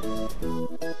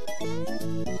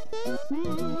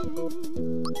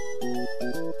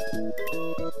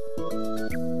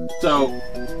 So,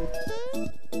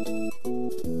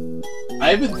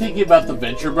 I've been thinking about the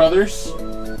Venture Brothers.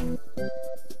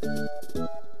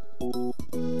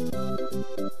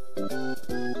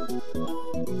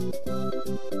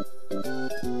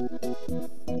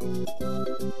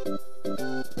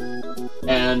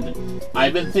 And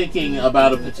I've been thinking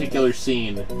about a particular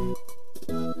scene.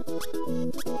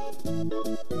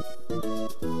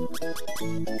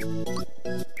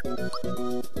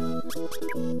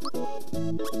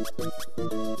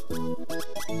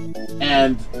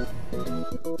 And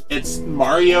it's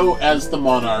Mario as the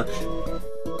Monarch,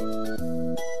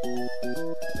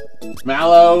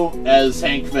 Mallow as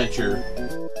Hank Venture,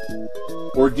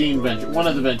 or Dean Venture, one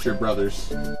of the Venture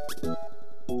brothers,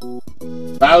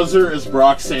 Bowser as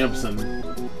Brock Sampson,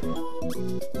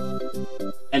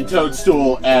 and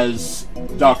Toadstool as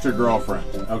Dr.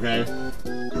 Girlfriend, okay?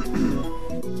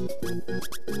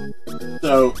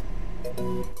 So,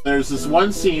 there's this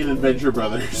one scene in Venture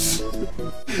Brothers,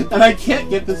 and I can't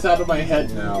get this out of my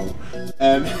head now,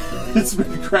 and it's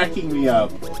been cracking me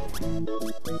up.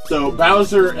 So,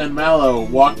 Bowser and Mallow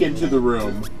walk into the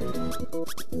room,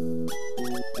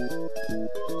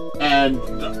 and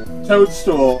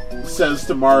Toadstool says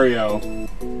to Mario,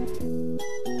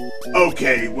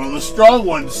 Okay, well, the strong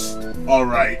one's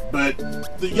alright, but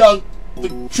the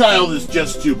child is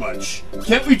just too much.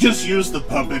 Can't we just use the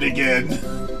puppet again?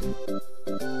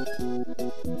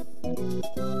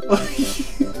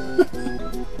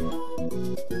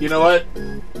 You know what?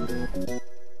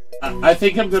 I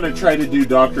think I'm gonna try to do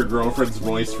Dr. Girlfriend's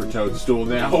voice for Toadstool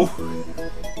now.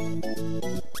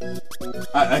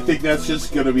 I think that's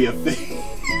just gonna be a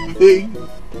thing.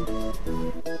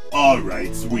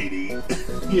 Alright, sweetie.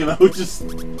 You know, just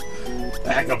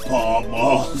pack a Pall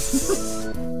Malls.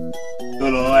 Go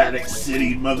to Atlantic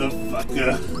City,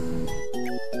 motherfucker.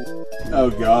 Oh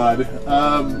god.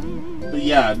 But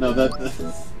yeah, no,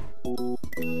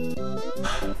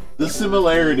 the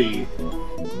similarity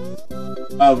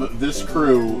of this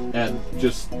crew and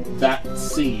just that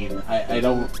scene, I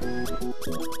don't...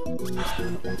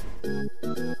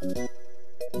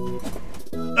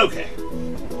 Okay.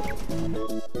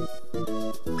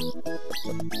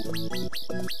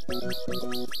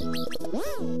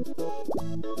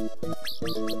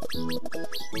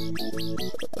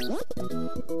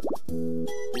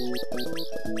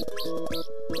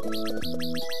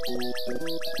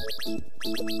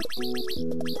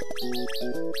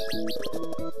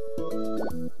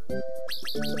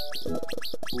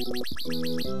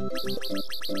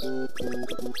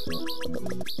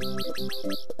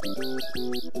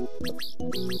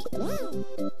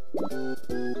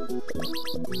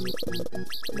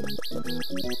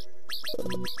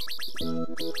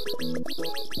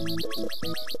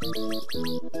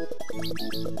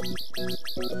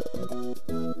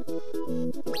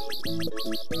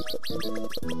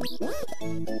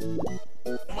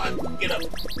 Come on, get up.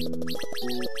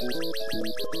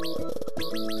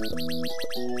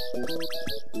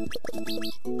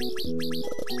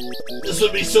 This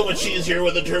would be so much easier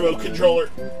with a turbo controller.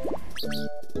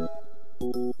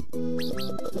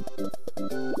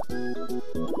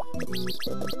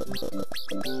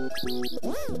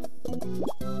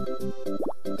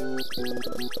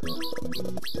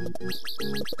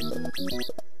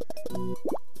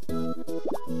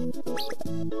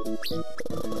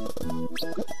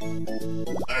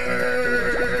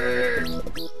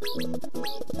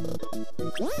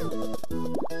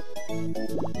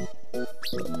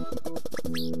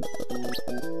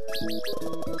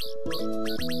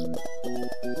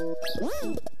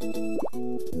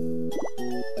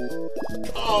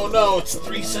 Oh no, it's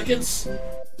 3 seconds.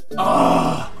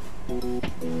 Ah.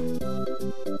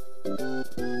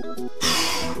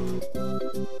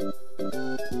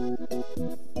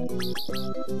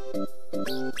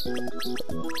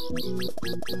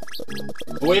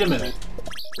 Wait a minute.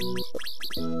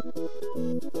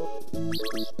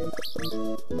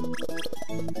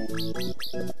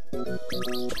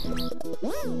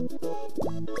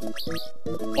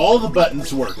 All the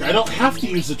buttons work. I don't have to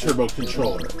use a turbo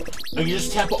controller. I can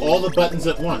just tap all the buttons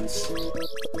at once.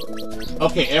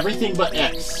 Okay, everything but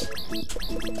X.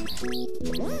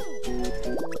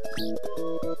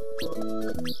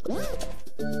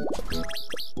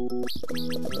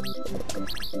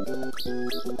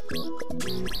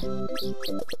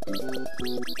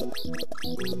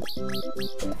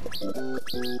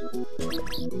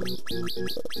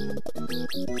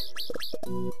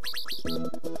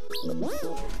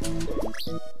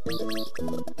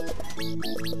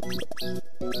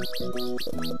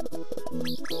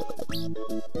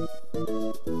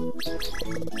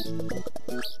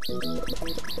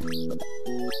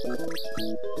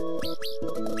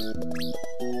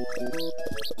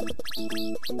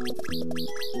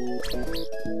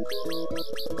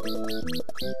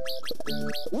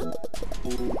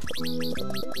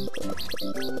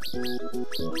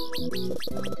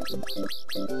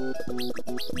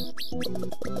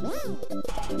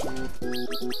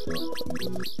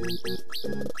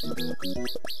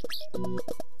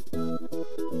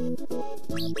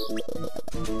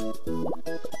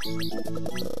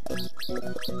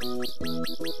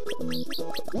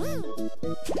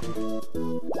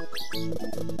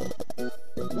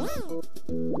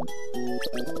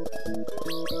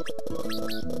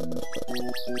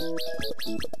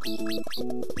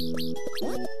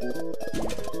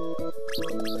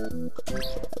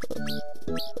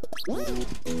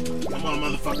 Come on,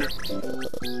 motherfucker.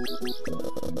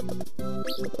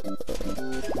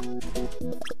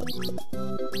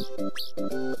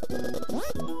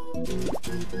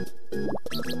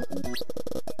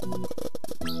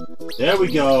 There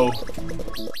we go.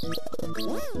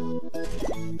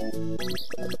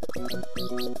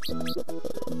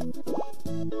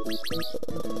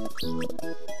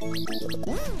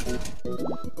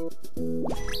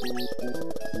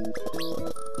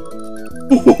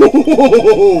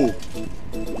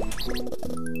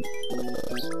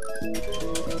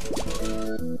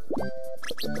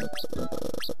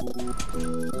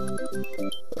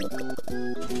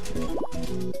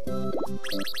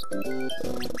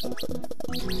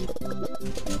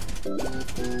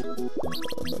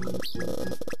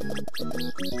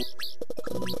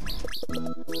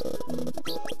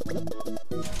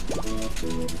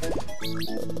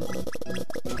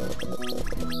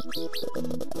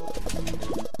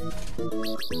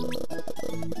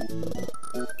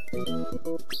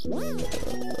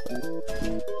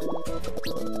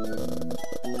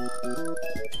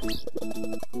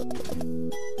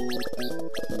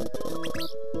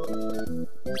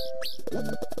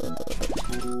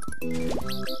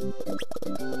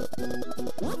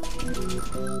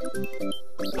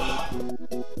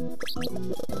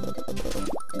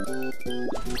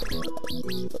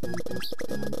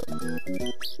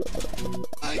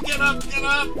 Get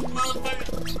up, motherfucker!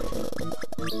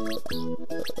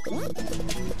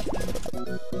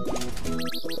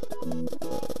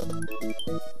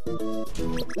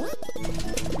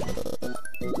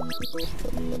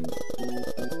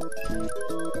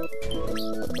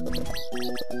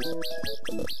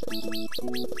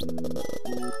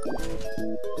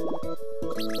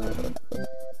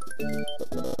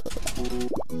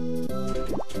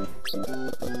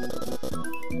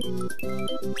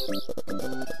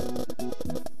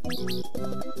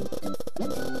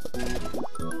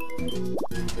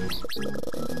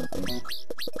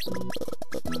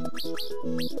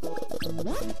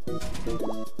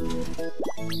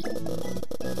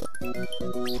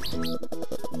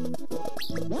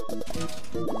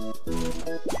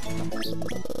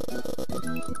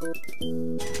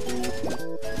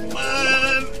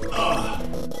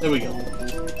 There we go.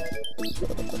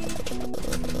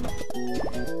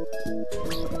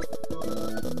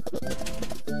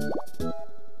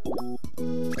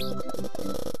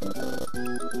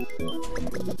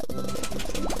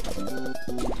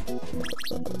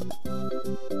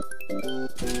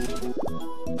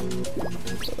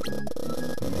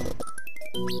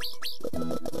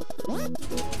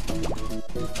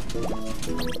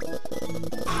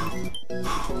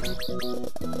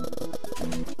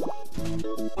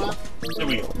 There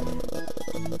we go.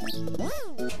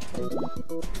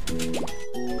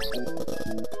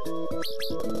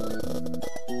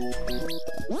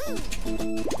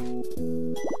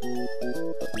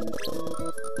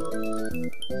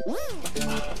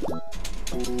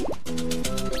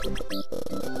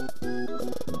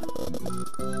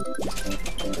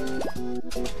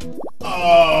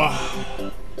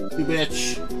 Oh, you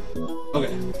bitch.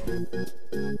 Okay.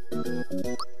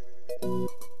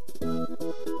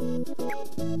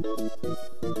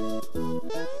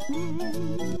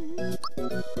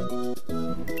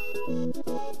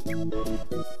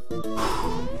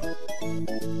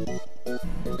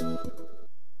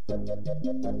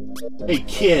 Hey,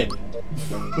 kid.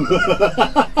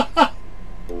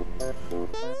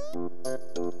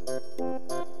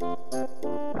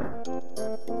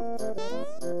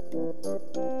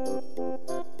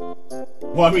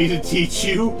 Want me to teach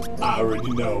you? I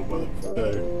already know,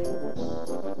 motherfucker.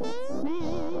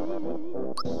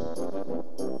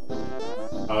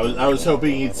 I was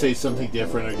hoping he'd say something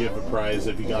different or give a prize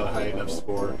if he got a high enough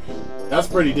score. That's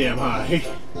pretty damn high.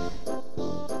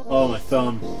 Oh, my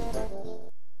thumb.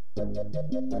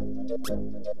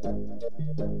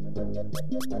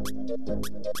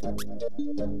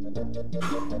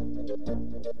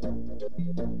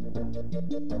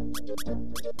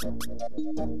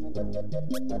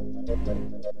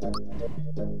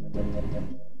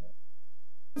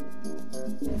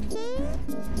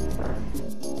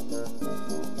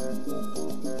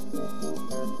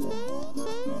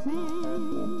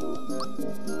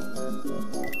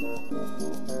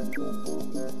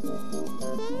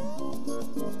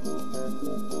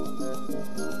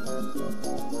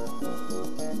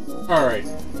 Alright.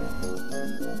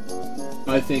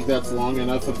 I think that's long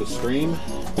enough of a stream.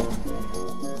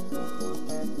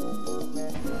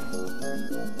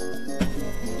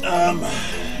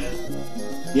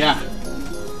 Yeah.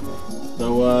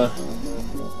 So,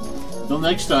 till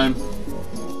next time.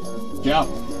 Ciao.